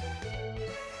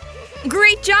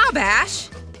 Great job, Ash!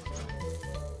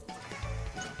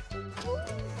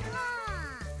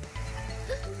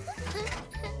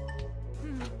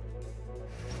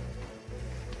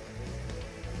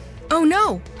 Oh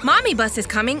no! Mommy Bus is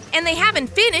coming and they haven't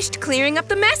finished clearing up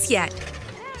the mess yet.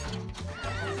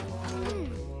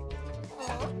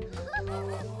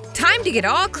 Time to get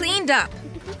all cleaned up.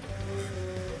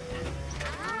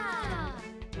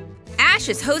 Ash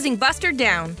is hosing Buster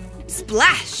down.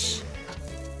 Splash!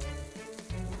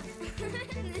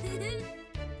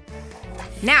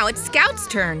 Now it's Scout's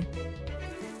turn.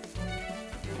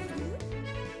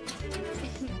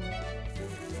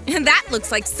 And that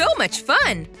looks like so much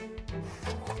fun!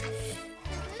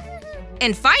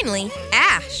 And finally,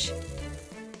 Ash.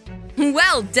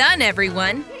 Well done,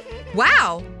 everyone!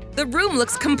 Wow! The room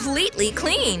looks completely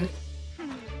clean.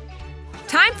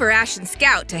 Time for Ash and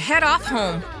Scout to head off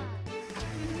home.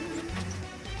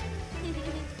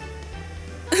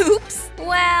 Oops!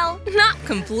 Well, not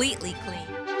completely clean.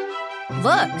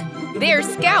 Look, there's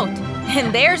Scout,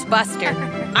 and there's Buster.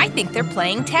 I think they're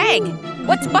playing tag.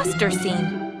 What's Buster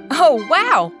seen? Oh,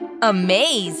 wow! A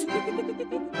maze!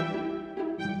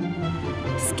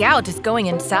 Scout is going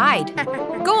inside.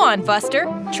 Go on, Buster.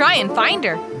 Try and find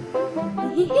her.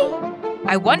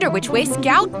 I wonder which way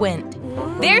Scout went.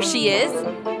 There she is.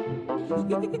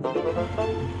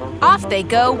 Off they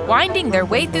go, winding their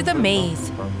way through the maze.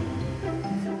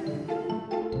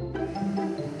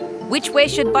 Which way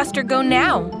should Buster go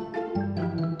now?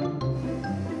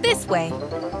 This way.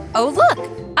 Oh,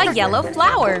 look! A yellow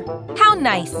flower. How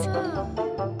nice.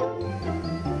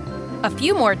 A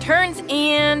few more turns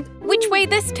and… which way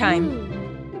this time?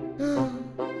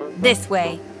 This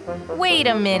way. Wait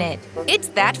a minute. It's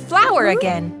that flower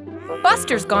again.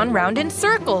 Buster's gone round in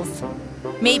circles.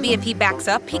 Maybe if he backs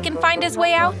up, he can find his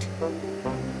way out?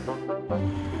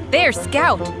 There's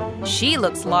Scout. She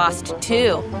looks lost,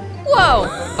 too. Whoa!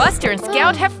 Buster and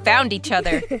Scout have found each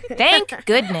other. Thank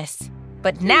goodness.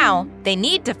 But now, they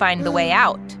need to find the way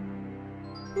out.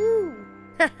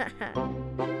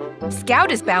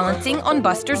 Scout is balancing on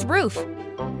Buster's roof.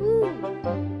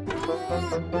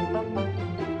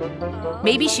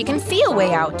 Maybe she can see a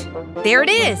way out. There it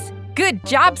is! Good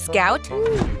job, Scout!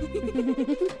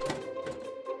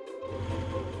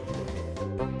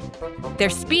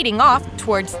 They're speeding off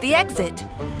towards the exit.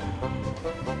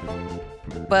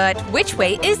 But which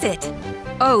way is it?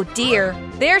 Oh dear,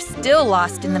 they're still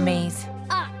lost in the maze.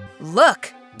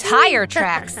 Look, tire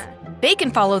tracks. They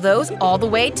can follow those all the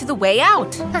way to the way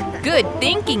out. Good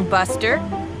thinking, Buster.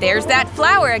 There's that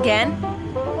flower again.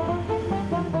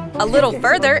 A little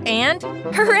further and…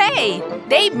 hooray!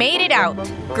 They made it out.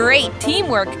 Great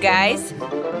teamwork, guys.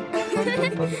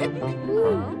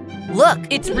 Look,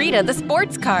 it's Rita the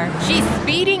sports car. She's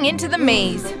speeding into the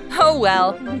maze. Oh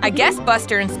well, I guess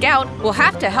Buster and Scout will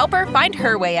have to help her find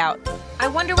her way out. I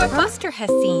wonder what Buster has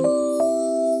seen.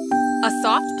 A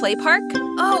soft play park?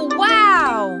 Oh,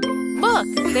 wow!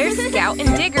 Look, there's Scout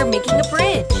and Digger making a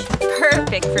bridge.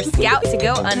 Perfect for Scout to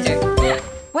go under.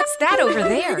 What's that over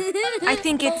there? I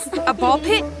think it's a ball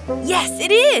pit. Yes,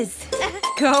 it is!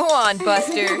 Go on,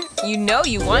 Buster. You know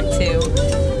you want to.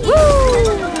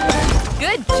 Woo!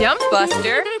 Good jump,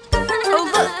 Buster.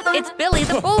 Oh, look, it's Billy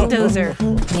the bulldozer.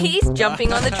 He's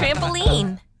jumping on the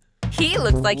trampoline. He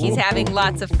looks like he's having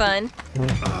lots of fun.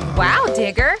 Wow,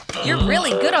 Digger, you're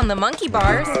really good on the monkey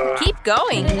bars. Keep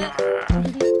going.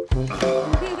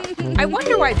 I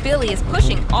wonder why Billy is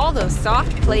pushing all those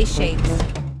soft play shapes.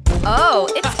 Oh,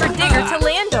 it's for Digger to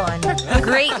land on.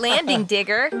 Great landing,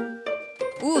 Digger.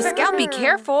 Ooh, Scout, be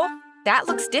careful. That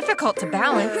looks difficult to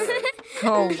balance.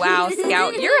 Oh, wow,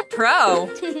 Scout, you're a pro.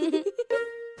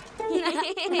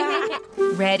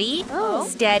 Ready,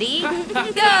 steady,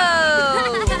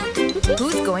 go!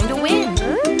 Who's going to win?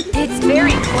 It's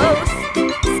very close.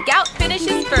 Scout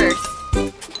finishes first.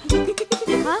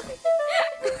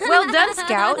 Well done,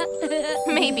 Scout.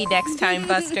 Maybe next time,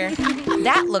 Buster.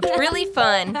 That looked really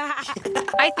fun.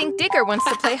 I think Digger wants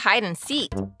to play hide and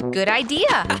seek. Good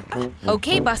idea.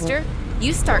 Okay, Buster,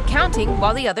 you start counting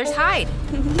while the others hide.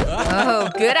 Oh,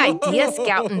 good idea,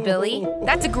 Scout and Billy.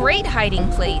 That's a great hiding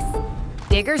place.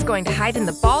 Digger's going to hide in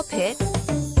the ball pit,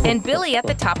 and Billy at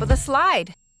the top of the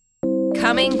slide.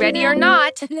 Coming, ready or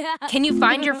not. Can you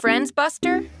find your friends,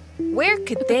 Buster? Where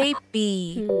could they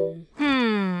be?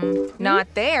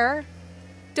 Not there.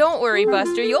 Don't worry,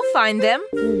 Buster, you'll find them.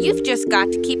 You've just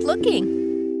got to keep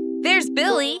looking. There's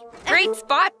Billy. Great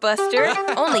spot, Buster.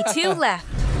 Only 2 left.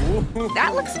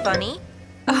 That looks funny.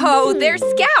 Oh, there's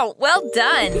Scout. Well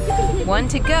done. 1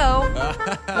 to go.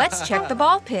 Let's check the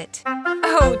ball pit.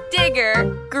 Oh,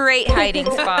 Digger. Great hiding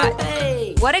spot.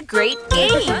 What a great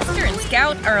game. Buster and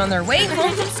Scout are on their way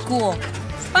home from school.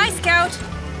 Bye, Scout.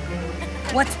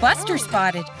 What's Buster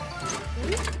spotted?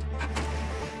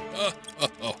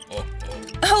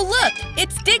 Oh, look.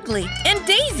 It's Diggly and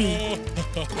Daisy.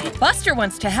 Buster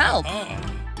wants to help.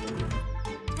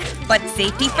 But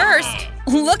safety first.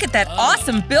 Look at that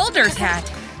awesome builder's hat.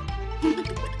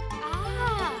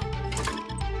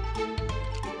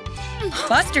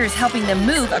 Buster's helping them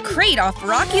move a crate off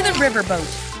Rocky the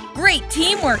riverboat. Great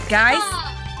teamwork, guys.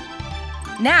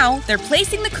 Now they're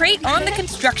placing the crate on the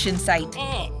construction site.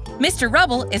 Mr.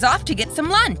 Rubble is off to get some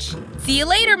lunch. See you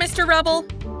later, Mr. Rubble.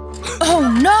 Oh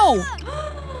no!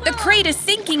 The crate is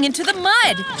sinking into the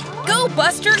mud. Go,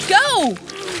 Buster, go!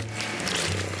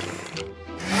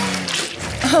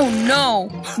 Oh no!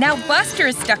 Now Buster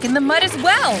is stuck in the mud as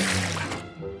well!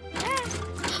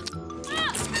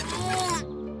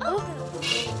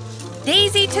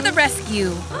 Daisy to the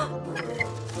rescue!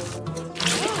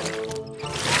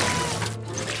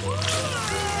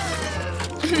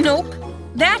 Nope,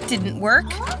 that didn't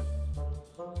work.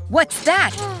 What's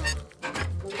that?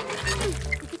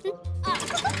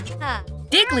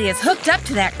 Diggly is hooked up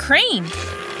to that crane.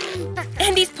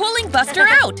 And he's pulling Buster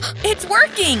out! It's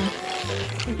working!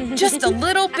 Just a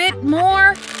little bit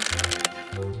more.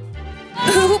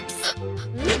 Oops!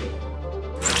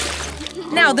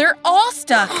 Now they're all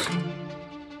stuck.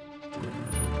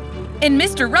 And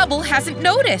Mr. Rubble hasn't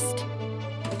noticed.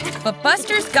 But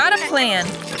Buster's got a plan.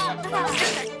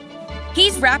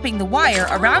 He's wrapping the wire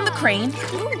around the crane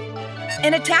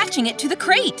and attaching it to the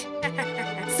crate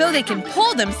so they can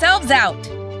pull themselves out.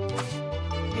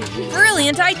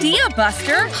 Brilliant idea,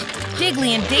 Buster! Diggly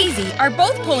and Daisy are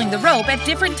both pulling the rope at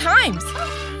different times.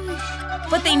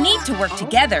 But they need to work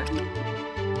together.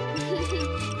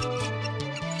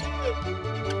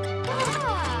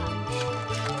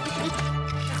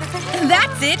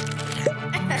 That's it!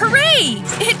 Hooray!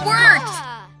 It worked!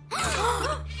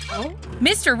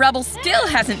 Mr. Rubble still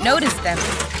hasn't noticed them.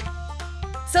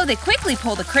 So they quickly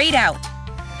pull the crate out.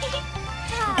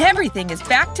 Everything is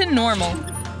back to normal.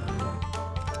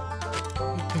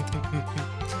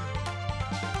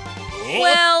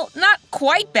 Well, not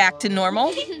quite back to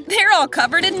normal. They're all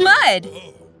covered in mud.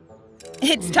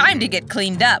 It's time to get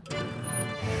cleaned up.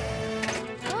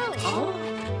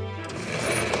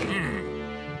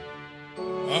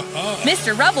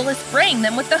 Mr. Rubble is spraying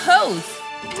them with the hose.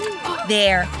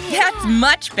 There, that's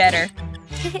much better.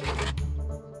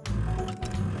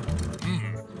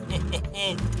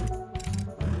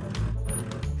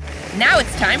 Now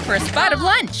it's time for a spot of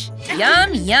lunch.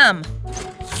 Yum, yum.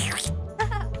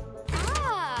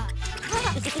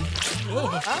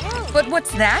 But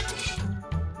what's that?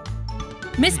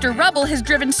 Mr. Rubble has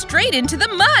driven straight into the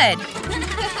mud!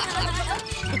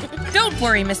 Don't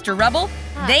worry, Mr. Rubble.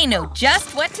 They know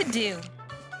just what to do.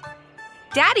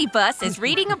 Daddy Bus is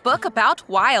reading a book about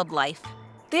wildlife.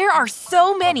 There are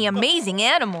so many amazing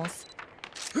animals.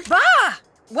 Bah!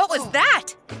 What was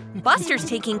that? Buster's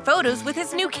taking photos with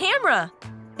his new camera.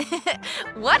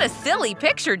 What a silly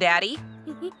picture, Daddy.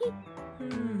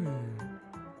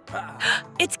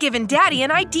 It's given Daddy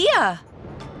an idea.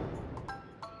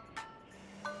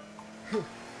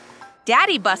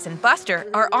 Daddy Bus and Buster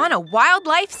are on a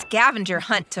wildlife scavenger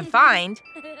hunt to find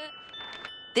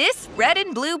this red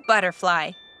and blue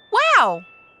butterfly. Wow!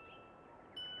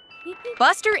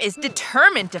 Buster is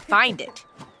determined to find it.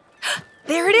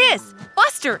 There it is!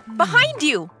 Buster, behind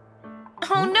you!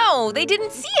 Oh no, they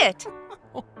didn't see it.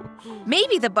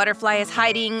 Maybe the butterfly is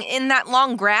hiding in that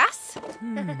long grass?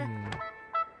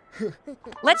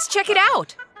 Let's check it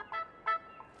out.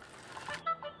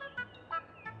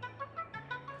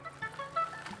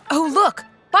 Oh, look!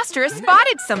 Buster has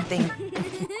spotted something.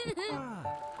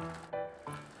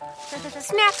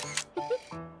 Snap!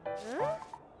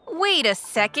 Wait a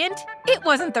second. It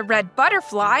wasn't the red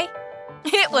butterfly.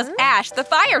 It was Ash, the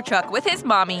fire truck, with his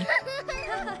mommy.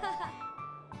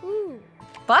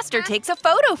 Buster takes a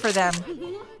photo for them.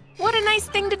 What a nice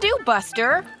thing to do,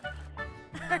 Buster.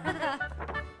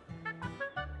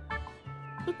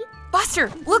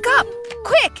 Buster, look up!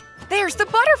 Quick! There's the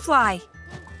butterfly!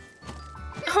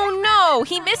 Oh no,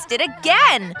 he missed it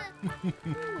again!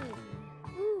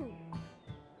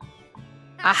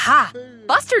 Aha!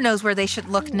 Buster knows where they should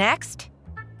look next.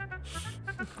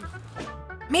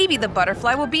 Maybe the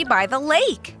butterfly will be by the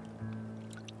lake.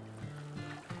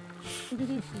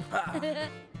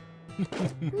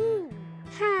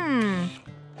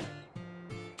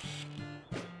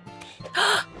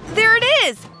 There it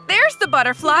is! There's the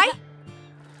butterfly!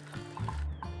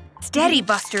 Steady,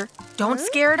 Buster. Don't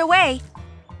scare it away.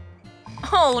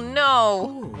 Oh,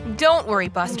 no. Don't worry,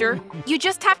 Buster. You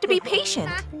just have to be patient.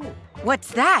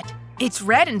 What's that? It's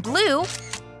red and blue.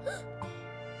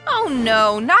 Oh,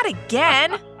 no, not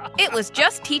again. It was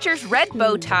just Teacher's red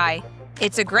bow tie.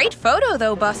 It's a great photo,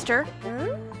 though, Buster.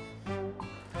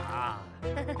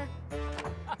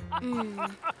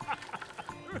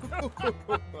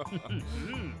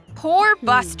 Poor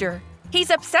Buster. He's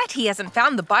upset he hasn't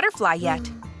found the butterfly yet.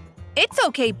 It's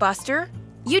okay, Buster.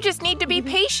 You just need to be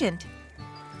patient.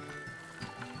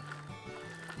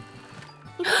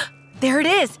 There it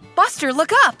is! Buster,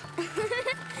 look up!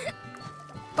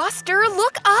 Buster,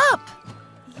 look up!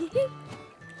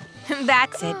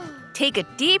 That's it. Take a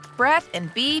deep breath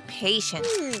and be patient.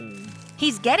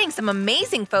 He's getting some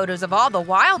amazing photos of all the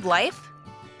wildlife.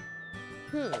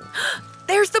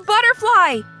 There's the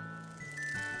butterfly!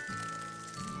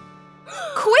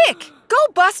 Quick! Go,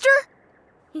 Buster!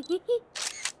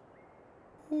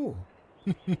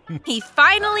 He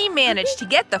finally managed to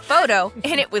get the photo,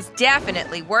 and it was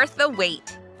definitely worth the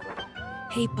wait.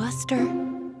 Hey, Buster.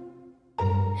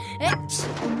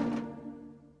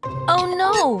 Oh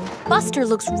no! Buster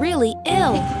looks really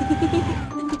ill.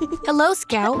 Hello,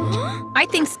 Scout. I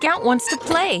think Scout wants to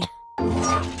play.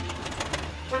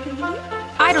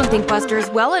 I don't think Buster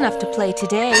is well enough to play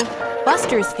today.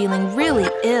 Buster is feeling really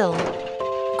ill.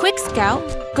 Quick, Scout,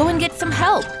 go and get some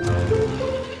help.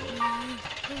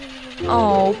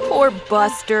 Oh, poor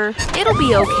Buster. It'll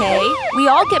be okay. We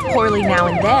all get poorly now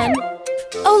and then.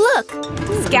 Oh, look!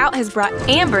 Scout has brought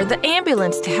Amber, the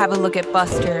ambulance, to have a look at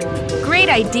Buster. Great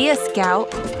idea,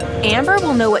 Scout. Amber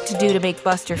will know what to do to make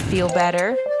Buster feel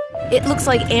better. It looks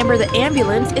like Amber, the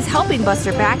ambulance, is helping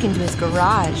Buster back into his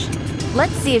garage.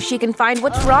 Let's see if she can find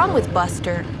what's wrong with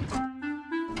Buster.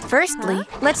 Firstly,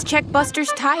 let's check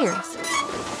Buster's tires.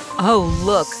 Oh,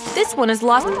 look, this one has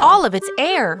lost all of its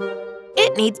air.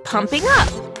 It needs pumping up.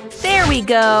 There we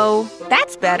go.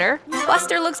 That's better.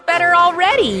 Buster looks better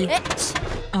already.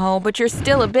 Oh, but you're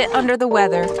still a bit under the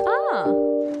weather.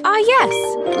 Ah,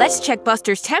 yes. Let's check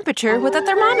Buster's temperature with a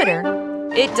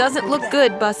thermometer. It doesn't look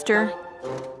good, Buster.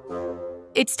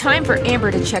 It's time for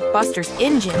Amber to check Buster's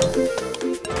engine.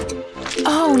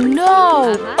 Oh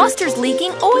no! Buster's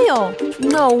leaking oil!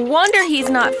 No wonder he's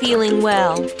not feeling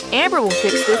well. Amber will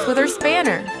fix this with her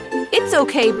spanner. It's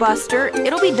okay, Buster.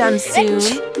 It'll be done soon.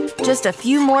 Just a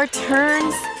few more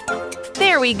turns.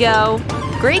 There we go.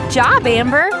 Great job,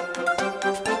 Amber.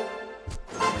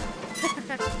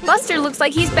 Buster looks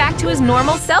like he's back to his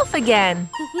normal self again.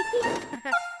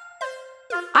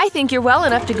 I think you're well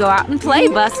enough to go out and play,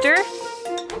 Buster.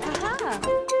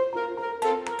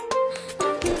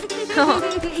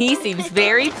 Oh, he seems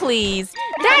very pleased.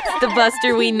 That's the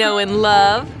Buster we know and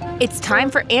love. It's time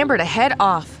for Amber to head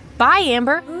off. Bye,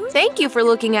 Amber. Thank you for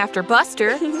looking after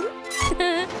Buster.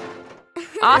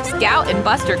 Off Scout and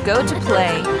Buster go to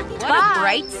play. What a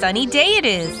bright, sunny day it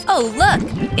is. Oh, look,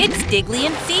 it's Diggly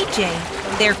and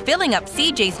CJ. They're filling up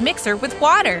CJ's mixer with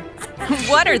water.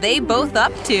 What are they both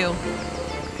up to?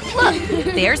 Look,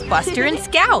 there's Buster and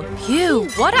Scout. Phew,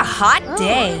 what a hot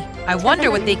day. I wonder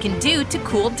what they can do to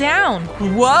cool down.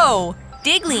 Whoa,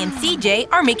 Diggly and CJ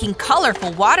are making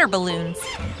colorful water balloons.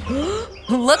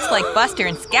 Looks like Buster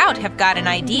and Scout have got an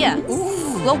idea.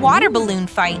 A water balloon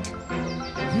fight.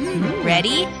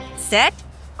 Ready, set,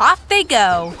 off they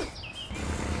go.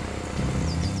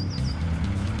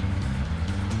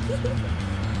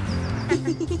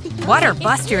 What are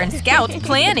Buster and Scout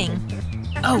planning?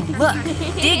 Oh, look,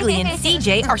 Diggly and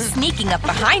CJ are sneaking up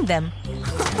behind them.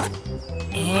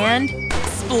 And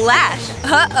splash!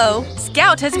 Uh-oh,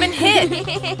 Scout has been hit.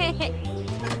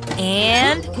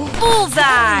 And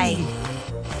bullseye!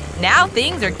 Now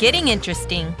things are getting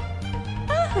interesting.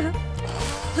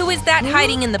 Who is that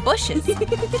hiding in the bushes?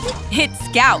 It's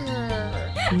Scout.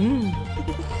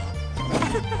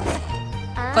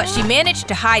 But she managed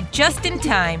to hide just in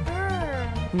time.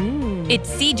 It's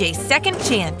CJ's second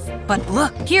chance. But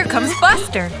look, here comes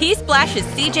Buster. He splashes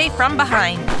CJ from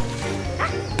behind.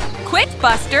 Quit,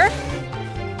 Buster!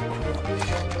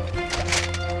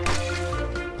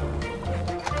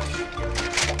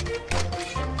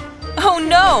 Oh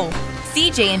no!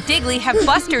 CJ and Diggly have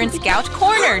Buster and Scout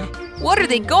cornered. What are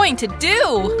they going to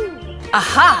do?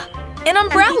 Aha! An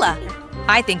umbrella!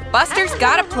 I think Buster's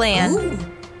got a plan.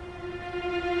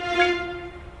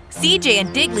 CJ and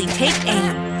Diggly take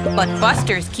aim, but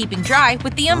Buster's keeping dry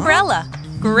with the umbrella.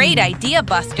 Great idea,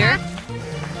 Buster.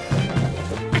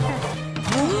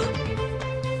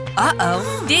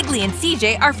 Uh-oh, Diggly and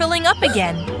CJ are filling up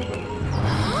again.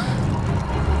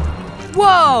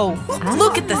 Whoa!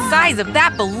 Look at the size of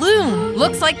that balloon!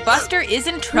 Looks like Buster is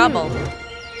in trouble.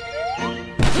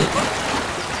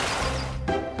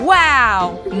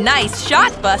 Wow! Nice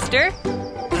shot, Buster!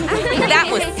 That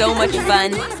was so much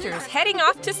fun. Buster's heading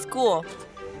off to school.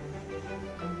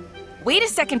 Wait a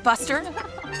second, Buster.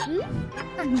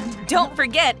 Don't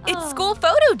forget, it's school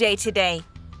photo day today.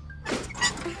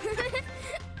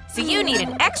 So you need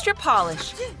an extra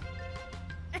polish.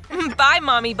 Bye,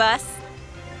 Mommy Bus.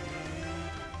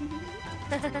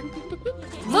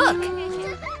 Look!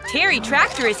 Terry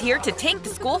Tractor is here to take the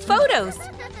school photos.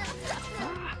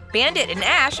 Bandit and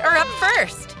Ash are up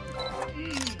first.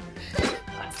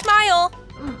 Smile!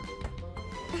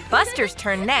 Buster's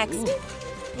turn next.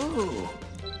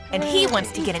 And he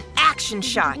wants to get an action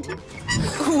shot.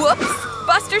 Whoops!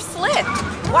 Buster slipped.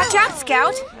 Watch out,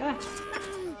 Scout.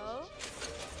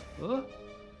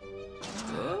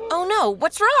 Oh no,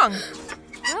 what's wrong?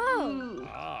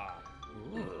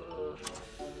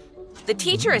 The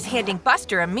teacher is handing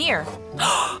Buster a mirror.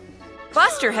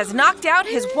 Buster has knocked out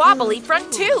his wobbly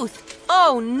front tooth.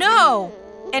 Oh no!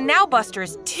 And now Buster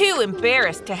is too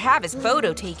embarrassed to have his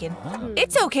photo taken.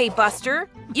 It's okay, Buster.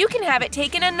 You can have it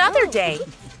taken another day.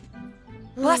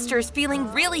 Buster's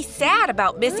feeling really sad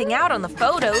about missing out on the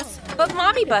photos, but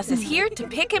Mommy Bus is here to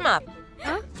pick him up.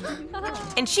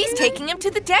 And she's taking him to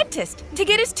the dentist to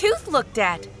get his tooth looked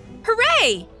at.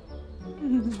 Hooray!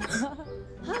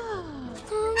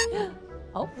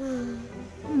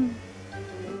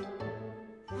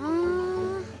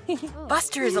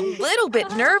 Buster is a little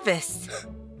bit nervous.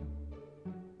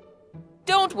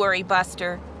 Don't worry,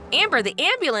 Buster. Amber the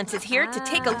ambulance is here to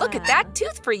take a look at that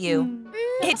tooth for you.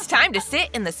 It's time to sit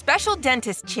in the special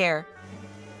dentist chair.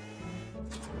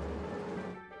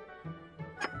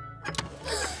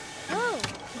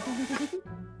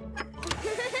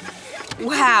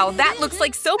 Wow, that looks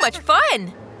like so much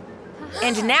fun!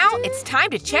 And now it's time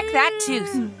to check that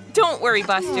tooth. Don't worry,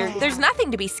 Buster. There's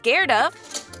nothing to be scared of.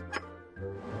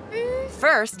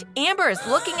 First, Amber is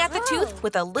looking at the tooth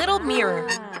with a little mirror.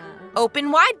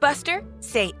 Open wide, Buster.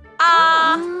 Say,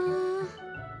 ah!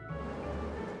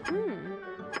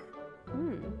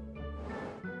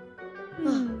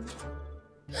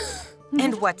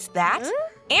 And what's that?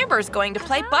 Amber's going to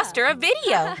play Buster a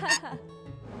video.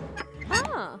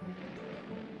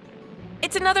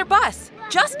 It's another bus,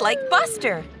 just like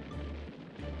Buster.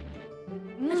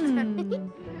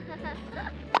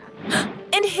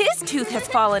 And his tooth has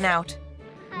fallen out.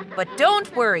 But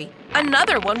don't worry,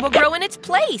 another one will grow in its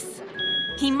place.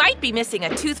 He might be missing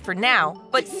a tooth for now,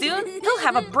 but soon he'll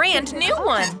have a brand new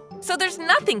one. So there's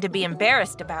nothing to be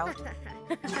embarrassed about.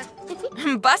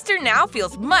 Buster now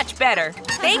feels much better.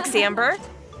 Thanks, Amber.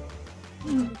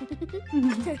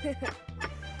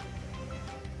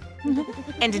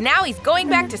 And now he's going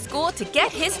back to school to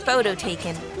get his photo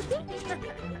taken.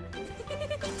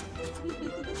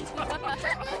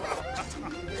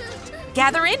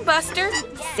 Gather in, Buster.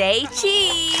 Say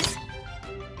cheese.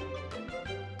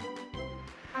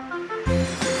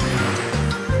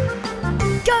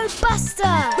 Go,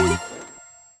 Buster!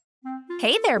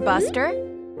 Hey there, Buster.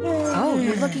 Oh,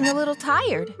 you're looking a little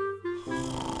tired.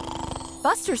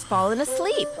 Buster's fallen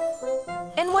asleep.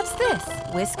 And what's this?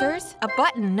 Whiskers, a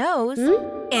button nose,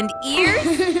 and ears?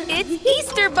 It's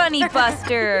Easter Bunny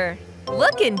Buster!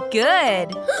 Looking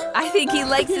good. I think he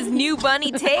likes his new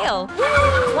bunny tail.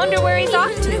 Wonder where he's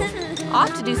off to.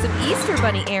 Off to do some Easter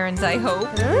Bunny errands, I hope.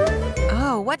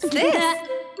 Oh, what's this?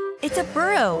 It's a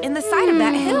burrow in the side of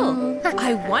that hill.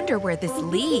 I wonder where this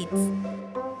leads.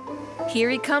 Here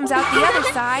he comes out the other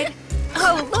side.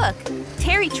 Oh, look!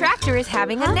 Terry Tractor is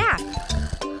having a nap.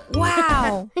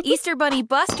 Wow! Easter Bunny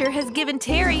Buster has given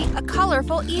Terry a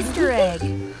colorful Easter egg.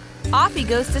 Off he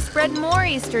goes to spread more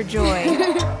Easter joy.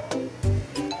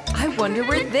 I wonder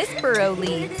where this burrow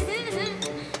leads.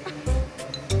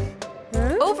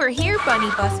 Over here, Bunny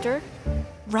Buster.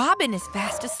 Robin is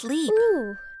fast asleep.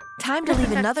 Time to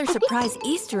leave another surprise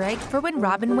Easter egg for when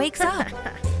Robin wakes up.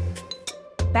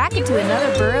 Back into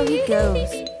another burrow he goes.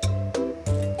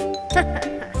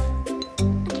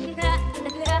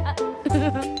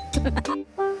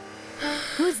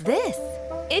 Who's this?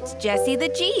 It's Jessie the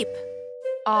Jeep.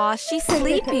 Aw, she's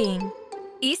sleeping.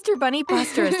 Easter Bunny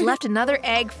Buster has left another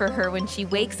egg for her when she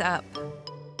wakes up.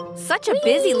 Such a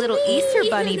busy little Easter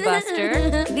Bunny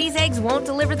Buster. These eggs won't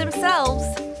deliver themselves.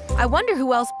 I wonder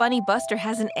who else Bunny Buster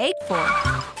has an egg for.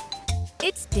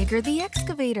 It's Digger the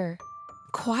Excavator.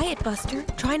 Quiet, Buster.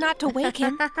 Try not to wake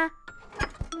him.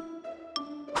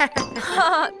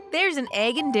 There's an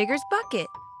egg in Digger's bucket.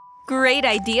 Great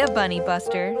idea, Bunny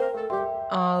Buster.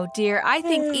 Oh dear, I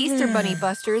think Easter Bunny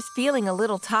Buster is feeling a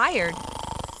little tired.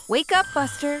 Wake up,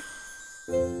 Buster.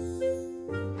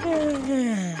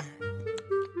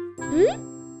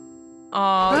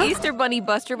 Oh, Easter Bunny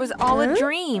Buster was all a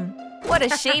dream. What a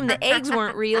shame the eggs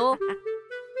weren't real.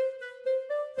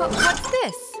 But what's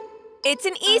this? It's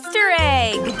an Easter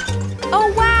egg!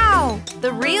 Oh, wow!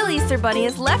 The real Easter Bunny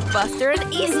has left Buster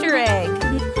an Easter egg.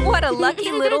 What a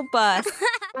lucky little bus.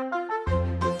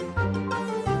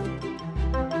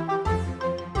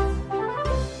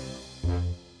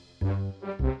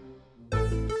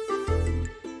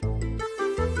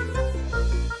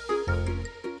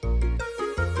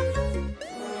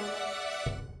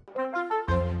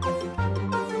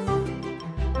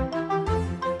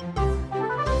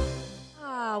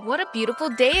 What a beautiful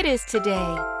day it is today.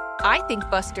 I think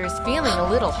Buster is feeling a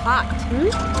little hot.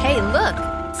 Hey, look!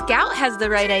 Scout has the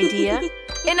right idea.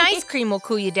 An ice cream will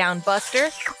cool you down, Buster.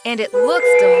 And it looks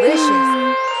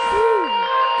delicious.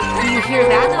 Do you hear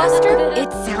that, Buster?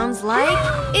 It sounds like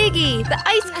Iggy, the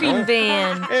ice cream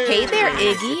van. Hey there,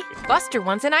 Iggy. Buster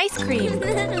wants an ice cream.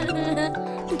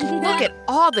 Look at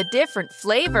all the different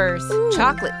flavors.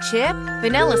 Chocolate chip,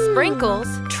 vanilla sprinkles,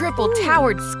 triple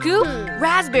towered scoop,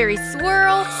 raspberry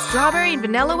swirl, strawberry and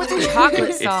vanilla with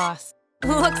chocolate sauce.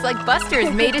 Looks like Buster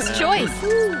has made his choice.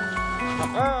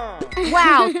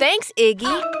 Wow, thanks, Iggy.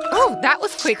 Oh, that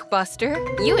was quick, Buster.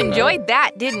 You enjoyed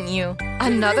that, didn't you?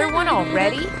 Another one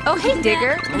already? Oh, hey,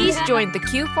 Digger. He's joined the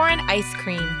queue for an ice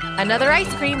cream. Another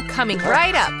ice cream coming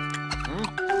right up.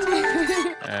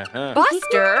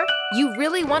 Buster, you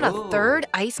really want a third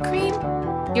ice cream?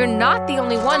 You're not the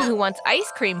only one who wants ice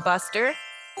cream, Buster.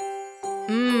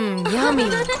 Yummy.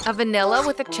 A vanilla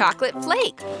with a chocolate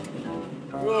flake.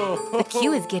 The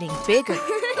queue is getting bigger.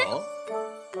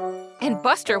 And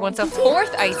Buster wants a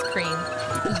fourth ice cream.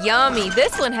 Yummy,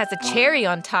 this one has a cherry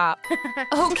on top.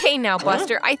 Okay now,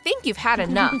 Buster, I think you've had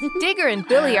enough. Digger and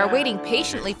Billy are waiting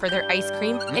patiently for their ice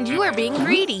cream, and you are being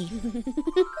greedy.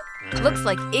 Looks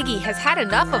like Iggy has had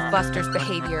enough of Buster's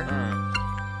behavior.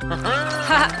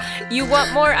 Ha! You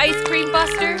want more ice cream,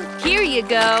 Buster? Here you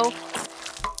go.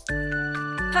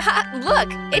 Haha, look,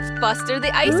 it's Buster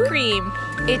the ice cream.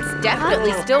 It's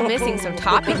definitely still missing some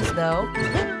toppings, though.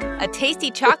 A tasty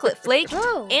chocolate flake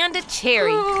and a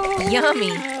cherry.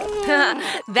 Yummy.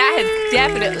 That has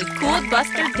definitely cooled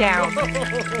Buster down.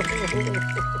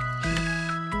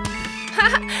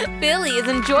 Billy is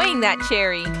enjoying that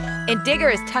cherry. And Digger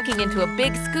is tucking into a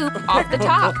big scoop off the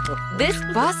top. This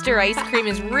Buster ice cream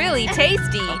is really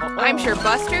tasty. I'm sure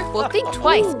Buster will think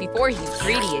twice before he's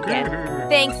greedy again.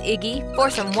 Thanks, Iggy, for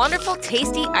some wonderful,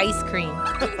 tasty ice cream.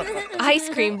 Ice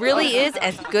cream really is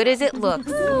as good as it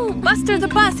looks. Buster the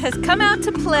bus has come out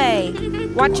to play.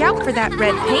 Watch out for that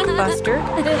red paint, Buster.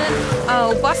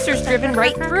 Oh, Buster's driven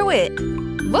right through it.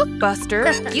 Look,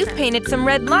 Buster, you've painted some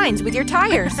red lines with your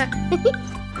tires.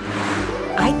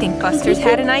 I think Buster's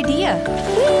had an idea.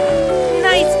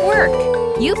 Nice work!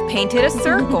 You've painted a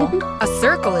circle. A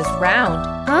circle is round.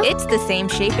 Huh? It's the same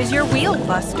shape as your wheel,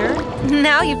 Buster.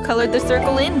 Now you've colored the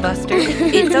circle in, Buster.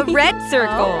 It's a red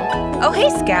circle. Oh,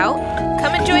 hey, Scout.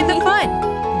 Come and join the fun.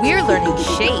 We're learning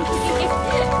shapes.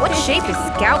 What shape is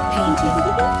Scout painting?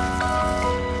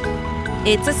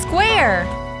 It's a square.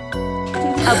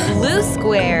 A blue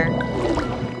square.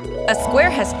 A square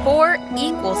has 4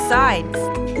 equal sides.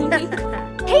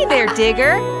 Hey there,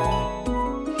 Digger.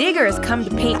 Digger has come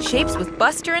to paint shapes with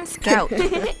Buster and Scout.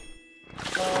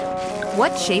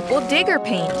 What shape will Digger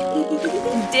paint?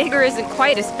 Digger isn't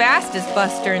quite as fast as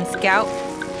Buster and Scout.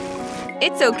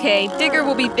 It's okay, Digger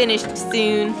will be finished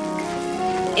soon.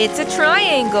 It's a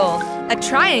triangle. A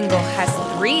triangle has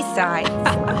 3 sides.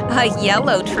 A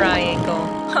yellow triangle.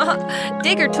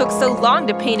 Digger took so long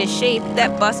to paint a shape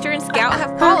that Buster and Scout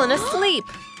have fallen asleep.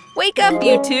 Wake up,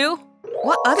 you two.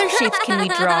 What other shapes can we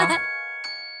draw?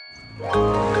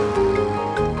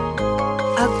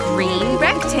 A green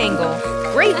rectangle.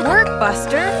 Great work,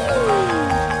 Buster.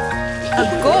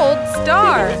 A gold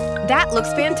star. That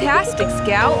looks fantastic,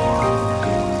 Scout.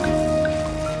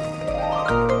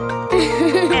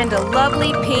 And a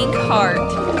lovely pink heart.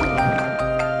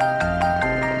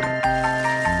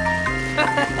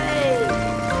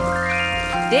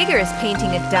 Digger is painting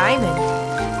a diamond.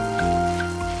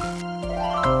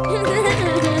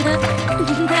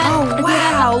 Oh,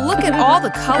 wow! Look at all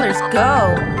the colors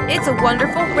go! It's a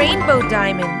wonderful rainbow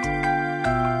diamond.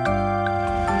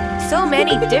 So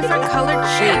many different colored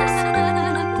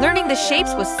shapes. Learning the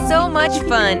shapes was so much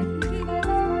fun.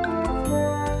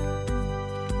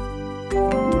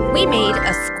 We made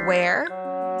a square,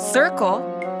 circle,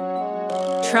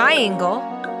 triangle,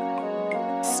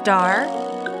 star,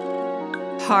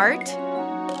 heart,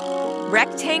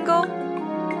 rectangle,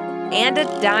 and a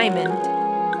diamond.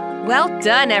 Well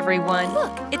done, everyone.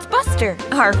 Look, it's Buster,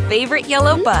 our favorite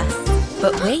yellow bus.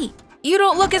 But wait, you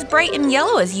don't look as bright and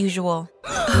yellow as usual.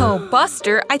 Oh,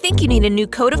 Buster, I think you need a new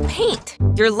coat of paint.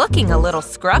 You're looking a little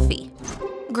scruffy.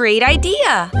 Great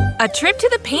idea. A trip to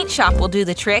the paint shop will do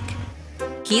the trick.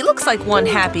 He looks like one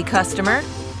happy customer.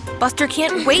 Buster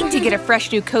can't wait to get a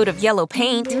fresh new coat of yellow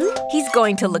paint. He's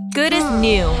going to look good as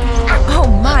new. Oh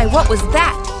my, what was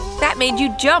that? That made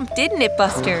you jump, didn't it,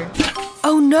 Buster?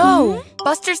 Oh no!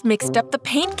 Buster's mixed up the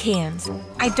paint cans.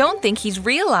 I don't think he's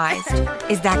realized.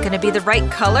 Is that gonna be the right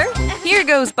color? Here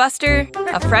goes, Buster.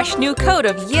 A fresh new coat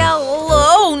of yellow.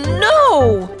 Oh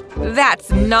no! That's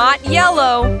not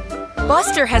yellow.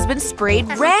 Buster has been sprayed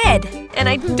red, and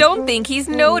I don't think he's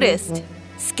noticed.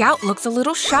 Scout looks a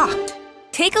little shocked.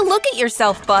 Take a look at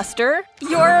yourself, Buster.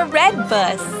 You're a red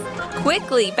bus.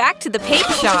 Quickly, back to the paint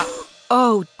shop.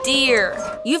 Oh dear,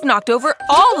 you've knocked over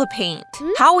all the paint.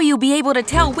 How will you be able to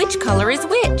tell which color is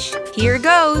which? Here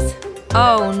goes.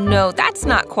 Oh no, that's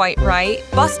not quite right.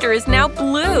 Buster is now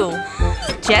blue.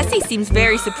 Jessie seems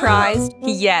very surprised.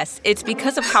 Yes, it's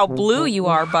because of how blue you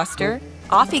are, Buster.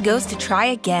 Off he goes to try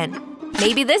again.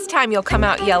 Maybe this time you'll come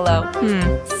out yellow.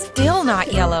 Still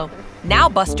not yellow. Now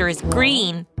Buster is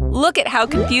green. Look at how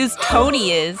confused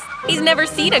Tony is. He's never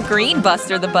seen a green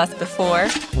Buster the bus before.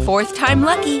 4th time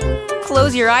lucky.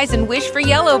 Close your eyes and wish for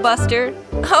yellow, Buster.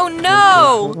 Oh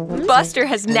no! Buster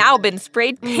has now been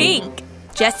sprayed pink.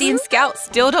 Jessie and Scout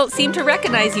still don't seem to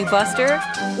recognize you, Buster.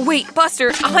 Wait,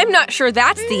 Buster, I'm not sure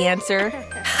that's the answer.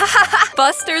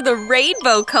 Buster the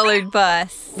rainbow-colored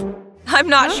bus. I'm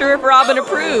not sure if Robin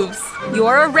approves.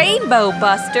 You're a rainbow,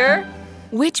 Buster.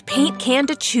 Which paint can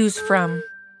to choose from?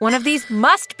 One of these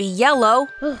must be yellow.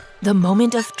 The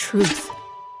moment of truth.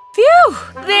 Phew!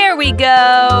 There we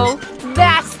go!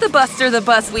 That's the Buster the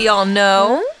bus we all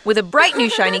know, with a bright new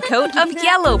shiny coat of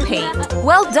yellow paint.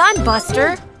 Well done,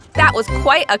 Buster! That was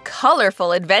quite a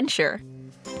colorful adventure.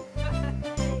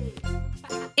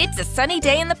 It's a sunny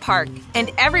day in the park,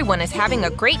 and everyone is having a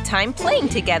great time playing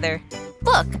together.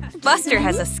 Look, Buster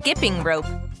has a skipping rope.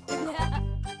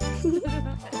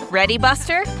 Ready,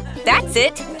 Buster? That's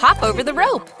it! Hop over the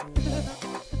rope.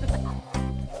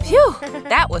 Phew!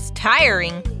 That was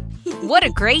tiring. What a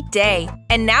great day!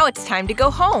 And now it's time to go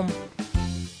home.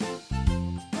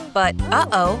 But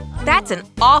uh-oh, that's an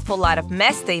awful lot of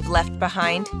mess they've left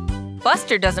behind.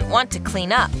 Buster doesn't want to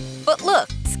clean up. But look,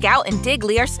 Scout and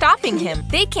Diggly are stopping him.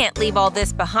 They can't leave all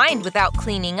this behind without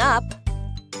cleaning up.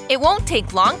 It won't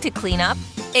take long to clean up.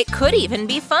 It could even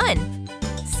be fun.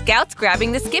 Scout's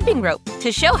grabbing the skipping rope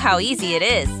to show how easy it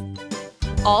is.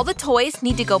 All the toys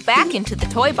need to go back into the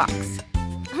toy box.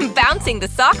 Bouncing the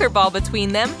soccer ball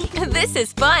between them. This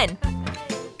is fun.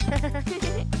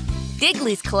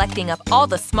 Diggly's collecting up all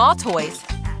the small toys.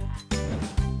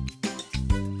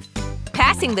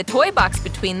 Passing the toy box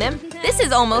between them. This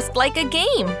is almost like a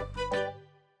game.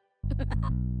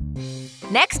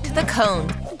 Next, the cone.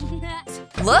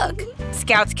 Look,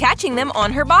 Scout's catching them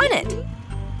on her bonnet.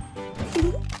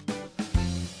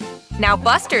 Now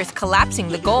Buster's collapsing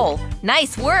the goal.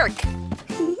 Nice work!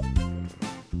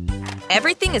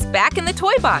 Everything is back in the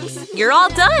toy box. You're all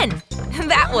done!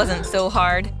 That wasn't so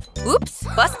hard. Oops,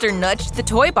 Buster nudged the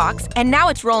toy box and now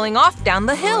it's rolling off down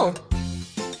the hill.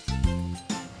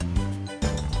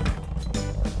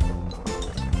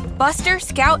 Buster,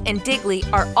 Scout, and Diggly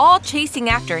are all chasing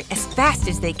after it as fast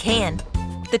as they can.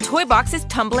 The toy box is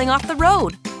tumbling off the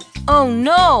road. Oh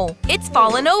no! It's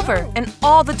fallen over and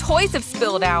all the toys have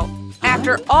spilled out.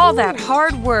 After all that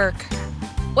hard work.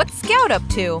 What's Scout up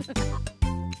to?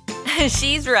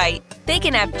 She's right. They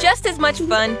can have just as much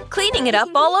fun cleaning it up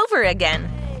all over again.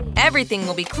 Everything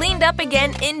will be cleaned up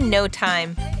again in no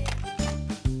time.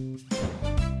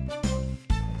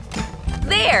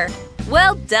 There!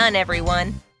 Well done,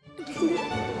 everyone.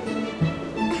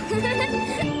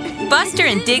 Buster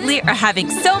and Diggly are having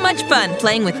so much fun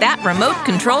playing with that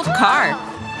remote-controlled car.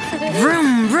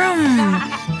 Vroom, vroom!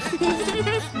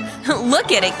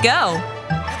 Look at it go!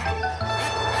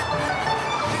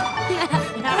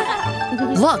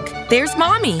 Look, there's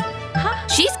Mommy.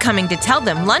 She's coming to tell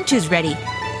them lunch is ready.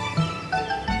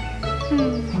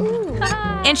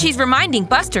 And she's reminding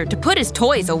Buster to put his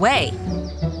toys away.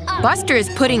 Buster is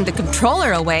putting the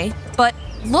controller away, but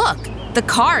look, the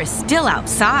car is still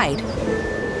outside.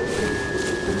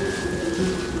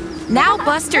 Now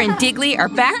Buster and Diggly are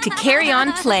back to carry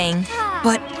on playing.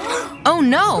 But, oh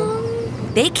no!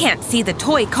 They can't see the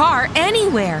toy car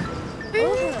anywhere.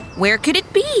 Where could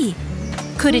it be?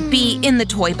 Could it be in the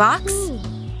toy box?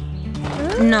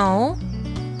 No.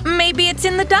 Maybe it's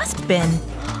in the dustbin.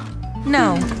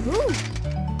 No.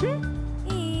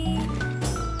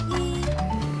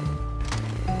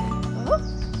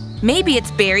 Maybe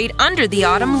it's buried under the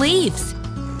autumn leaves.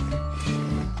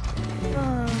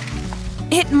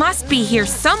 It must be here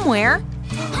somewhere.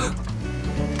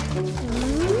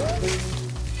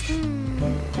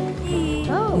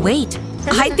 Wait,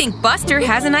 I think Buster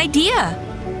has an idea.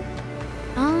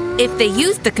 If they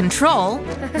use the control,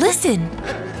 listen.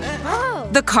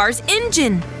 The car's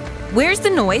engine. Where's the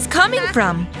noise coming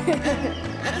from?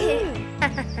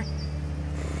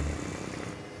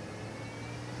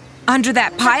 Under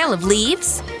that pile of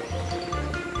leaves?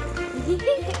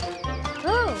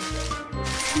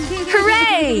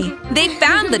 Hooray! They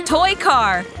found the toy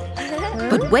car!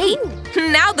 But wait,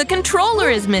 now the controller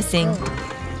is missing.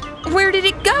 Where did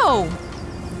it go?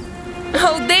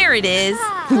 Oh, there it is.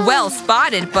 Well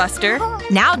spotted, Buster.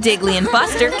 Now Diggly and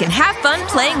Buster can have fun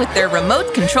playing with their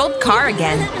remote-controlled car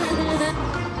again.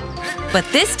 But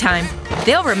this time,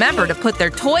 they'll remember to put their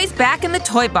toys back in the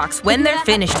toy box when they're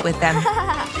finished with them.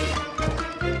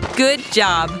 Good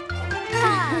job.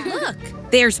 Look,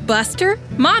 there's Buster,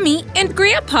 Mommy, and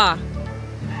Grandpa.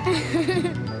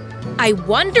 I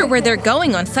wonder where they're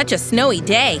going on such a snowy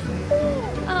day.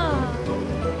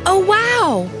 Oh,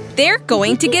 wow! They're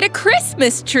going to get a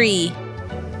Christmas tree.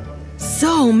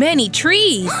 So many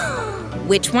trees.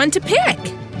 Which one to pick?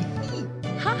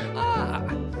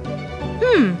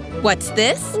 What's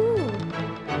this?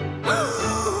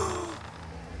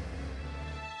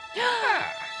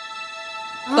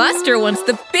 Buster wants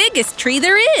the biggest tree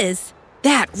there is.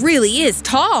 That really is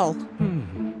tall.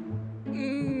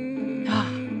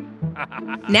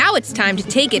 Now it's time to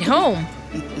take it home.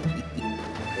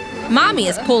 Mommy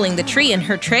is pulling the tree in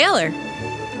her trailer.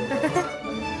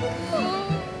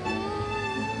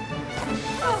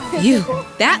 Phew,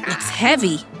 that looks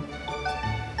heavy.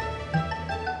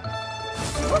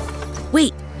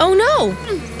 Wait, oh no!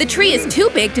 The tree is too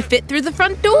big to fit through the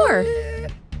front door.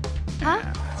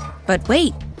 But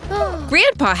wait,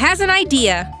 Grandpa has an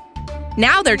idea.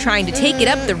 Now they're trying to take it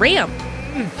up the ramp.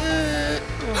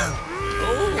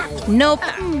 Nope,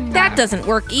 that doesn't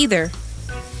work either.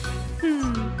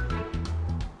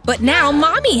 But now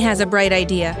Mommy has a bright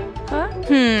idea.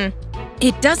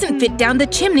 It doesn't fit down the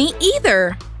chimney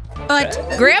either. But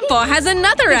Grandpa has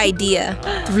another idea.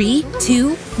 3,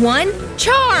 2, 1,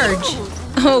 charge!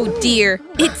 Oh dear,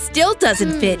 it still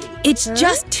doesn't fit. It's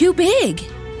just too big.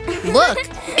 Look,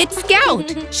 it's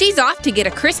Scout. She's off to get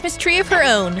a Christmas tree of her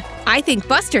own. I think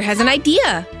Buster has an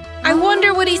idea. I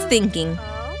wonder what he's thinking.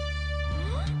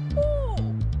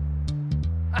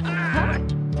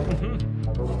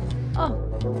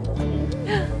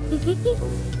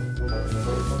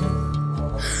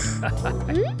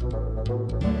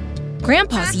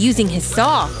 Grandpa's using his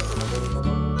saw.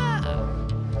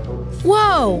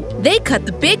 Whoa! They cut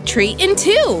the big tree in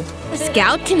two.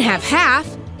 Scout can have half,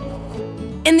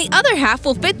 and the other half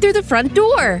will fit through the front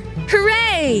door.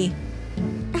 Hooray!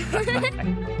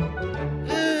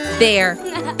 There,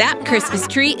 that Christmas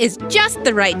tree is just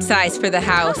the right size for the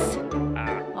house.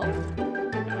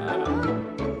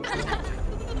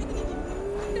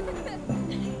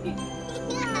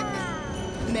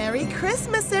 Merry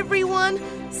Christmas, everyone!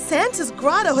 Santa's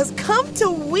grotto has come to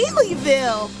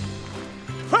Wheelieville!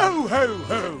 Ho, ho,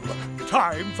 ho!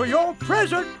 Time for your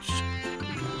presents!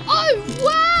 Oh,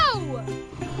 wow!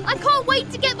 I can't wait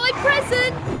to get my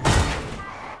present!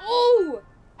 Oh!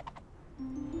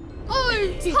 Oh,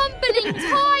 tumbling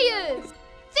tyres!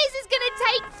 This is gonna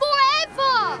take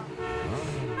forever!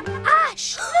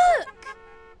 Ash, look!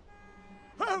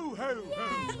 Ho, ho,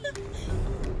 ho!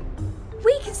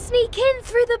 We can sneak in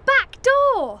through the back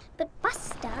door. But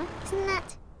Buster, isn't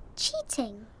that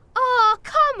cheating? Oh,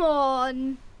 come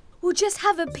on. We'll just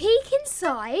have a peek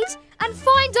inside and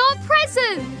find our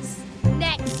presents.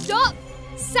 Next stop,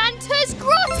 Santa's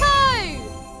grotto.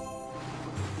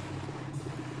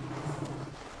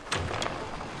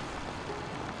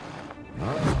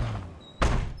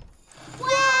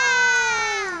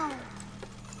 Wow!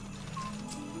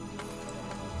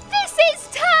 This is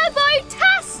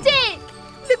turbo-tastic!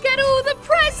 Look at all the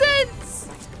presents!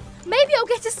 Maybe I'll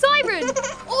get a siren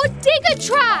or digger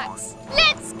tracks!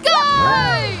 Let's go!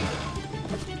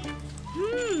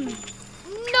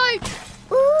 Nope!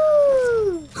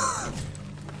 Ooh!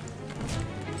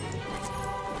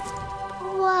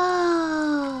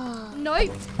 Whoa!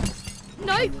 Nope!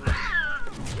 Nope!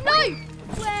 Nope!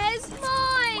 Where's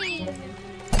mine?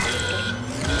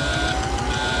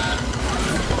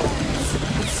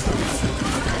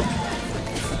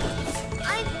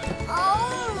 I'm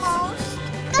almost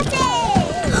got it!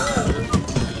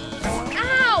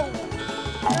 Ow!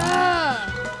 Ah!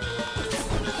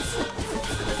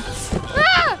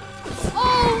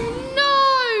 Oh no!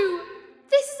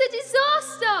 This is a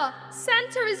disaster!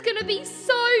 Santa is gonna be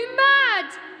so mad!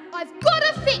 I've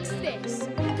gotta fix this!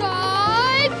 Go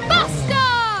Buster!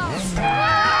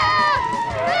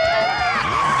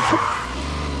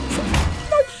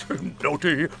 That's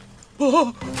naughty.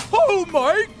 Oh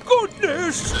my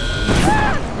goodness!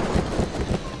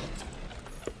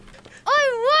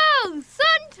 Oh wow,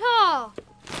 Santa!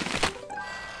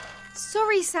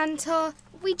 Sorry, Santa.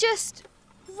 We just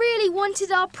really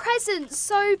wanted our presents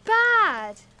so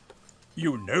bad.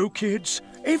 You know, kids,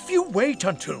 if you wait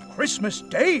until Christmas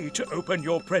Day to open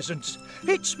your presents,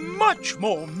 it's much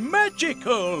more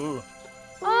magical.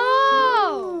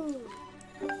 Oh!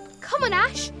 Come on,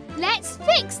 Ash. Let's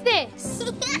fix this.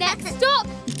 Next stop,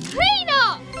 clean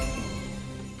up.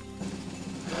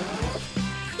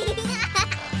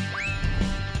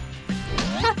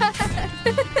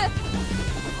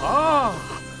 Ah,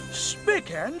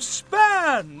 spick and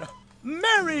span.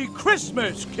 Merry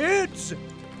Christmas, kids.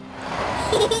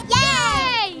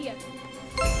 Yay!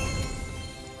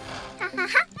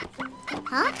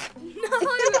 Huh? No,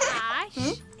 Ash.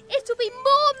 It'll be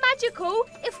more magical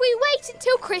if we wait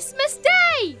until Christmas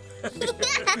Day.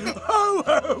 Ho,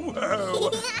 ho,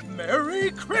 ho.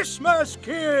 Merry Christmas,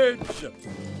 kids.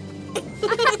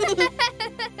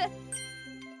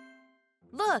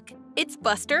 Look, it's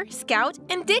Buster, Scout,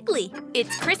 and Diggly.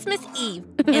 It's Christmas Eve,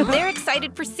 and they're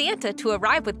excited for Santa to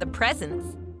arrive with the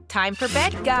presents. Time for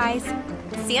bed, guys.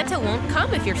 Santa won't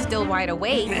come if you're still wide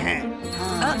awake.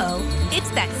 Uh-oh, it's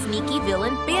that sneaky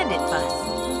villain Bandit Bus.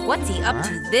 What's he up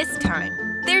to this time?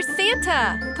 There's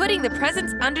Santa, putting the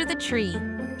presents under the tree.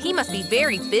 He must be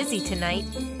very busy tonight.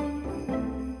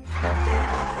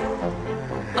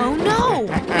 Oh no!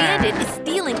 Bandit is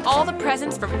stealing all the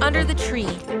presents from under the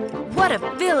tree. What a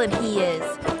villain he is!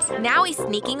 Now he's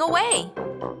sneaking away.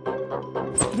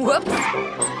 Whoops!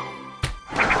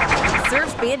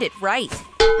 Serves Bandit right.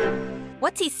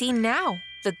 What's he seen now?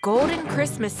 The golden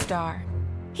Christmas star.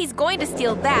 He's going to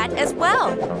steal that as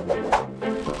well.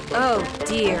 Oh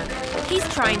dear. He's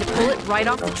trying to pull it right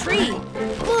off the tree.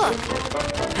 Look!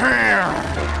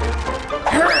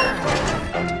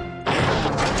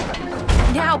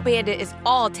 Now Bandit is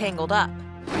all tangled up.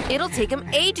 It'll take him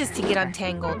ages to get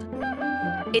untangled.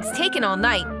 It's taken all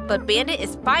night, but Bandit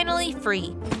is finally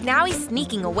free. Now he's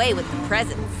sneaking away with the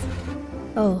presents.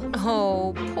 Oh,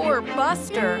 poor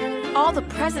Buster. All the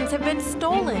presents have been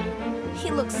stolen. He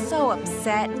looks so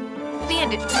upset.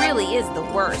 Bandit really is the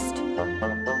worst.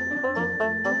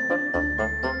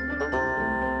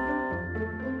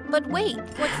 But wait,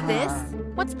 what's this?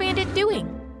 What's Bandit doing?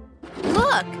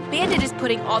 Look, Bandit is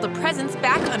putting all the presents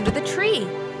back under the tree.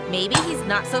 Maybe he's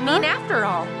not so mean after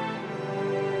all.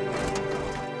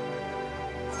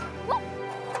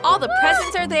 All the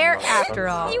presents are there after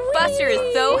all. Buster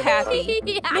is so happy.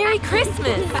 Merry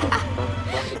Christmas!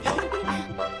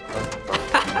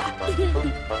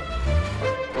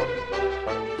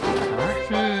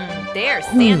 There's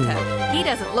Santa. He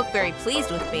doesn't look very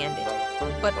pleased with Bandit.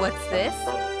 But what's this?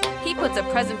 He puts a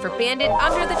present for Bandit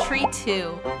under the tree,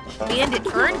 too. Bandit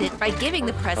earned it by giving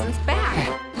the presents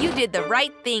back. You did the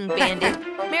right thing, Bandit.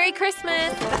 Merry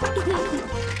Christmas!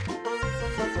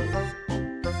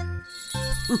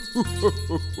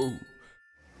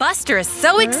 Buster is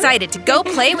so excited to go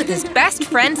play with his best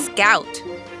friend, Scout.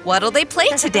 What'll they play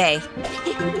today?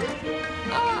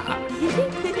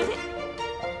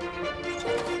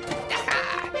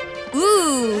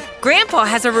 Ooh, Grandpa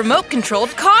has a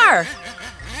remote-controlled car.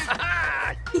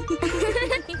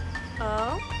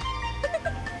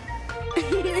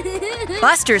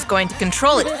 Buster's going to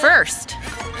control it first.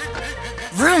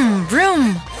 Vroom,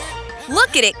 vroom.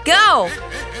 Look at it go.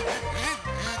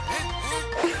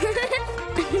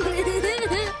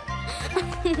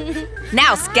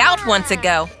 Now Scout wants to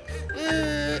go.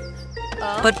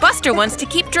 But Buster wants to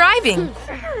keep driving.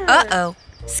 Uh-oh.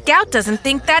 Scout doesn't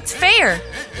think that's fair.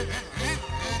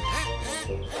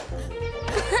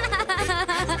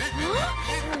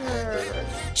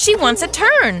 She wants a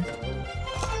turn.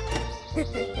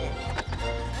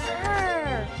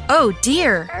 Oh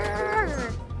dear.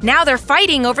 Now they're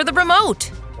fighting over the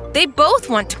remote. They both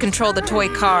want to control the toy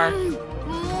car.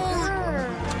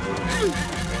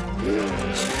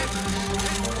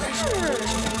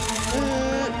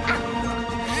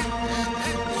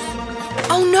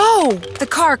 Oh no! The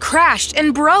car crashed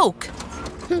and broke.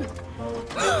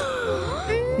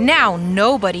 Now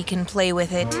nobody can play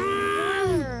with it.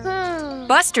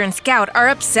 Buster and Scout are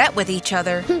upset with each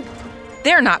other.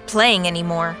 They're not playing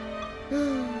anymore.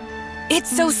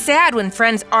 It's so sad when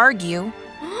friends argue.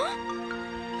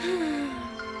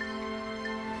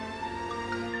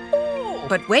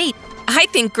 But wait, I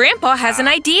think Grandpa has an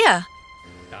idea.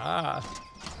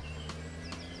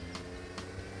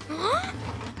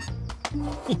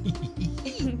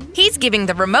 He's giving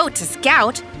the remote to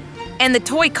Scout and the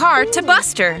toy car to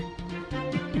Buster.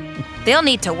 They'll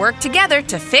need to work together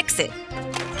to fix it.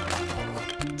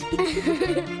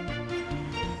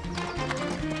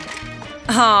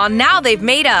 Aw, now they've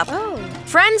made up.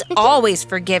 Friends always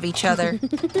forgive each other.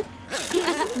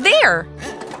 There!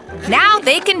 Now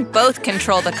they can both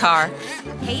control the car.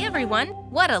 Hey everyone,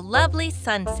 what a lovely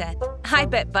sunset. I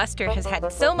bet Buster has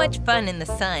had so much fun in the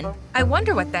sun. I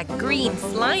wonder what that green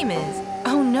slime is.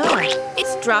 Oh no,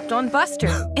 it's dropped on Buster,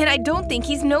 and I don't think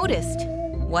he's noticed.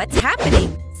 What's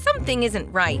happening? Something isn't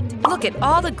right. Look at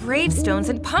all the gravestones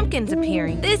and pumpkins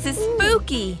appearing. This is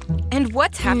spooky. And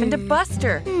what's happened to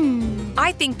Buster?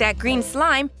 I think that green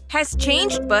slime has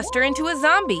changed Buster into a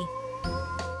zombie.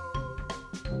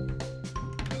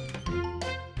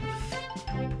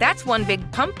 That's one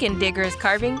big pumpkin Digger is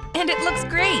carving, and it looks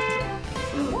great.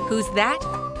 Who's that?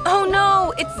 Oh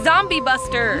no, it's Zombie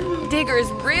Buster. Digger is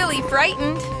really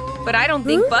frightened, but I don't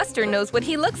think Buster knows what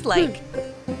he looks like.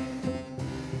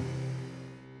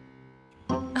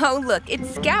 Oh look, it's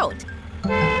Scout.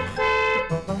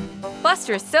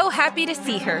 Buster is so happy to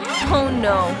see her. Oh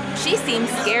no, she seems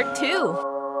scared too.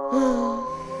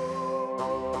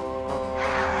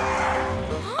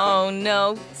 Oh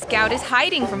no, Scout is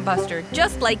hiding from Buster,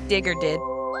 just like Digger did.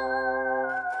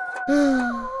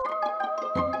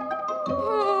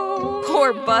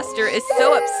 Poor Buster is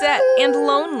so upset and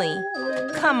lonely.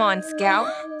 Come on, Scout.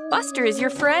 Buster is your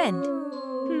friend.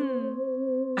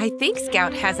 I think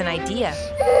Scout has an idea.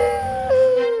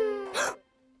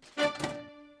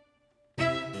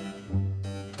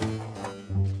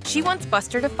 She wants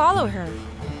Buster to follow her.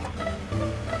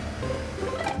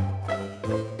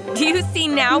 Do you see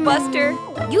now, Buster?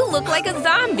 You look like a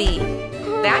zombie.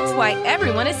 That's why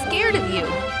everyone is scared of you.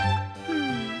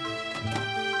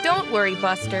 Don't worry,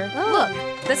 Buster. Look,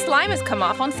 the slime has come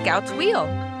off on Scout's wheel.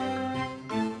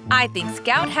 I think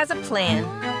Scout has a plan.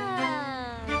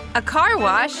 A car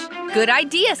wash? Good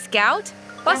idea, Scout.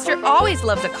 Buster always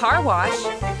loves a car wash.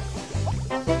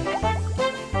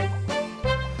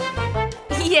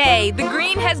 Yay, the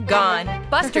green has gone.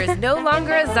 Buster is no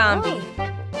longer a zombie.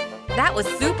 That was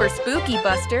super spooky,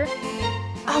 Buster.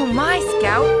 Oh my,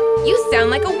 Scout, you sound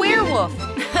like a werewolf.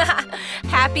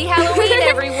 Happy Halloween,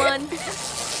 everyone.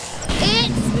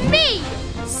 It's me,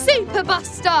 Super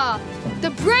Buster,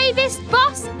 the bravest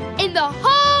boss in the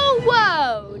whole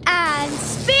world. And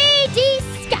Speedy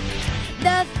Scout,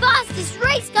 the fastest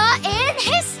race car in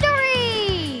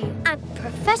history. And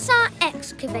Professor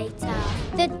Excavator,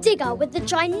 the digger with the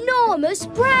ginormous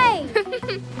brain.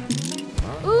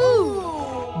 Ooh.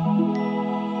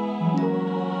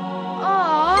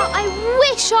 Aw, I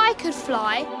wish I could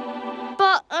fly,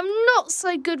 but I'm not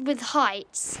so good with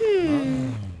heights.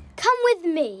 Come with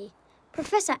me.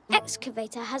 Professor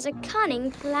Excavator has a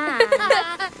cunning plan.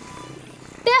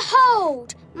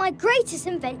 Behold, my greatest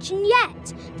invention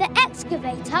yet, the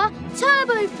excavator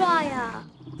turbo flyer.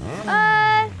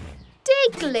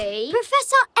 Diggly?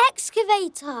 Professor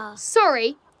Excavator.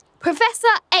 Sorry,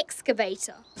 Professor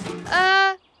Excavator.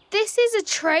 This is a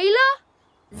trailer?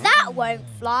 That won't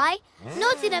fly.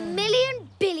 Not in a million,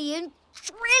 billion,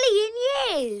 trillion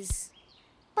years.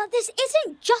 But this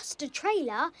isn't just a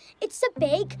trailer. It's a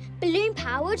big,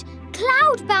 balloon-powered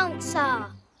cloud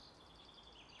bouncer.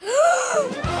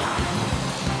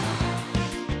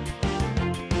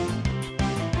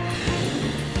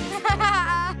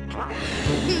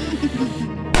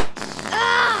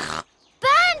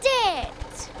 Bandit!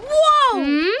 Whoa!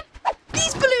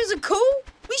 These balloons are cool.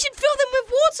 We should fill them with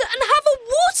water and have a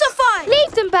water fight.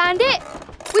 Leave them, Bandit.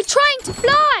 We're trying to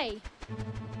fly.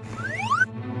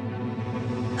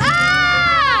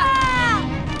 Ah!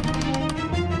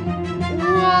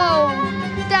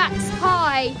 Whoa, that's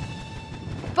high.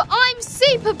 But I'm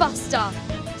Super Buster.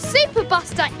 Super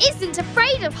Buster isn't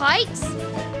afraid of heights.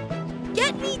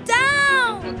 Get me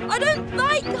down! I don't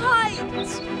like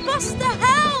heights. Buster,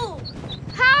 help!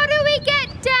 How do we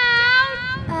get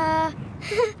down?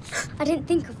 I didn't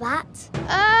think of that.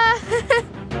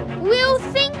 We'll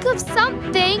think of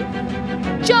something.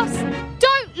 Just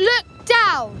don't look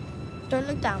down. Don't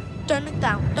look down. Don't look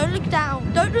down. Don't look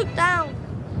down. Don't look down.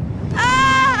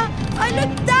 Ah! I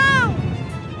looked down!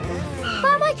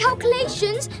 By my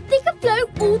calculations, they can float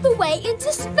all the way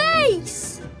into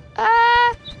space.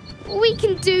 We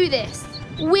can do this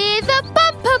with a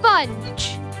bumper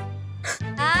bunch.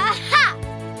 Aha!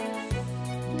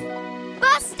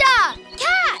 Buster,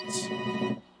 catch!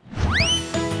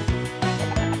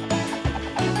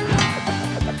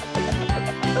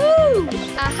 Ooh!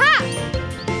 Aha!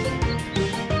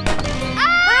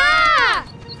 Ah!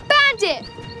 Bandit,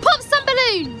 pop some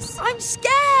balloons. I'm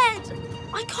scared.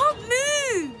 I can't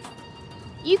move.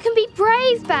 You can be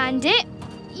brave, Bandit.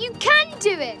 You can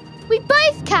do it. We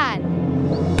both can.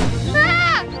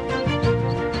 Ah!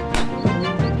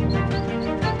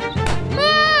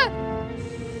 Ah!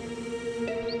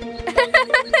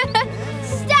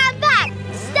 Stand back!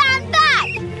 Stand back!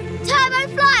 Turbo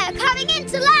flyer coming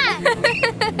into land!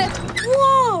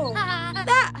 Whoa!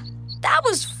 That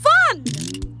was fun!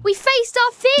 We faced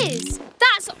our fears.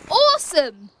 That's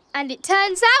awesome. And it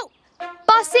turns out,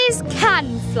 buses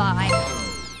can fly.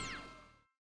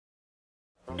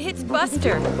 It's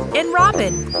Buster and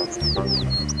Robin.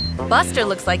 Buster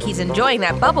looks like he's enjoying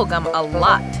that bubblegum a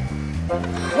lot.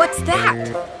 What's that?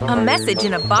 A message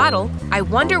in a bottle? I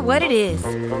wonder what it is.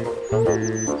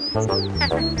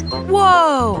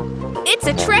 Whoa! It's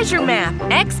a treasure map.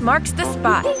 X marks the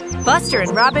spot. Buster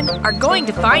and Robin are going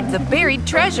to find the buried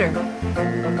treasure.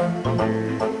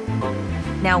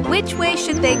 Now, which way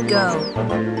should they go?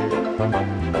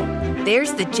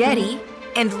 There's the jetty,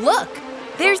 and look!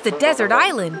 There's the desert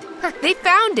island. They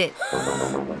found it.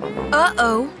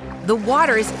 Uh-oh, the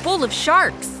water is full of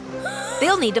sharks.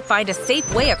 They'll need to find a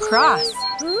safe way across.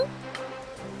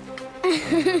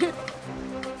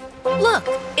 Look,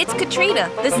 it's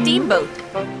Katrina, the steamboat.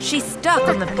 She's stuck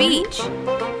on the beach.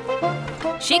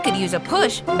 She could use a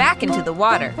push back into the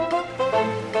water.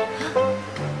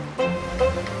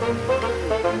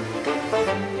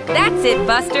 That's it,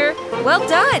 Buster. Well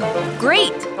done.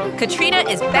 Great. Katrina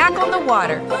is back on the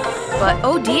water. But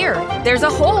oh dear, there's a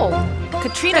hole.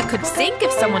 Katrina could sink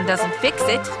if someone doesn't fix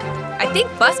it. I think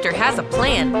Buster has a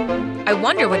plan. I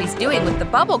wonder what he's doing with the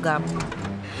bubble gum.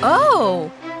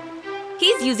 Oh!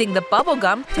 He's using the bubble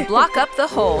gum to block up the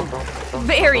hole.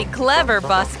 Very clever,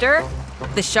 Buster.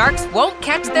 The sharks won't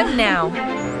catch them now.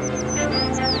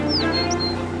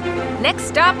 Next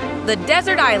stop, the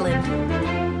desert island.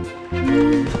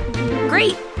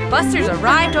 Great! Buster's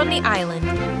arrived on the island.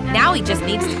 Now he just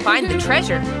needs to find the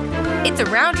treasure. It's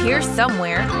around here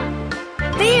somewhere.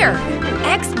 There!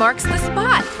 X marks the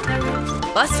spot.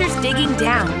 Buster's digging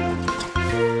down.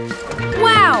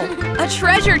 Wow! A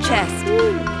treasure chest!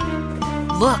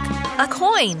 Look, a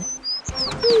coin!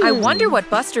 I wonder what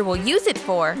Buster will use it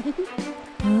for.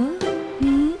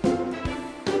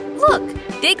 Look,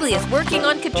 Diggly is working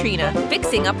on Katrina,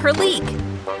 fixing up her leak.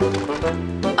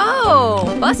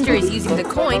 Oh, Buster is using the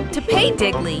coin to pay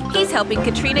Diggly. He's helping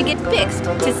Katrina get fixed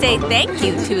to say thank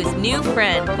you to his new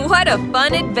friend. What a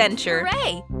fun adventure.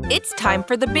 Hooray! It's time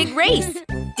for the big race.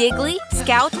 Diggly,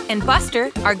 Scout, and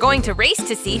Buster are going to race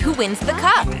to see who wins the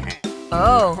cup.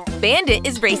 Oh, Bandit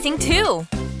is racing too.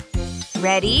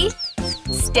 Ready,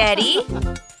 steady,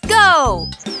 go!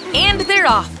 And they're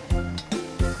off.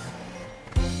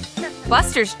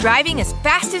 Buster's driving as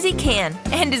fast as he can,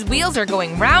 and his wheels are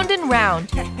going round and round.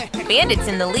 Bandit's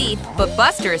in the lead, but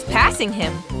Buster is passing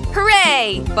him.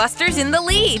 Hooray! Buster's in the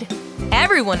lead.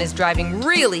 Everyone is driving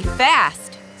really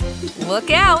fast. Look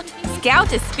out!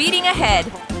 Scout is speeding ahead.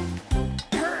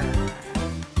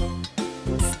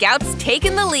 Scout's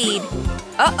taken the lead.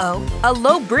 Uh-oh, a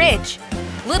low bridge.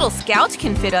 Little Scout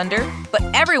can fit under, but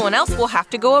everyone else will have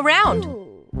to go around.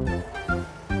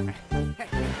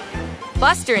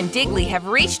 Buster and Diggly have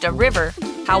reached a river.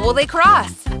 How will they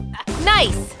cross?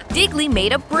 Nice! Diggly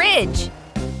made a bridge.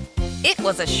 It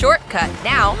was a shortcut.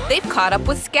 Now they've caught up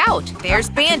with Scout. There's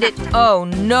Bandit. Oh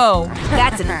no!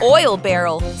 That's an oil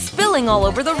barrel, spilling all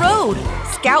over the road.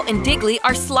 Scout and Diggly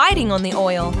are sliding on the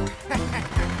oil.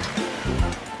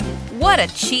 What a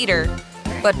cheater!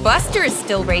 But Buster is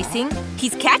still racing.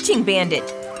 He's catching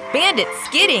Bandit. Bandit's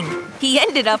skidding. He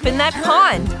ended up in that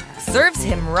pond. Serves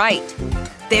him right.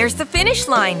 There's the finish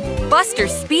line.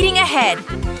 Buster's speeding ahead.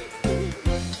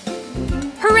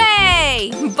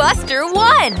 Hooray! Buster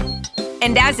won!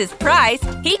 And as his prize,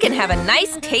 he can have a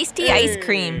nice tasty ice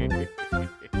cream.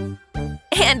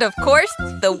 And of course,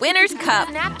 the winner's cup.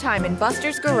 Nap time in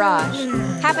Buster's garage.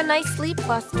 Have a nice sleep,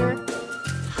 Buster.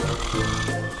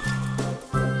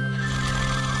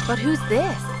 But who's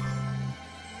this?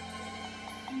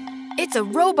 It's a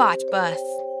robot bus.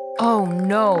 Oh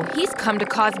no, he's come to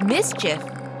cause mischief.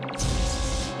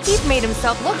 He's made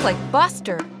himself look like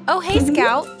Buster. Oh hey,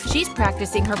 Scout. She's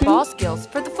practicing her ball skills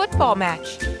for the football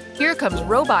match. Here comes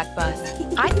Robot Bus.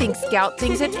 I think Scout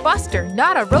thinks it's Buster,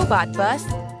 not a robot bus.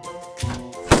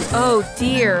 Oh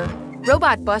dear.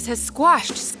 Robot Bus has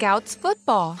squashed Scout's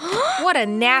football. What a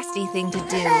nasty thing to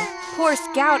do. Poor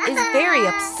Scout is very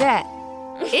upset.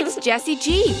 It's Jessie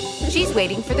G. She's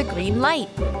waiting for the green light.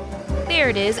 There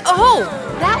it is. Oh,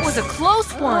 that was a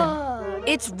close one.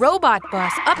 It's Robot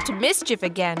Bus up to mischief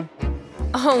again.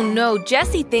 Oh no,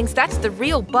 Jessie thinks that's the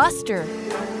real Buster.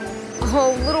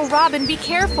 Oh, little Robin, be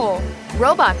careful.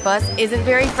 Robot Bus isn't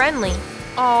very friendly.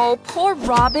 Oh, poor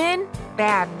Robin.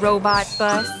 Bad Robot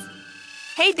Bus.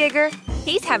 Hey, Digger.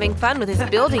 He's having fun with his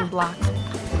building blocks.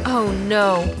 Oh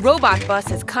no, Robot Bus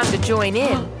has come to join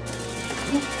in.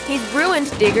 He's ruined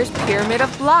Digger's pyramid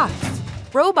of blocks.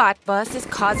 Robot Bus is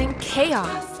causing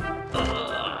chaos.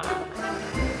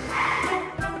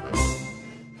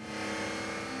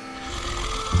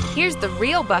 Here's the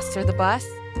real Buster the Bus.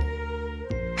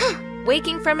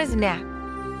 Waking from his nap.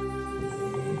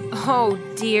 Oh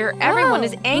dear, everyone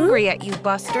is angry at you,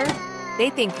 Buster. They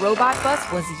think Robot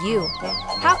Bus was you.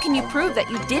 How can you prove that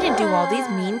you didn't do all these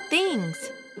mean things?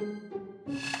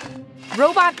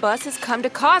 Robot Bus has come to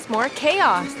cause more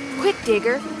chaos. Quick,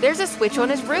 Digger, there's a switch on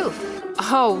his roof.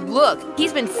 Oh, look,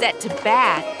 he's been set to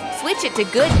bad. Switch it to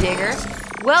good, Digger.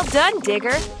 Well done,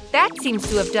 Digger. That seems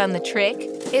to have done the trick.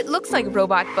 It looks like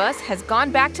Robot Bus has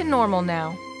gone back to normal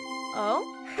now. Oh?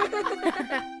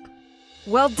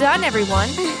 Well done, everyone.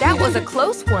 That was a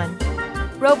close one.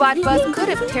 Robot Bus could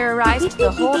have terrorized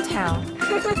the whole town.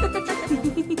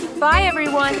 Bye,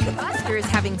 everyone. Buster is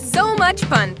having so much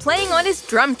fun playing on his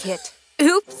drum kit.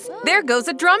 Oops, there goes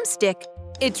a drumstick.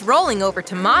 It's rolling over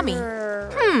to Mommy.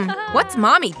 What's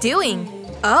Mommy doing?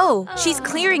 Oh, she's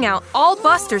clearing out all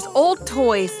Buster's old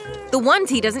toys, the ones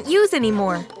he doesn't use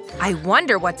anymore. I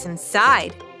wonder what's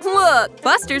inside. Look,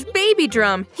 Buster's baby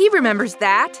drum. He remembers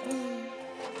that.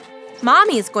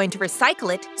 Mommy is going to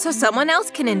recycle it so someone else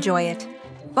can enjoy it.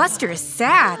 Buster is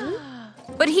sad.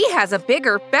 But he has a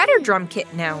bigger, better drum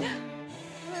kit now.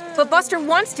 But Buster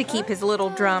wants to keep his little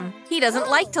drum. He doesn't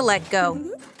like to let go.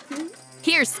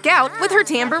 Here's Scout with her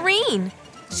tambourine.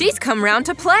 She's come round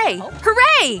to play.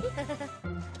 Hooray!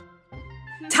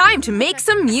 Time to make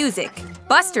some music.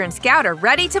 Buster and Scout are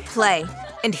ready to play.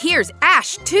 And here's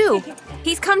Ash, too.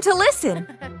 He's come to listen.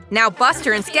 Now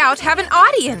Buster and Scout have an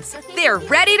audience. They're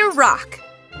ready to rock.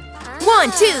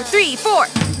 1, 2, 3, 4.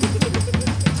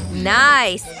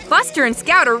 Nice. Buster and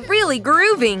Scout are really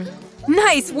grooving.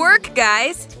 Nice work,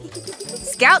 guys.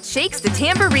 Scout shakes the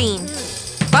tambourine.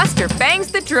 Buster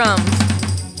bangs the drums.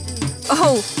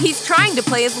 Oh, he's trying to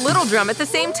play his little drum at the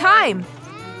same time.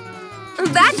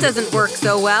 That doesn't work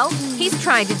so well. He's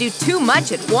trying to do too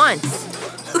much at once.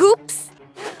 Oops.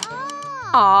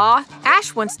 Aw,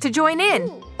 Ash wants to join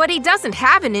in, but he doesn't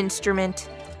have an instrument.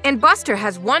 And Buster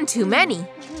has one too many.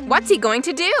 What's he going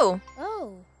to do?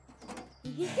 Oh.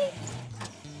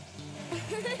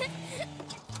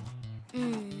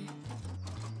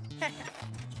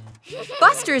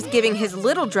 Buster is giving his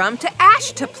little drum to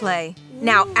Ash to play.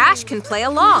 Now Ash can play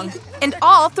along, and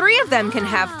all three of them can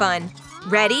have fun.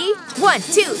 Ready? 1,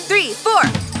 2, 3, 4.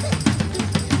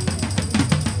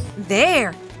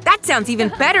 There! That sounds even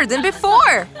better than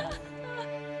before!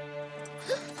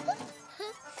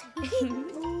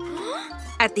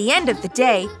 At the end of the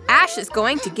day, Ash is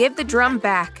going to give the drum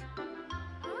back.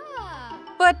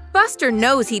 Buster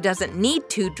knows he doesn't need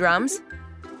 2 drums.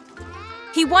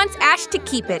 He wants Ash to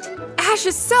keep it. Ash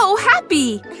is so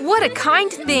happy! What a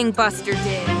kind thing Buster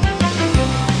did.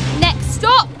 Next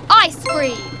stop, ice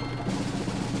cream.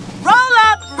 Roll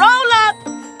up, roll up!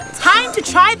 Time to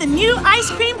try the new ice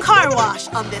cream car wash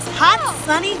on this hot,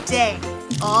 sunny day.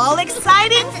 All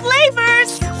exciting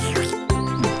flavors!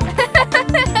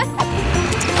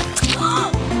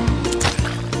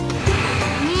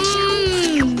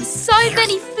 So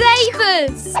many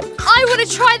flavors! I want to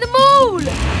try them all!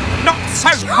 Not so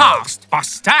fast,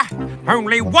 Buster.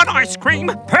 Only 1 ice cream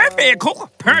per vehicle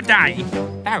per day.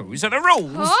 Those are the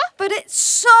rules. Huh? But it's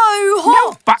so hot.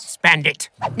 No buts, Bandit.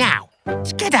 Now,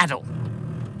 skedaddle.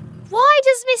 Why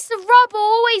does Mr. Rubble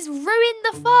always ruin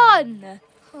the fun?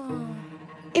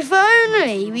 If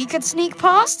only we could sneak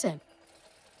past him.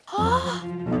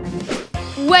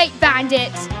 Wait,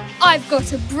 Bandit. I've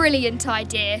got a brilliant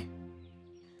idea.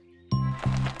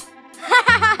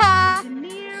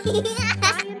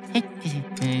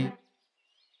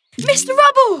 Mr.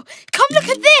 Rubble, come look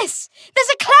at this. There's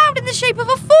a cloud in the shape of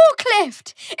a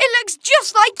forklift. It looks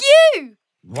just like you.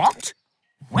 What?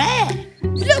 Where?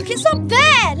 Look, it's up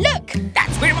there. Look.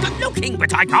 That's where I'm looking,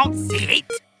 but I can't see it.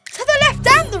 To the left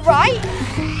and the right.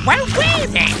 Well, where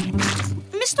then?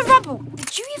 Mr. Rubble,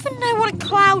 do you even know what a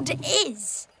cloud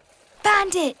is?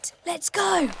 Bandit, let's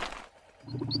go.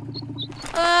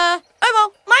 Oh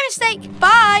well, my mistake.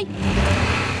 Bye.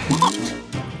 What?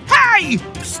 Hey!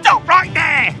 Stop right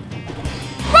there!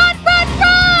 Run, run,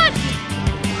 run!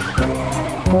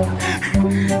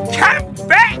 Come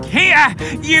back here,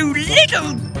 you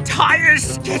little tire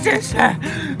skitters!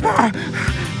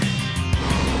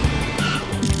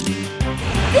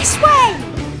 This way.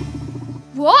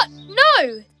 What?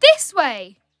 No, this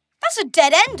way. That's a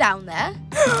dead end down there.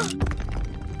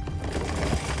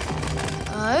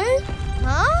 Oh?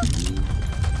 Huh?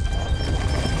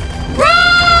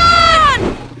 Run!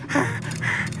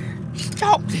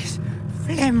 Stop this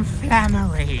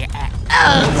flim-flammery.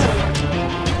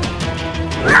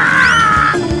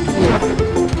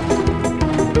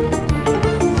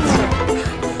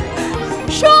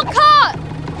 Shortcut!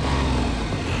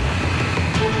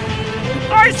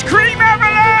 Ice cream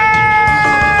avalanche!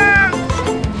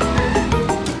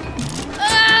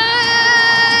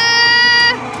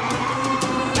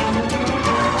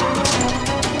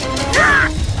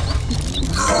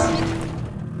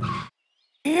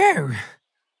 You.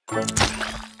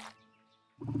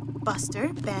 Buster,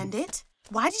 Bandit,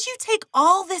 why did you take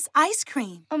all this ice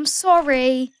cream? I'm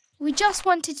sorry. We just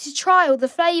wanted to try all the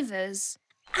flavors.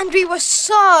 And we were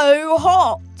so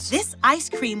hot. This ice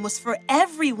cream was for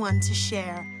everyone to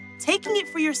share. Taking it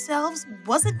for yourselves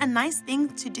wasn't a nice thing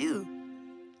to do.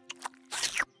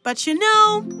 But you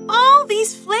know, all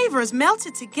these flavors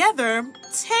melted together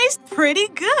taste pretty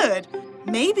good.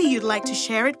 Maybe you'd like to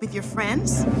share it with your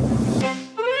friends?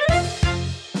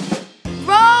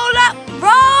 Roll up,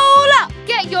 roll up.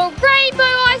 Get your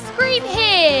rainbow ice cream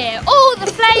here. All the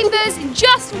flavors in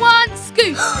just one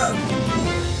scoop.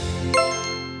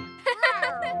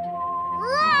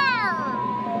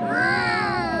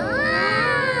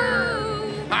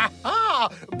 Ha-ha!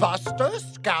 Buster,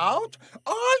 Scout,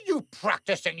 are you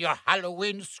practicing your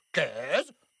Halloween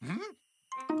scares?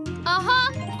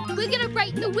 Uh-huh. We're going to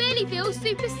break the Wheelieville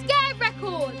Super Scare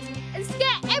record and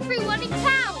scare everyone in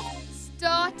town.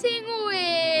 Starting with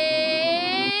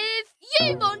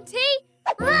you, Monty.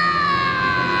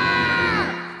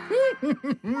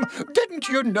 Didn't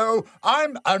you know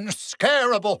I'm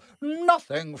unscarable?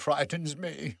 Nothing frightens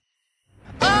me.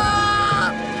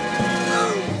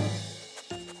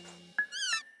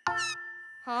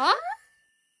 Huh?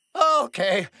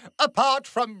 Okay, apart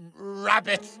from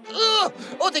rabbits. Ugh,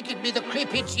 oh, they give me the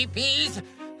creepy cheepies.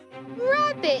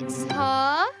 Rabbits,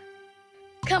 huh?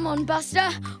 Come on,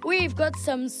 Buster. We've got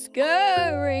some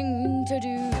scaring to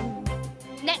do.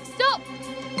 Next up,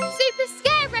 Super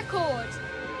Scare record.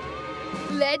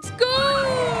 Let's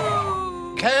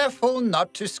go! Careful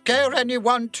not to scare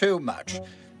anyone too much.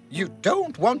 You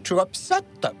don't want to upset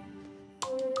them.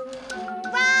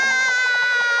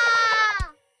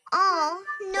 Oh,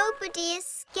 nobody is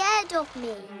scared of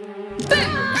me.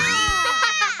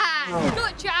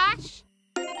 Gotcha, Ash.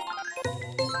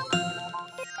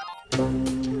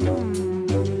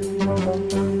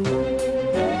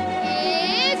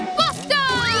 Here's Buster!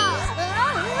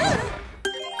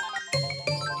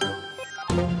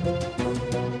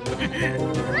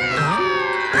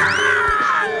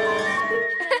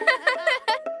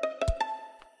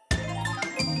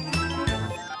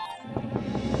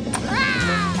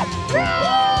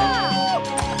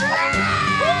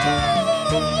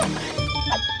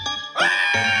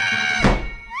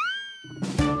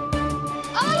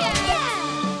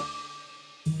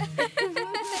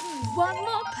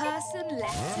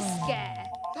 scare.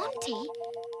 Monty,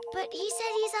 but he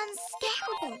said he's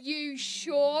unscareable. You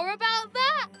sure about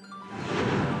that?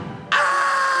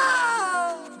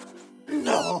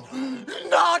 No,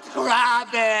 not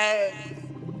Rabbit!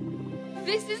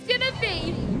 This is gonna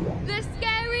be the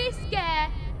scariest scare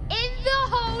in the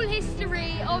whole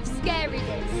history of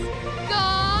scariness.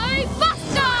 Go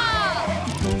Buster!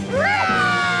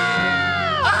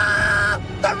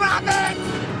 The rabbit!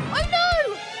 Oh no!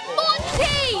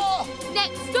 Monty!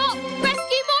 Next stop,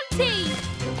 rescue Monty!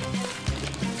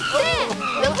 There!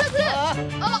 Look!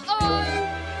 Uh-oh!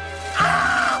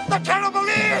 The terrible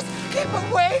ears! Keep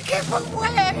away! Keep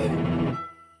away!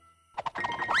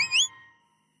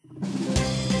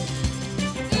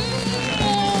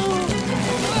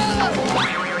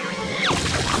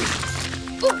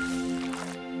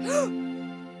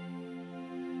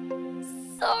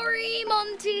 Sorry,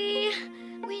 Monty.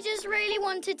 We just really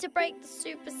wanted to break the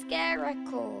super scare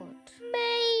record.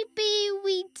 Maybe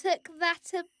we took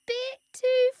that a bit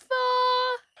too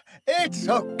far. It's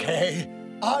okay.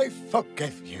 I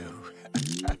forgive you.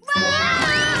 Yeah!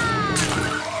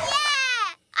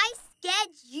 I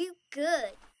scared you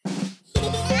good.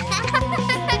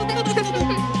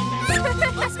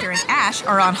 Buster and Ash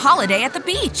are on holiday at the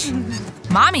beach.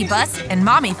 Mommy Bus and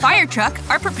Mommy Fire Truck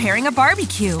are preparing a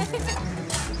barbecue.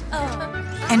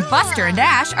 And Buster and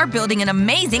Ash are building an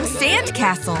amazing sand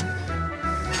castle.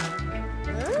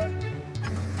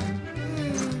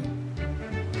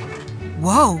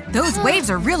 Whoa, those waves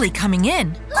are really coming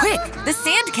in. Quick, the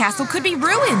sand castle could be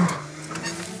ruined.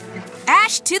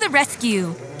 Ash to the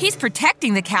rescue. He's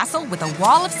protecting the castle with a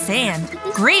wall of sand.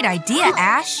 Great idea,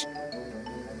 Ash.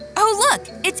 Oh, look,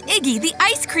 it's Iggy, the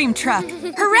ice cream truck.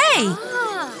 Hooray!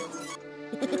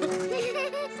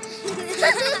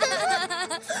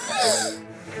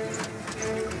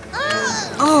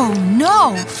 Oh,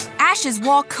 no! Ash's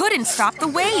wall couldn't stop the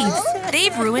waves.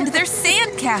 They've ruined their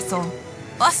sand castle.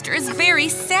 Buster is very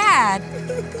sad.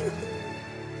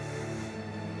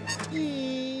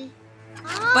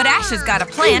 But Ash has got a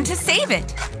plan to save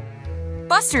it.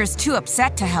 Buster is too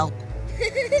upset to help.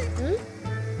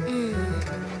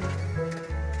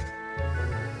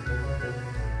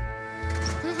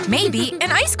 Maybe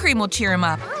an ice cream will cheer him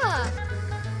up.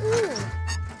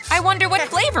 I wonder what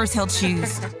flavors he'll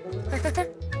choose.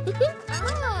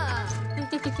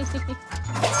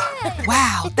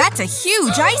 Wow, that's a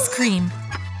huge ice cream.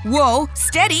 Whoa,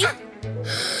 steady.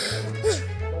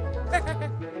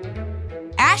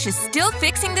 Ash is still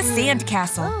fixing the sand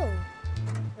castle.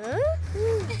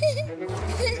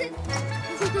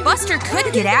 Buster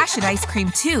could get Ash an ice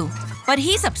cream too, but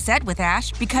he's upset with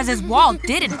Ash because his wall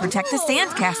didn't protect the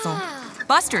sand castle.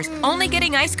 Buster's only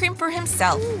getting ice cream for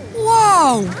himself.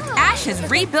 Whoa! Ash has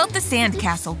rebuilt the sand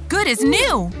castle, good as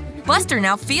new. Buster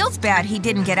now feels bad he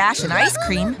didn't get Ash an ice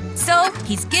cream, so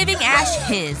he's giving Ash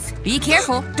his. Be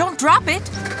careful, don't drop it.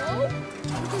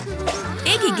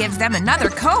 Iggy gives them another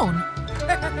cone.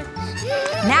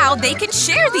 Now they can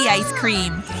share the ice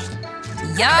cream.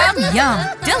 Yum, yum,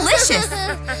 delicious.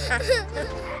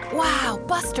 Wow,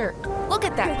 Buster, look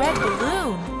at that red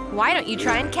balloon. Why don't you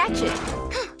try and catch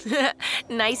it?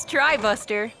 Nice try,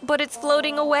 Buster, but it's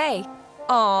floating away.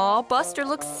 Aw, Buster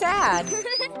looks sad.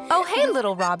 Oh, hey,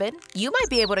 little Robin. You might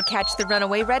be able to catch the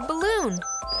runaway red balloon.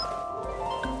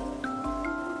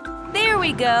 There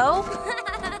we go.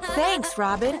 Thanks,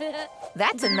 Robin.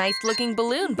 That's a nice-looking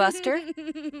balloon, Buster.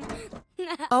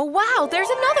 Oh, wow, there's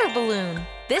another balloon.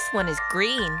 This one is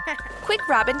green. Quick,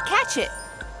 Robin, catch it.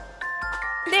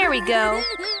 There we go.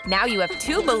 Now you have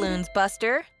 2 balloons,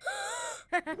 Buster.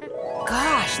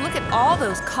 Gosh, look at all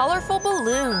those colorful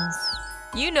balloons.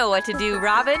 You know what to do,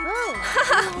 Robin.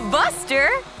 Buster,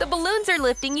 the balloons are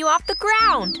lifting you off the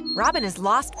ground. Robin has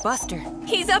lost Buster.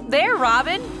 He's up there,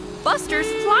 Robin. Buster's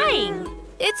flying.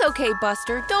 It's okay,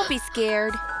 Buster. Don't be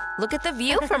scared. Look at the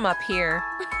view from up here.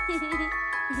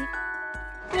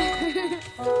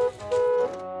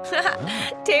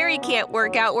 Terry can't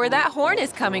work out where that horn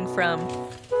is coming from.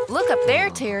 Look up there,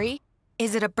 Terry.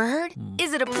 Is it a bird?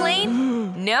 Is it a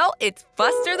plane? No, it's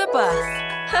Buster the Bus.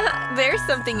 There's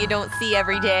something you don't see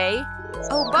every day.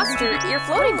 Oh, Buster, you're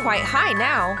floating quite high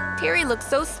now. Terry looks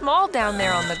so small down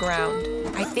there on the ground.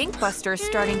 I think Buster is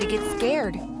starting to get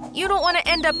scared. You don't want to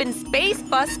end up in space,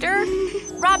 Buster.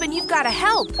 Robin, you've got to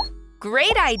help.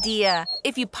 Great idea.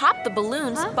 If you pop the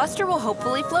balloons, Buster will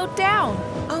hopefully float down.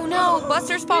 Oh no,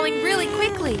 Buster's falling really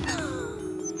quickly.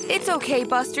 It's okay,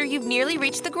 Buster. You've nearly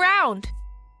reached the ground.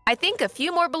 I think a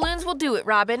few more balloons will do it,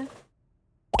 Robin.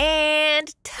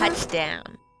 And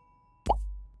touchdown.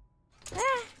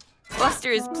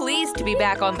 Buster is pleased to be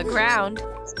back on the ground.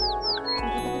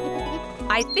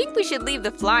 I think we should leave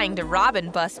the flying to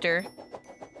Robin, Buster.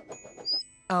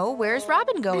 Oh, where's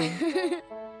Robin going?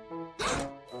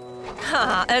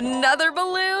 Ha, another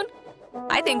balloon?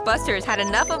 I think Buster has had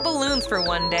enough of balloons for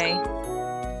one day.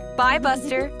 Bye,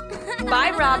 Buster.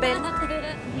 Bye, Robin.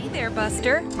 Hey there,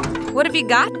 Buster. What have you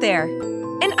got there?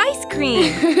 An ice cream.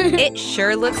 It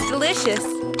sure looks delicious.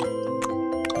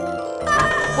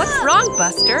 What's wrong,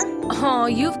 Buster? Oh,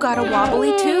 you've got a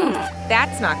wobbly tooth.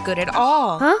 That's not good at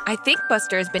all. Huh? I think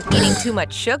Buster has been eating too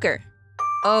much sugar.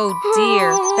 Oh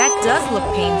dear, that does look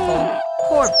painful.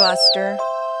 Poor Buster.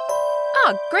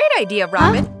 Oh, great idea,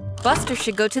 Robin. Buster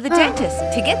should go to the dentist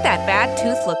to get that bad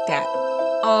tooth looked at.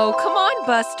 Oh, come on,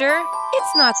 Buster.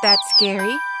 It's not that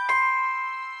scary.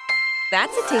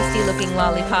 That's a tasty-looking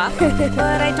lollipop,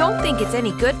 but I don't think it's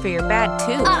any good for your bad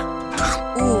tooth.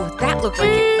 Ooh, that looked like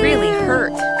it really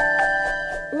hurt.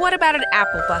 What about an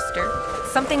apple, Buster?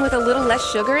 Something with a little less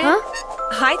sugar in?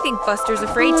 I think Buster's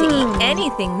afraid to eat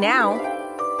anything now.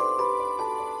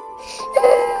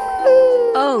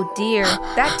 Oh dear,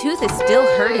 that tooth is still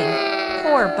hurting.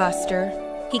 Poor Buster.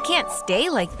 He can't stay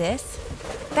like this.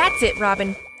 That's it,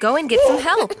 Robin. Go and get some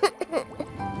help.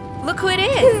 Look who it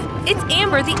is. It's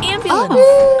Amber, the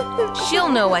ambulance. She'll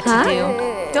know what to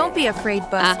do. Don't be afraid,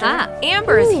 Buster.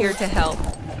 Amber is here to help.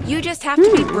 You just have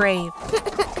to be brave.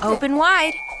 Open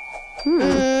wide.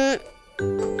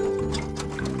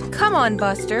 Come on,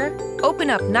 Buster. Open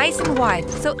up nice and wide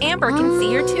so Amber can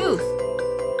see your tooth.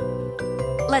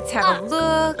 Let's have a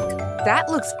look. That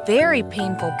looks very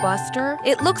painful, Buster.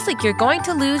 It looks like you're going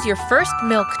to lose your first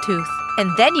milk tooth. And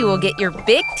then you will get your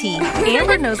big teeth.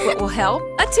 Amber knows what will help.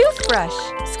 A toothbrush.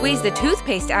 Squeeze the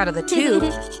toothpaste out of the tube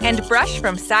and brush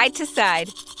from side to side.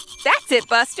 That's it,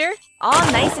 Buster. All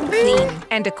nice and clean.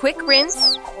 And a quick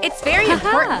rinse. It's very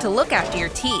important to look after your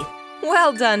teeth.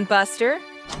 Well done, Buster.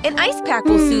 An ice pack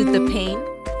will soothe the pain.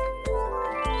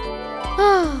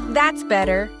 That's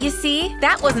better. You see,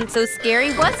 that wasn't so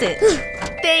scary, was it?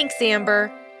 Thanks,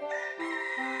 Amber.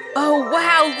 Oh,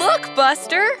 wow, look,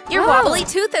 Buster! Your wobbly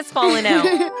tooth has fallen out.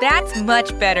 That's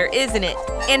much better, isn't it?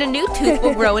 And a new tooth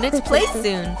will grow in its place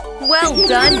soon. Well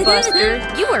done, Buster.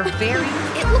 You are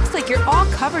it looks like you're all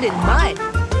covered in mud.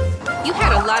 You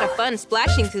had a lot of fun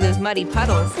splashing through those muddy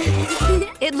puddles.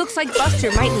 It looks like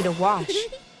Buster might need a wash.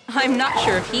 I'm not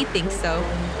sure if he thinks so.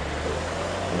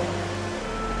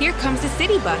 Here comes the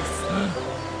city bus.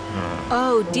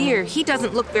 Oh dear, he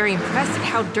doesn't look very impressed at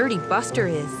how dirty Buster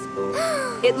is.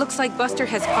 It looks like Buster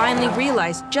has finally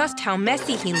realized just how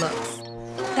messy he looks.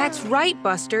 That's right,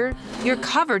 Buster. You're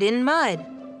covered in mud.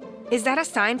 Is that a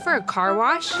sign for a car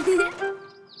wash?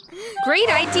 Great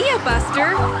idea,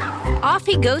 Buster! Off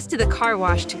he goes to the car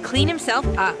wash to clean himself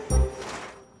up.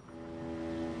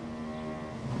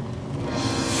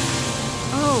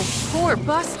 Oh, poor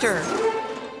Buster.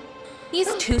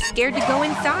 He's too scared to go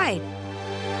inside.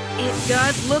 It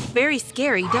does look very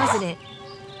scary, doesn't it?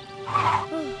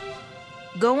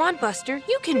 Go on, Buster.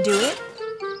 You can do it.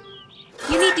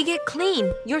 You need to get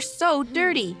clean. You're so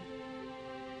dirty.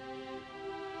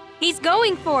 He's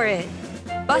going for it.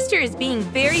 Buster is being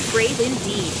very brave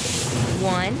indeed.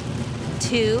 1,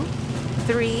 2,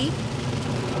 3.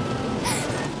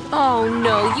 Oh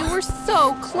no, you were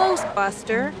so close,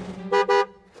 Buster.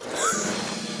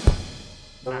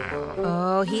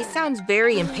 Oh, he sounds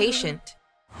very impatient.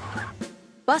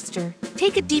 Buster,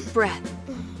 take a deep breath.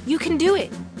 You can do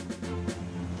it.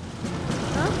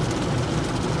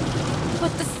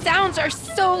 But the sounds are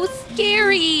so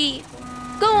scary.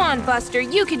 Go on, Buster,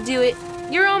 you can do it.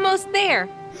 You're almost there.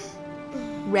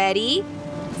 Ready,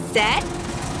 set,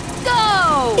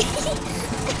 go!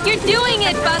 You're doing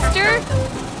it, Buster!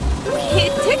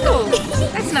 It tickles.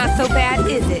 That's not so bad,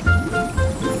 is it?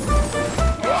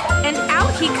 And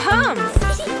out he comes.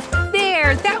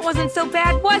 There, that wasn't so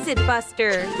bad, was it,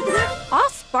 Buster? All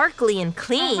sparkly and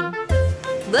clean.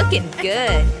 Looking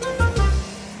good.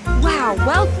 Wow,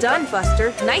 well done,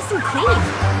 Buster. Nice and clean.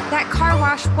 That car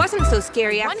wash wasn't so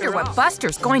scary after all. I wonder what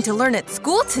Buster's going to learn at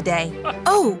school today.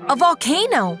 Oh, a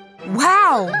volcano.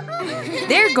 Wow.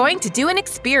 They're going to do an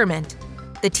experiment.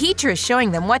 The teacher is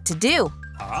showing them what to do.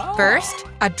 First,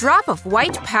 a drop of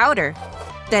white powder.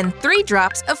 Then 3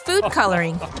 drops of food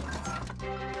coloring.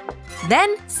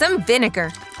 Then some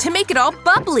vinegar to make it all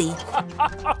bubbly.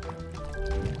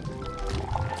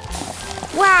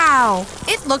 Wow!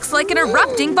 It looks like an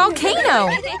erupting volcano!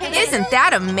 Isn't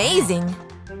that amazing?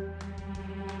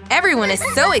 Everyone is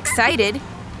so excited.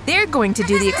 They're going to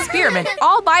do the experiment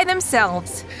all by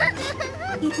themselves.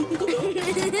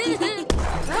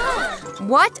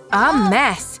 What a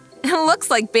mess! It looks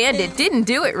like Bandit didn't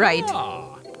do it right.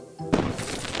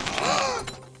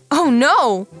 Oh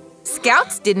no!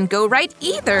 Scout's didn't go right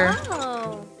either.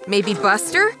 Maybe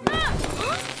Buster?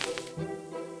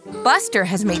 Buster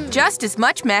has made just as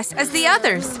much mess as the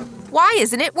others. Why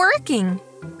isn't it working?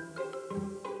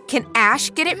 Can Ash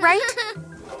get it right?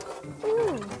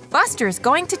 Buster is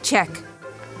going to check.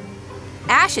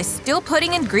 Ash is still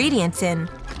putting ingredients in.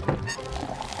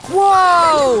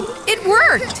 Whoa! It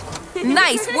worked!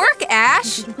 Nice work,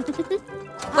 Ash!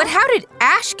 But how did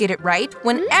Ash get it right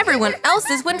when everyone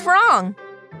else's went wrong?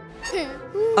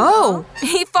 Oh,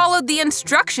 he followed the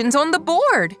instructions on the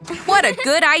board. What a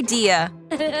good idea.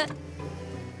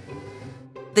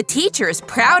 The teacher is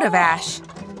proud of Ash.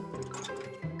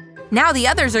 Now the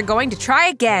others are going to try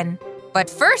again. But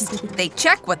first, they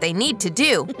check what they need to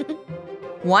do.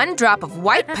 1 drop of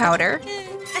white powder.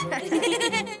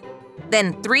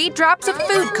 Then 3 drops of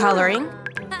food coloring.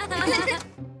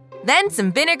 Then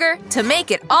some vinegar to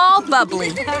make it all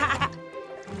bubbly.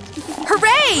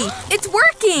 Hooray! It's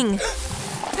working!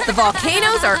 The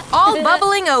volcanoes are all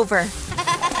bubbling over.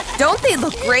 Don't they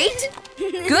look great?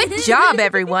 Good job,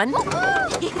 everyone.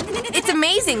 It's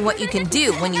amazing what you can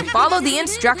do when you follow the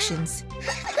instructions.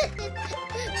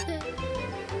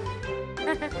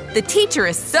 The teacher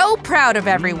is so proud of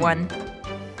everyone.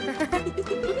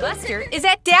 Buster is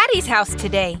at Daddy's house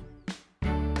today.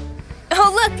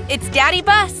 Oh, look, it's Daddy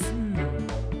Bus.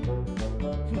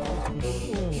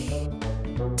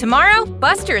 Tomorrow,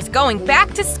 Buster is going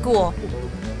back to school.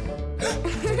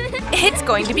 It's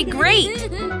going to be great.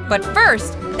 But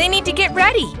first, they need to get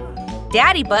ready.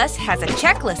 Daddy Bus has a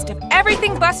checklist of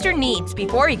everything Buster needs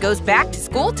before he goes back to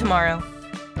school tomorrow.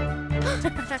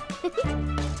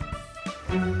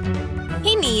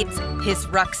 He needs his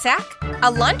rucksack,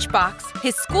 a lunchbox,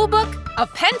 his school book, a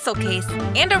pencil case,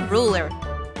 and a ruler.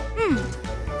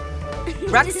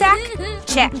 Rucksack,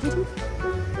 check.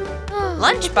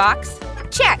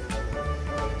 Lunchbox, check.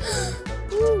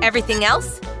 Everything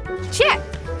else, check.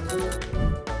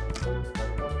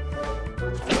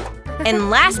 And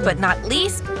last but not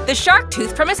least, the shark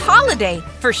tooth from his holiday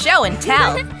for show and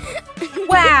tell.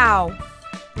 Wow!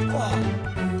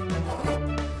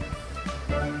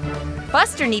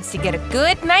 Buster needs to get a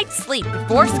good night's sleep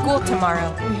before school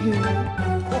tomorrow.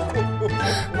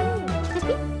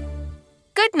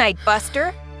 Good night,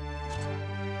 Buster.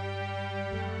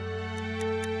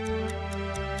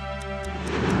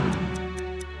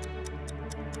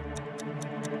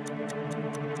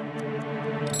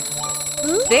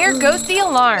 There goes the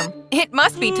alarm. It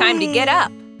must be time to get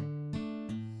up.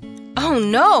 Oh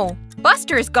no!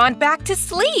 Buster has gone back to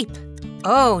sleep.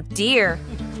 Oh dear.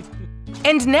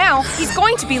 And now he's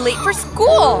going to be late for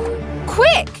school.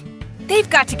 Quick! They've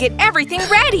got to get everything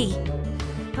ready.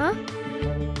 Huh?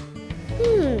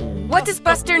 What does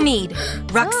Buster need?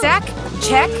 Rucksack?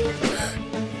 Check.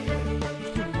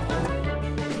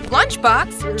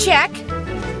 Lunchbox? Check.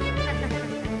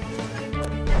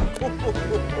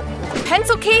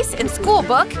 Pencil case and school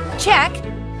book? Check.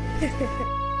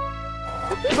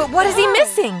 But what is he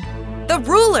missing? The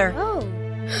ruler.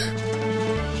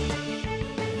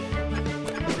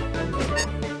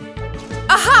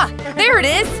 Aha! There it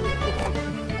is!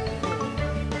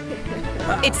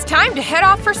 It's time to head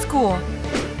off for school.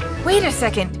 Wait a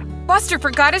second. Buster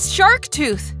forgot his shark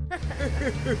tooth.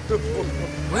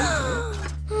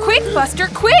 Quick, Buster,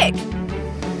 quick!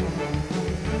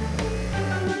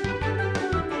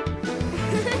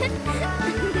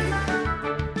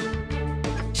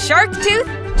 Shark tooth?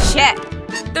 Check.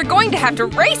 They're going to have to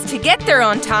race to get there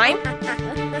on time.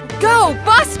 Go,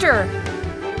 Buster!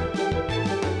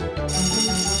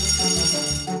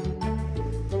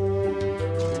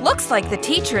 Looks like the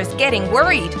teacher is getting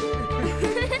worried.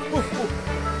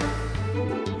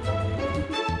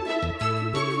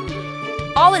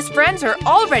 All his friends are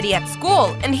already at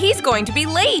school, and he's going to be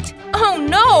late. Oh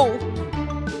no!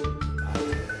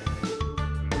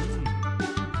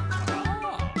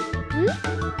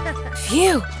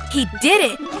 Phew! He did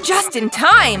it! Just in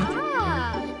time!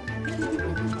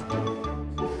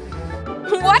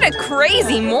 What a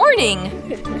crazy morning!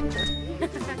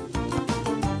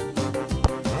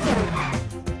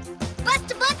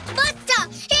 Buster, Buster, Buster!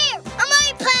 Here, a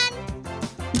my plan!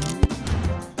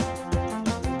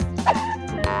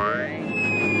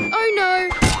 Oh no!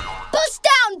 Bust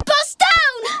down! Bust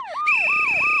down!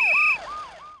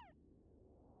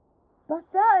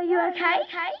 Buster, are you okay?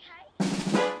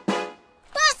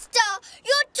 Buster,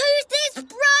 your tooth is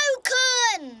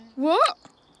broken! What?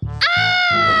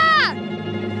 Ah!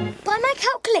 By my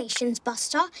calculations,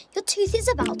 Buster, your tooth is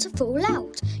about to fall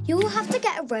out. You will have to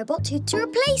get a robot tooth to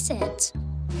replace it.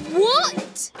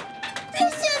 What?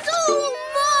 This is all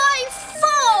my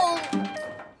fault!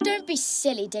 Don't Don't be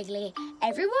silly, Diggly.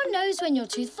 Everyone knows when your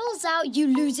tooth falls out, you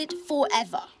lose it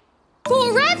forever.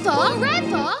 Forever?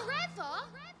 Forever?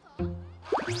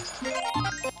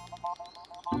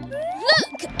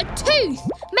 Look, a tooth.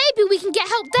 Maybe we can get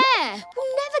help there.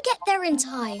 We'll never get there in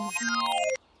time.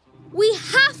 We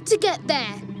have to get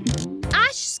there.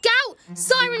 Ash, Scout,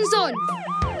 sirens on.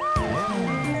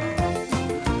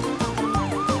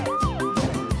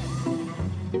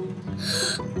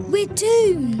 We're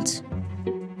doomed.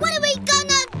 What are we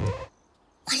gonna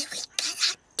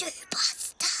do,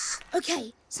 Buster?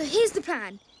 Okay, so here's the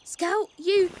plan. Scout,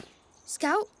 you...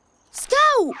 Scout?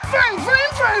 Scout! Vroom,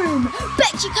 vroom, vroom!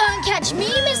 Bet you can't catch me,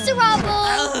 Mr.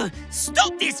 Rubble!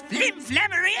 Stop this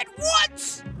flim-flammery at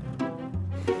once!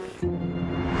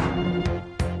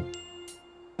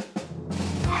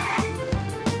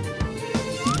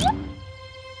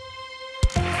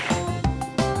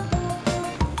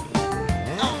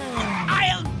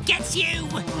 I'll get you!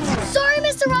 Sorry,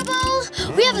 Mr.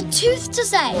 Rubble. We have a tooth to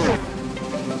say.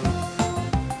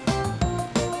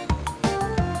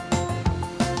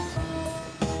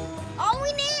 Are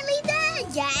we nearly there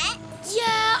yet?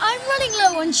 Yeah, I'm running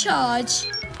low on charge.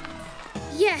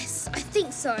 Yes, I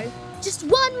think so. Just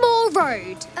one more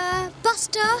road.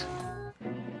 Buster?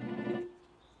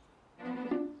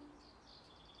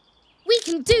 We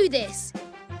can do this.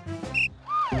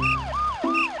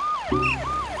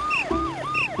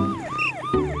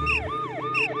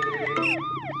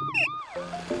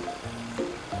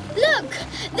 Look,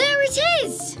 there it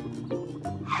is.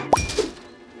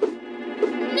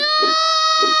 No!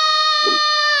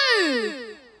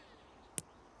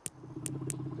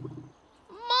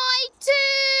 My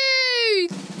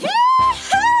tooth!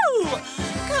 Yee-hoo!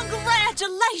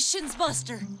 Congratulations,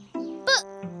 Buster.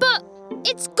 But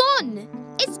it's gone.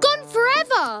 It's gone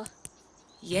forever.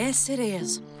 Yes, it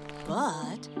is.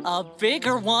 But a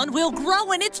bigger one will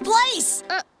grow in its place.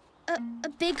 A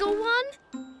bigger one?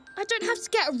 I don't have to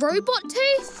get a robot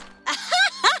tooth?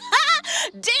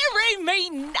 Dearie me,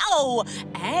 no!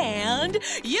 And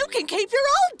you can keep your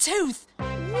old tooth.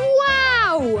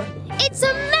 Wow! It's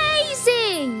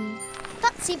amazing!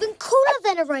 That's even cooler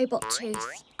than a robot tooth.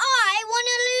 I want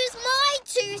to lose my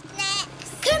tooth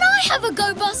next. Can I have a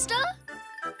go, Buster?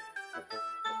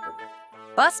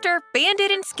 Buster, Bandit,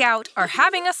 and Scout are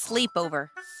having a sleepover.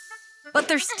 But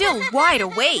they're still wide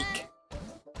awake.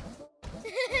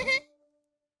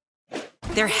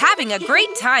 They're having a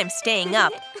great time staying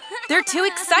up. They're too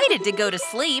excited to go to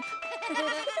sleep.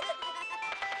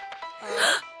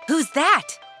 Who's that?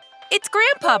 It's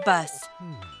Grandpa Bus.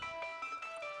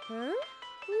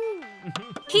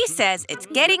 He says it's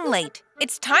getting late.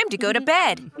 It's time to go to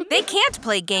bed. They can't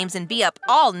play games and be up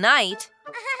all night.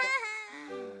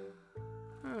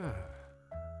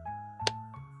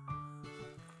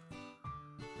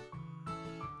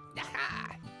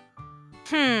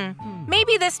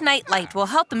 Maybe this nightlight will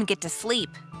help them get to sleep.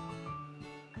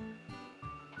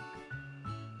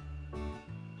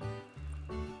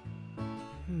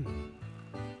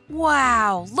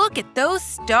 Wow, look at those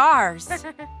stars.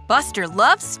 Buster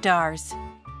loves stars.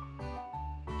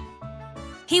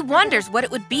 He wonders what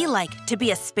it would be like to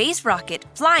be a space rocket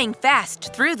flying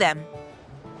fast through them.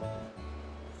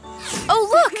 Oh,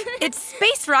 look! It's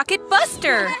Space Rocket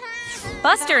Buster!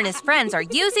 Buster and his friends are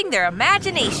using their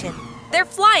imagination. They're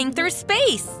flying through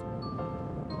space.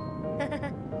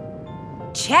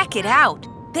 Check it out.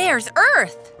 There's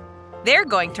Earth. They're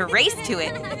going to race to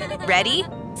it. Ready,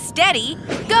 steady,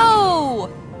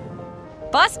 go!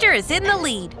 Buster is in the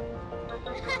lead.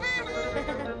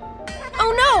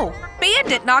 Oh no!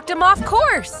 Bandit knocked him off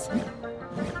course.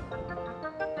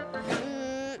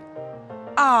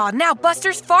 Aw, now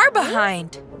Buster's far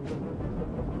behind.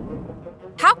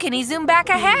 How can he zoom back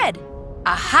ahead?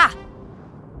 Aha!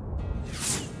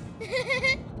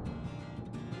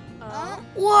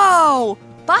 Whoa!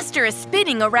 Buster is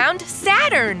spinning around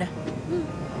Saturn.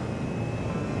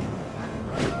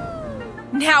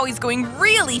 Now he's going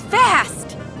really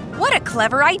fast. What a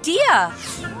clever idea!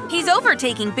 He's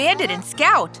overtaking Bandit and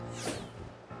Scout.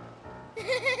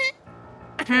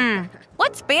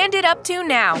 What's Bandit up to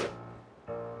now?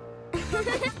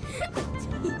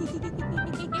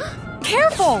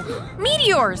 Careful!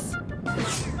 Meteors!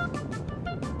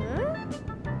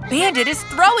 Bandit is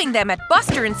throwing them at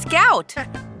Buster and Scout.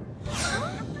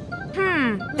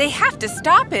 They have to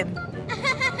stop him.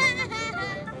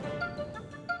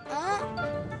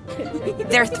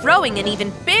 They're throwing an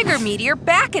even bigger meteor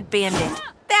back at Bandit.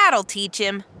 That'll teach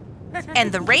him.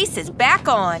 And the race is back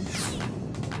on.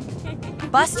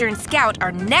 Buster and Scout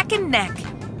are neck and neck.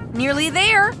 Nearly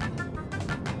there.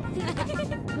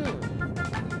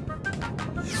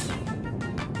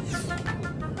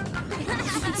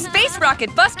 Space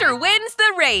Rocket Buster wins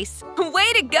the race!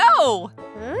 Way to go!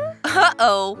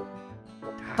 Uh-oh.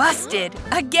 Busted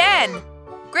again!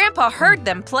 Grandpa heard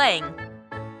them playing.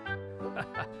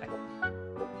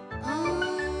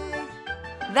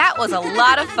 That was a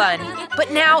lot of fun,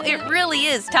 but now it really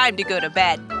is time to go to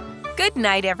bed. Good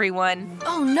night, everyone.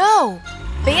 Oh no!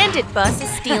 Bandit Bus is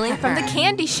stealing from the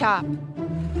candy shop.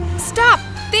 Stop,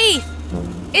 thief!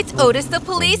 It's Otis the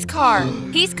police car.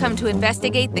 He's come to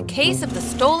investigate the case of the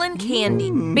stolen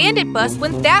candy. Bandit Bus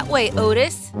went that way,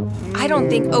 Otis. I don't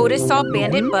think Otis saw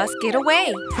Bandit Bus get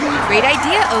away. Great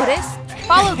idea, Otis.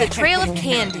 Follow the trail of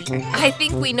candy. I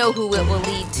think we know who it will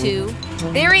lead to.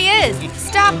 There he is!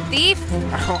 Stop, thief!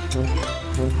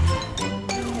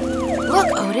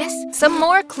 Look, Otis, some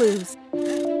more clues.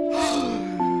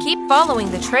 Keep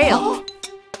following the trail.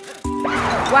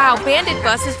 Wow, Bandit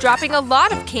Bus is dropping a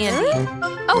lot of candy.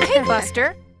 Oh, hey,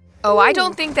 Buster. Oh, I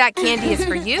don't think that candy is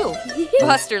for you.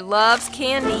 Buster loves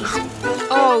candy.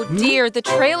 Oh dear, the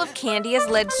trail of candy has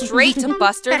led straight to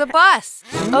Buster the Bus.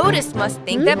 Otis must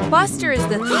think that Buster is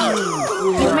the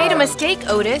thief. You've made a mistake,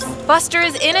 Otis. Buster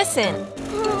is innocent.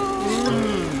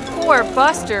 Poor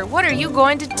Buster, what are you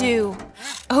going to do?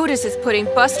 Otis is putting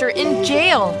Buster in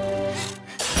jail.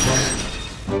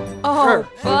 Oh,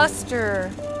 Buster.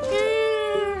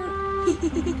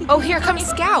 Oh, here comes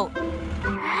Scout.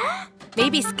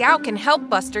 Maybe Scout can help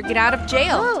Buster get out of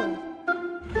jail.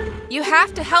 You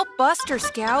have to help Buster,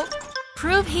 Scout.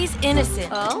 Prove he's innocent.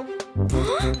 Oh?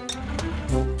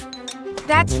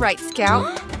 That's right,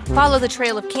 Scout. Follow the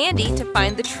trail of candy to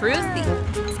find the true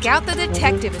thief. Scout the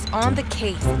detective is on the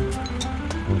case.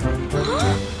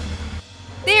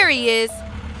 There he is.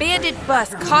 Bandit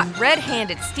Bus caught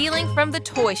red-handed stealing from the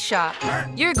toy shop.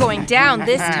 You're going down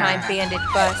this time, Bandit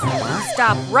Bus.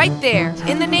 Stop right there.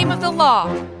 In the name of the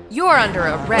law, you're under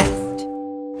arrest.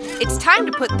 It's time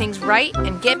to put things right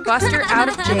and get Buster out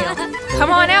of jail.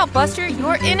 Come on out, Buster.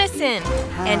 You're innocent.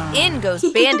 And in goes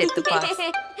Bandit the Bus.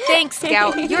 Thanks,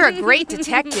 Scout. You're a great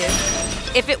detective.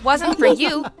 If it wasn't for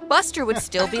you, Buster would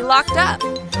still be locked up.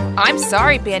 I'm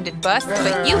sorry, Bandit Bus,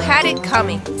 but you had it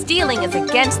coming. Stealing is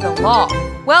against the law.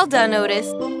 Well done, Otis.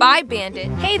 Bye, Bandit.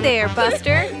 Hey there,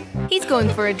 Buster. He's going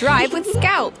for a drive with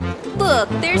Scout. Look,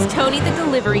 there's Tony the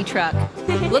delivery truck.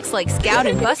 Looks like Scout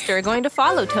and Buster are going to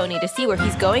follow Tony to see where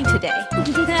he's going today.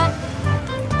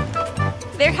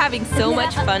 They're having so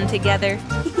much fun together.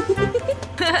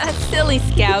 Silly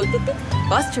Scout.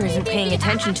 Buster isn't paying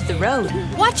attention to the road.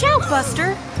 Watch out,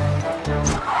 Buster!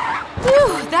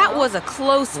 Whew, that was a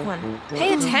close one.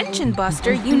 Pay attention,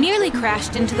 Buster. You nearly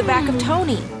crashed into the back of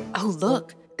Tony. Oh,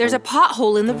 look. There's a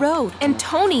pothole in the road, and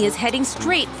Tony is heading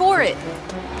straight for it.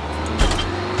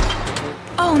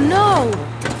 Oh, no!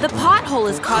 The pothole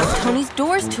has caused Tony's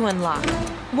doors to unlock.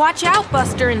 Watch out,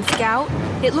 Buster and Scout.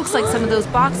 It looks like some of those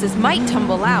boxes might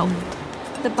tumble out.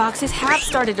 The boxes have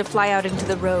started to fly out into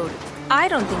the road. I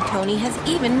don't think Tony has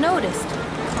even noticed.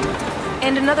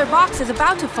 And another box is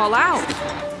about to fall out.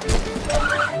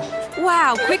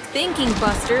 Wow, quick thinking,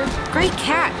 Buster. Great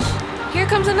catch. Here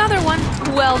comes another one.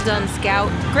 Well done, Scout.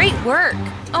 Great work.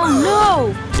 Oh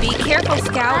no! Be careful,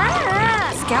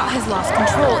 Scout. Scout has lost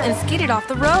control and skidded off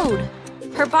the road.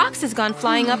 Her box has gone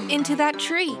flying up into that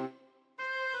tree.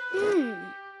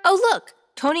 Oh look,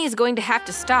 Tony is going to have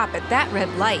to stop at that red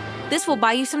light. This will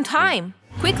buy you some time.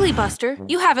 Quickly, Buster.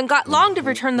 You haven't got long to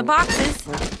return the boxes.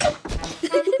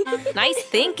 Nice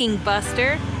thinking,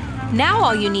 Buster. Now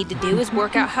all you need to do is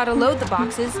work out how to load the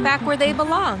boxes back where they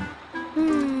belong.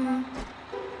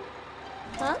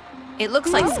 It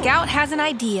looks like Scout has an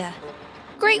idea.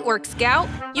 Great work, Scout.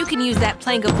 You can use that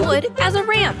plank of wood as a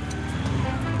ramp.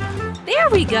 There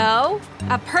we go.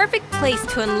 A perfect place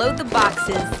to unload the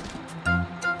boxes.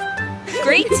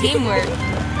 Great teamwork.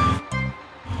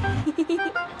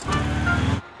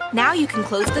 Now you can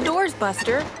close the doors,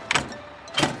 Buster.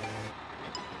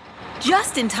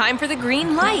 Just in time for the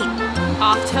green light.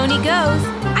 Off Tony goes.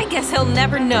 I guess he'll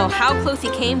never know how close he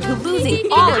came to losing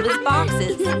all of his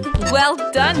boxes. Well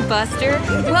done, Buster.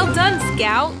 Well done,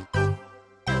 Scout.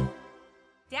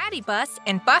 Daddy Bus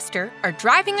and Buster are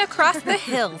driving across the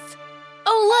hills.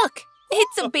 Oh, look!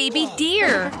 It's a baby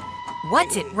deer.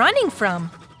 What's it running from?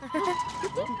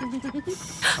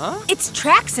 Huh? It's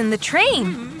tracks in the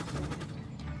train.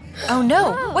 Oh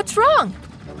no, what's wrong?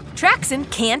 Traxon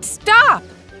can't stop.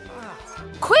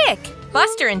 Quick,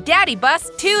 Buster and Daddy Bus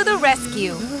to the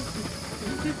rescue.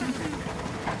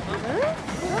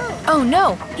 Oh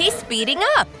no, he's speeding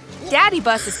up. Daddy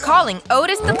Bus is calling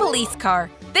Otis the police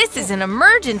car. This is an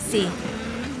emergency.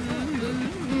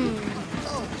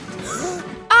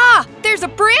 Ah, there's a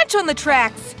branch on the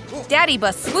tracks. Daddy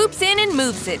Bus swoops in and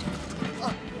moves it.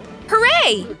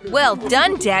 Hooray! Well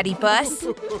done, Daddy Bus.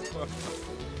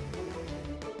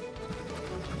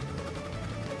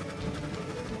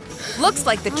 Looks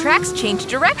like the tracks changed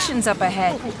directions up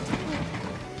ahead.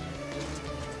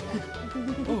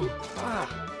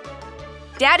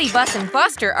 Daddy Bus and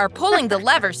Buster are pulling the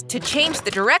levers to change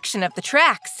the direction of the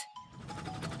tracks.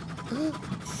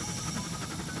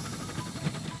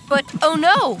 But oh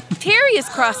no! Terry is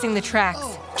crossing the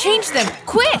tracks. Change them,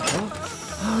 quick!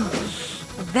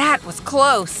 That was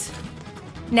close.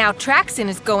 Now Traxon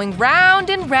is going round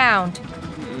and round.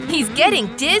 He's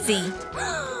getting dizzy.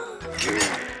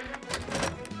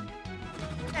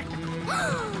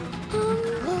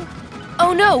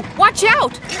 Oh no, watch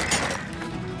out!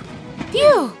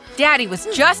 Phew, Daddy was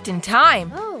just in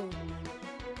time.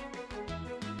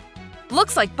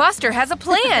 Looks like Buster has a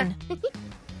plan.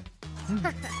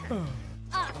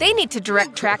 They need to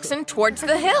direct Traxon towards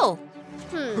the hill.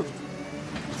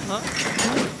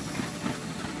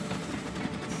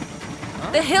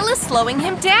 The hill is slowing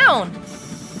him down.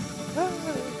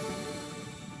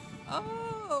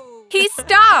 He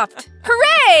stopped!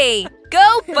 Hooray!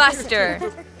 Go, Buster!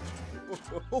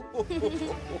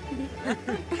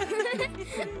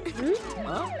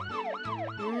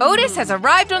 Otis has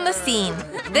arrived on the scene.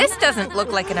 This doesn't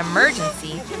look like an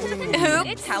emergency. Oops,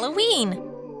 it's Halloween.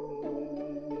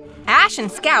 Ash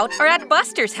and Scout are at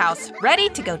Buster's house, ready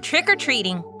to go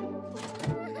trick-or-treating.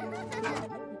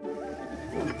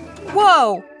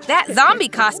 Whoa, that zombie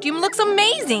costume looks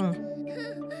amazing.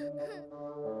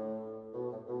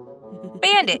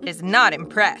 Bandit is not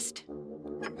impressed.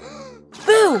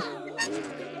 Boo!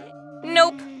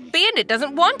 Nope, Bandit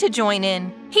doesn't want to join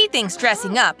in. He thinks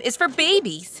dressing up is for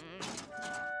babies.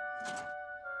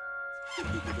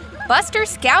 Buster,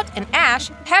 Scout, and Ash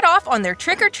head off on their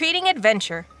trick-or-treating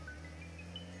adventure.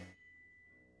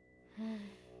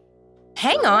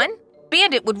 Hang on,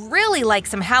 Bandit would really like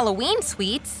some Halloween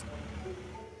sweets.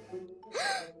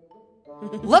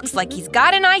 Looks like he's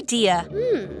got an idea.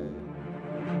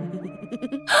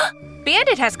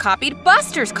 Bandit has copied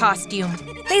Buster's costume.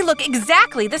 They look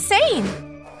exactly the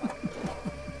same.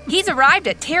 He's arrived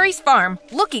at Terry's farm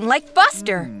looking like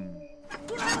Buster.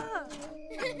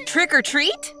 Trick or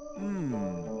treat?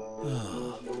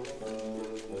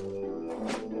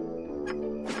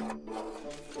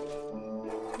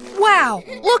 Wow,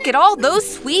 look at all those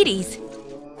sweeties.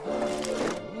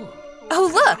 Oh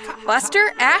look,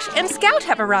 Buster, Ash, and Scout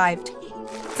have arrived.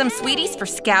 Some sweeties for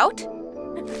Scout?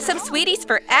 Some sweeties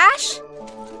for Ash?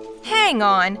 Hang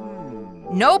on.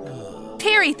 Nope.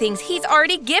 Terry thinks he's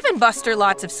already given Buster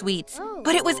lots of sweets,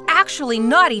 but it was actually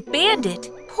Naughty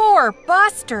Bandit. Poor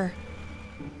Buster.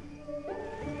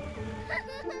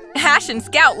 Ash and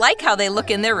Scout like how they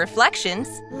look in their reflections.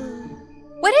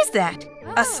 What is that?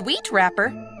 A sweet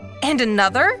wrapper? And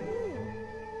another?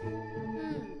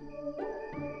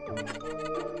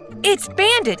 It's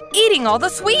Bandit eating all the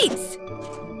sweets.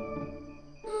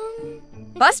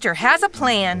 Buster has a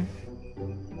plan.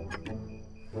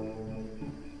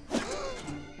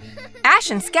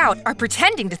 Ash and Scout are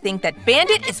pretending to think that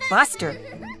Bandit is Buster.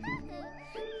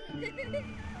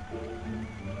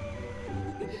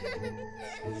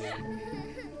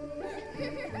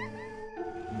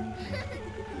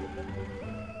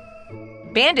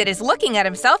 Bandit is looking at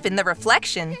himself in the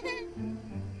reflection.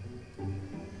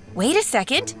 Wait a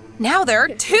second. Now there are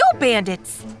 2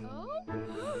 bandits.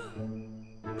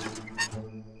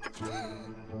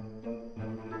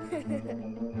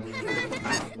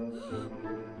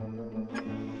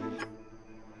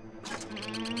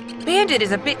 Bandit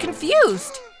is a bit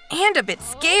confused and a bit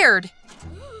scared.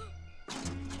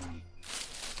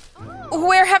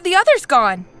 Where have the others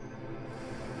gone?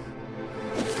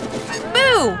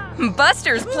 Boo!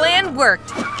 Buster's plan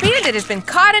worked. Bandit has been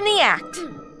caught in the act.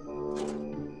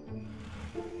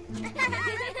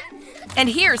 And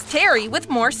here's Terry with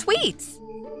more sweets.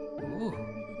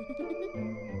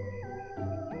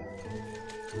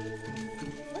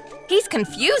 He's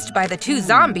confused by the 2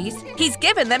 zombies. He's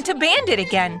given them to Bandit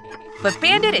again. But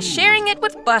Bandit is sharing it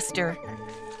with Buster.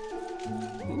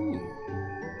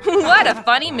 What a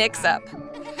funny mix-up.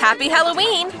 Happy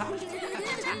Halloween!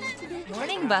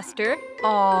 Morning, Buster.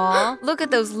 Aw, look at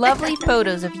those lovely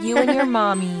photos of you and your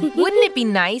mommy. Wouldn't it be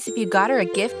nice if you got her a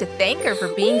gift to thank her for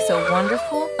being so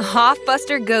wonderful? Off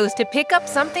Buster goes to pick up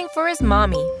something for his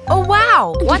mommy. Oh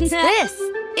wow, what's this?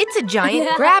 It's a giant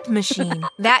grab machine.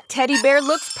 That teddy bear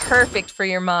looks perfect for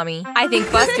your mommy. I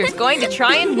think Buster's going to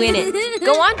try and win it.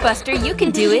 Go on, Buster, you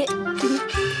can do it.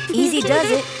 Easy does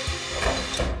it.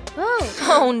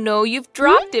 Oh no, you've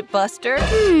dropped it, Buster.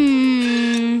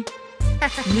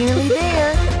 Nearly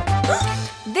there.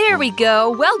 There we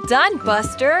go. Well done,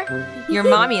 Buster. Your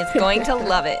mommy is going to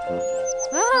love it.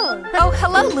 Oh,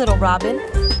 hello, little Robin.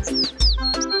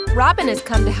 Robin has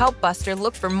come to help Buster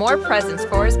look for more presents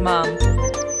for his mom.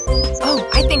 Oh,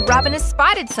 I think Robin has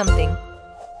spotted something.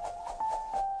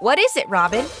 What is it,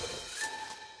 Robin?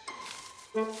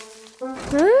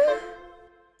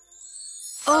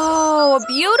 Oh, a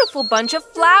beautiful bunch of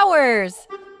flowers.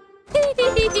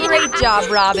 Great job,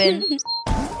 Robin.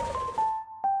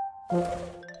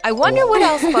 I wonder what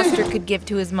else Buster could give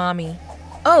to his mommy.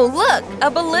 Oh, look, a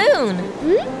balloon.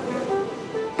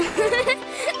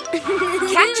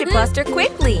 Catch it, Buster,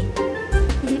 quickly.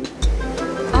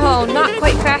 Oh, not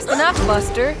quite fast enough,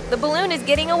 Buster. The balloon is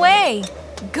getting away.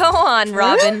 Go on,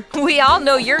 Robin. We all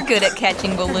know you're good at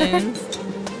catching balloons.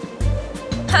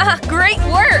 Haha, great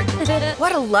work!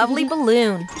 What a lovely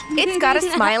balloon. It's got a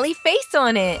smiley face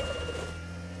on it.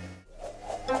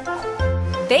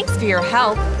 Thanks for your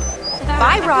help.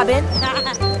 Bye, Robin.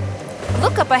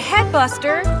 Look up ahead,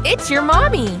 Buster. It's your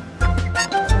mommy.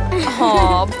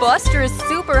 Aw, Buster is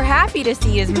super happy to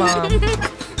see his mom.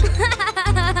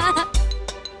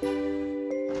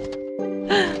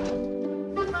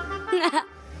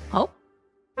 Oh.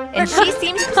 And she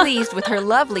seems pleased with her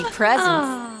lovely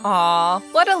presents. Aw,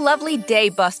 what a lovely day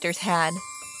Buster's had.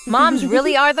 Moms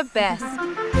really are the best.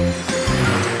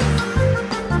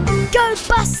 Go,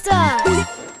 Buster!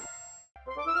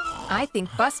 I think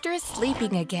Buster is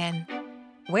sleeping again.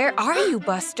 Where are you,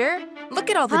 Buster? Look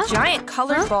at all the giant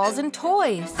colored balls and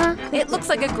toys. It looks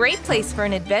like a great place for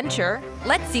an adventure.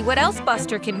 Let's see what else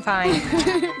Buster can find.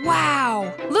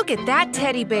 Wow! Look at that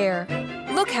teddy bear.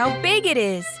 Look how big it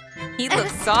is. He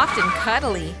looks soft and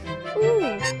cuddly.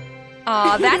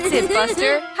 Aw, that's it,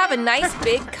 Buster. Have a nice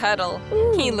big cuddle.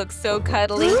 He looks so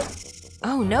cuddly.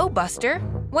 Oh no, Buster.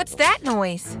 What's that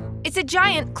noise? It's a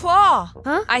giant claw.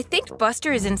 I think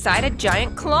Buster is inside a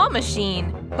giant claw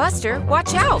machine. Buster,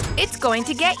 watch out. It's going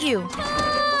to get you.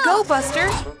 Go, Buster.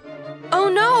 Oh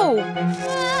no.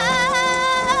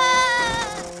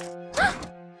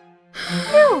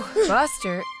 Whew,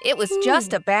 Buster, it was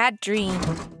just a bad dream.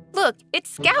 Look, it's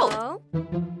Scout.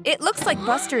 It looks like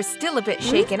Buster is still a bit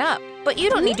shaken up, but you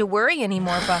don't need to worry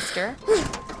anymore, Buster.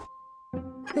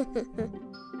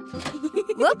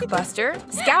 Look, Buster,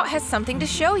 Scout has something to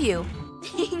show you.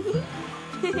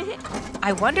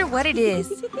 I wonder what it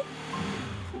is.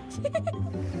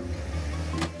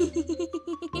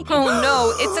 Oh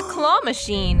no, it's a claw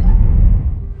machine.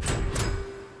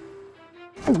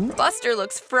 Buster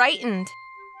looks frightened.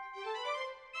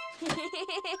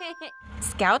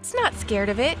 Scout's not scared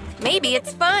of it. Maybe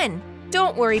it's fun.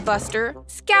 Don't worry, Buster.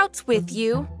 Scout's with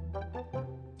you.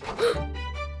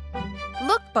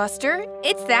 Look, Buster,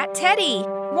 it's that teddy.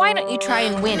 Why don't you try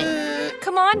and win it?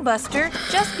 Come on, Buster,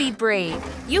 just be brave.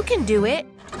 You can do it.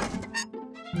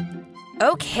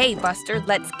 Okay, Buster,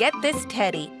 let's get this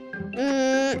teddy.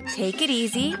 Take it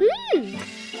easy.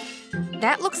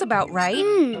 That looks about right.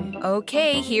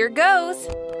 Okay, here goes.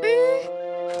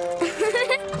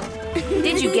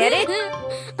 Did you get it?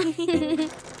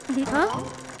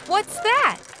 What's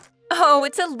that? Oh,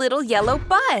 it's a little yellow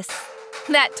bus.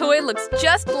 That toy looks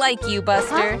just like you,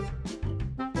 Buster.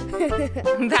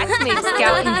 That's made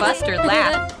Scout and Buster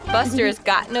laugh. Buster has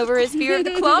gotten over his fear of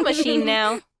the claw machine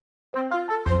now.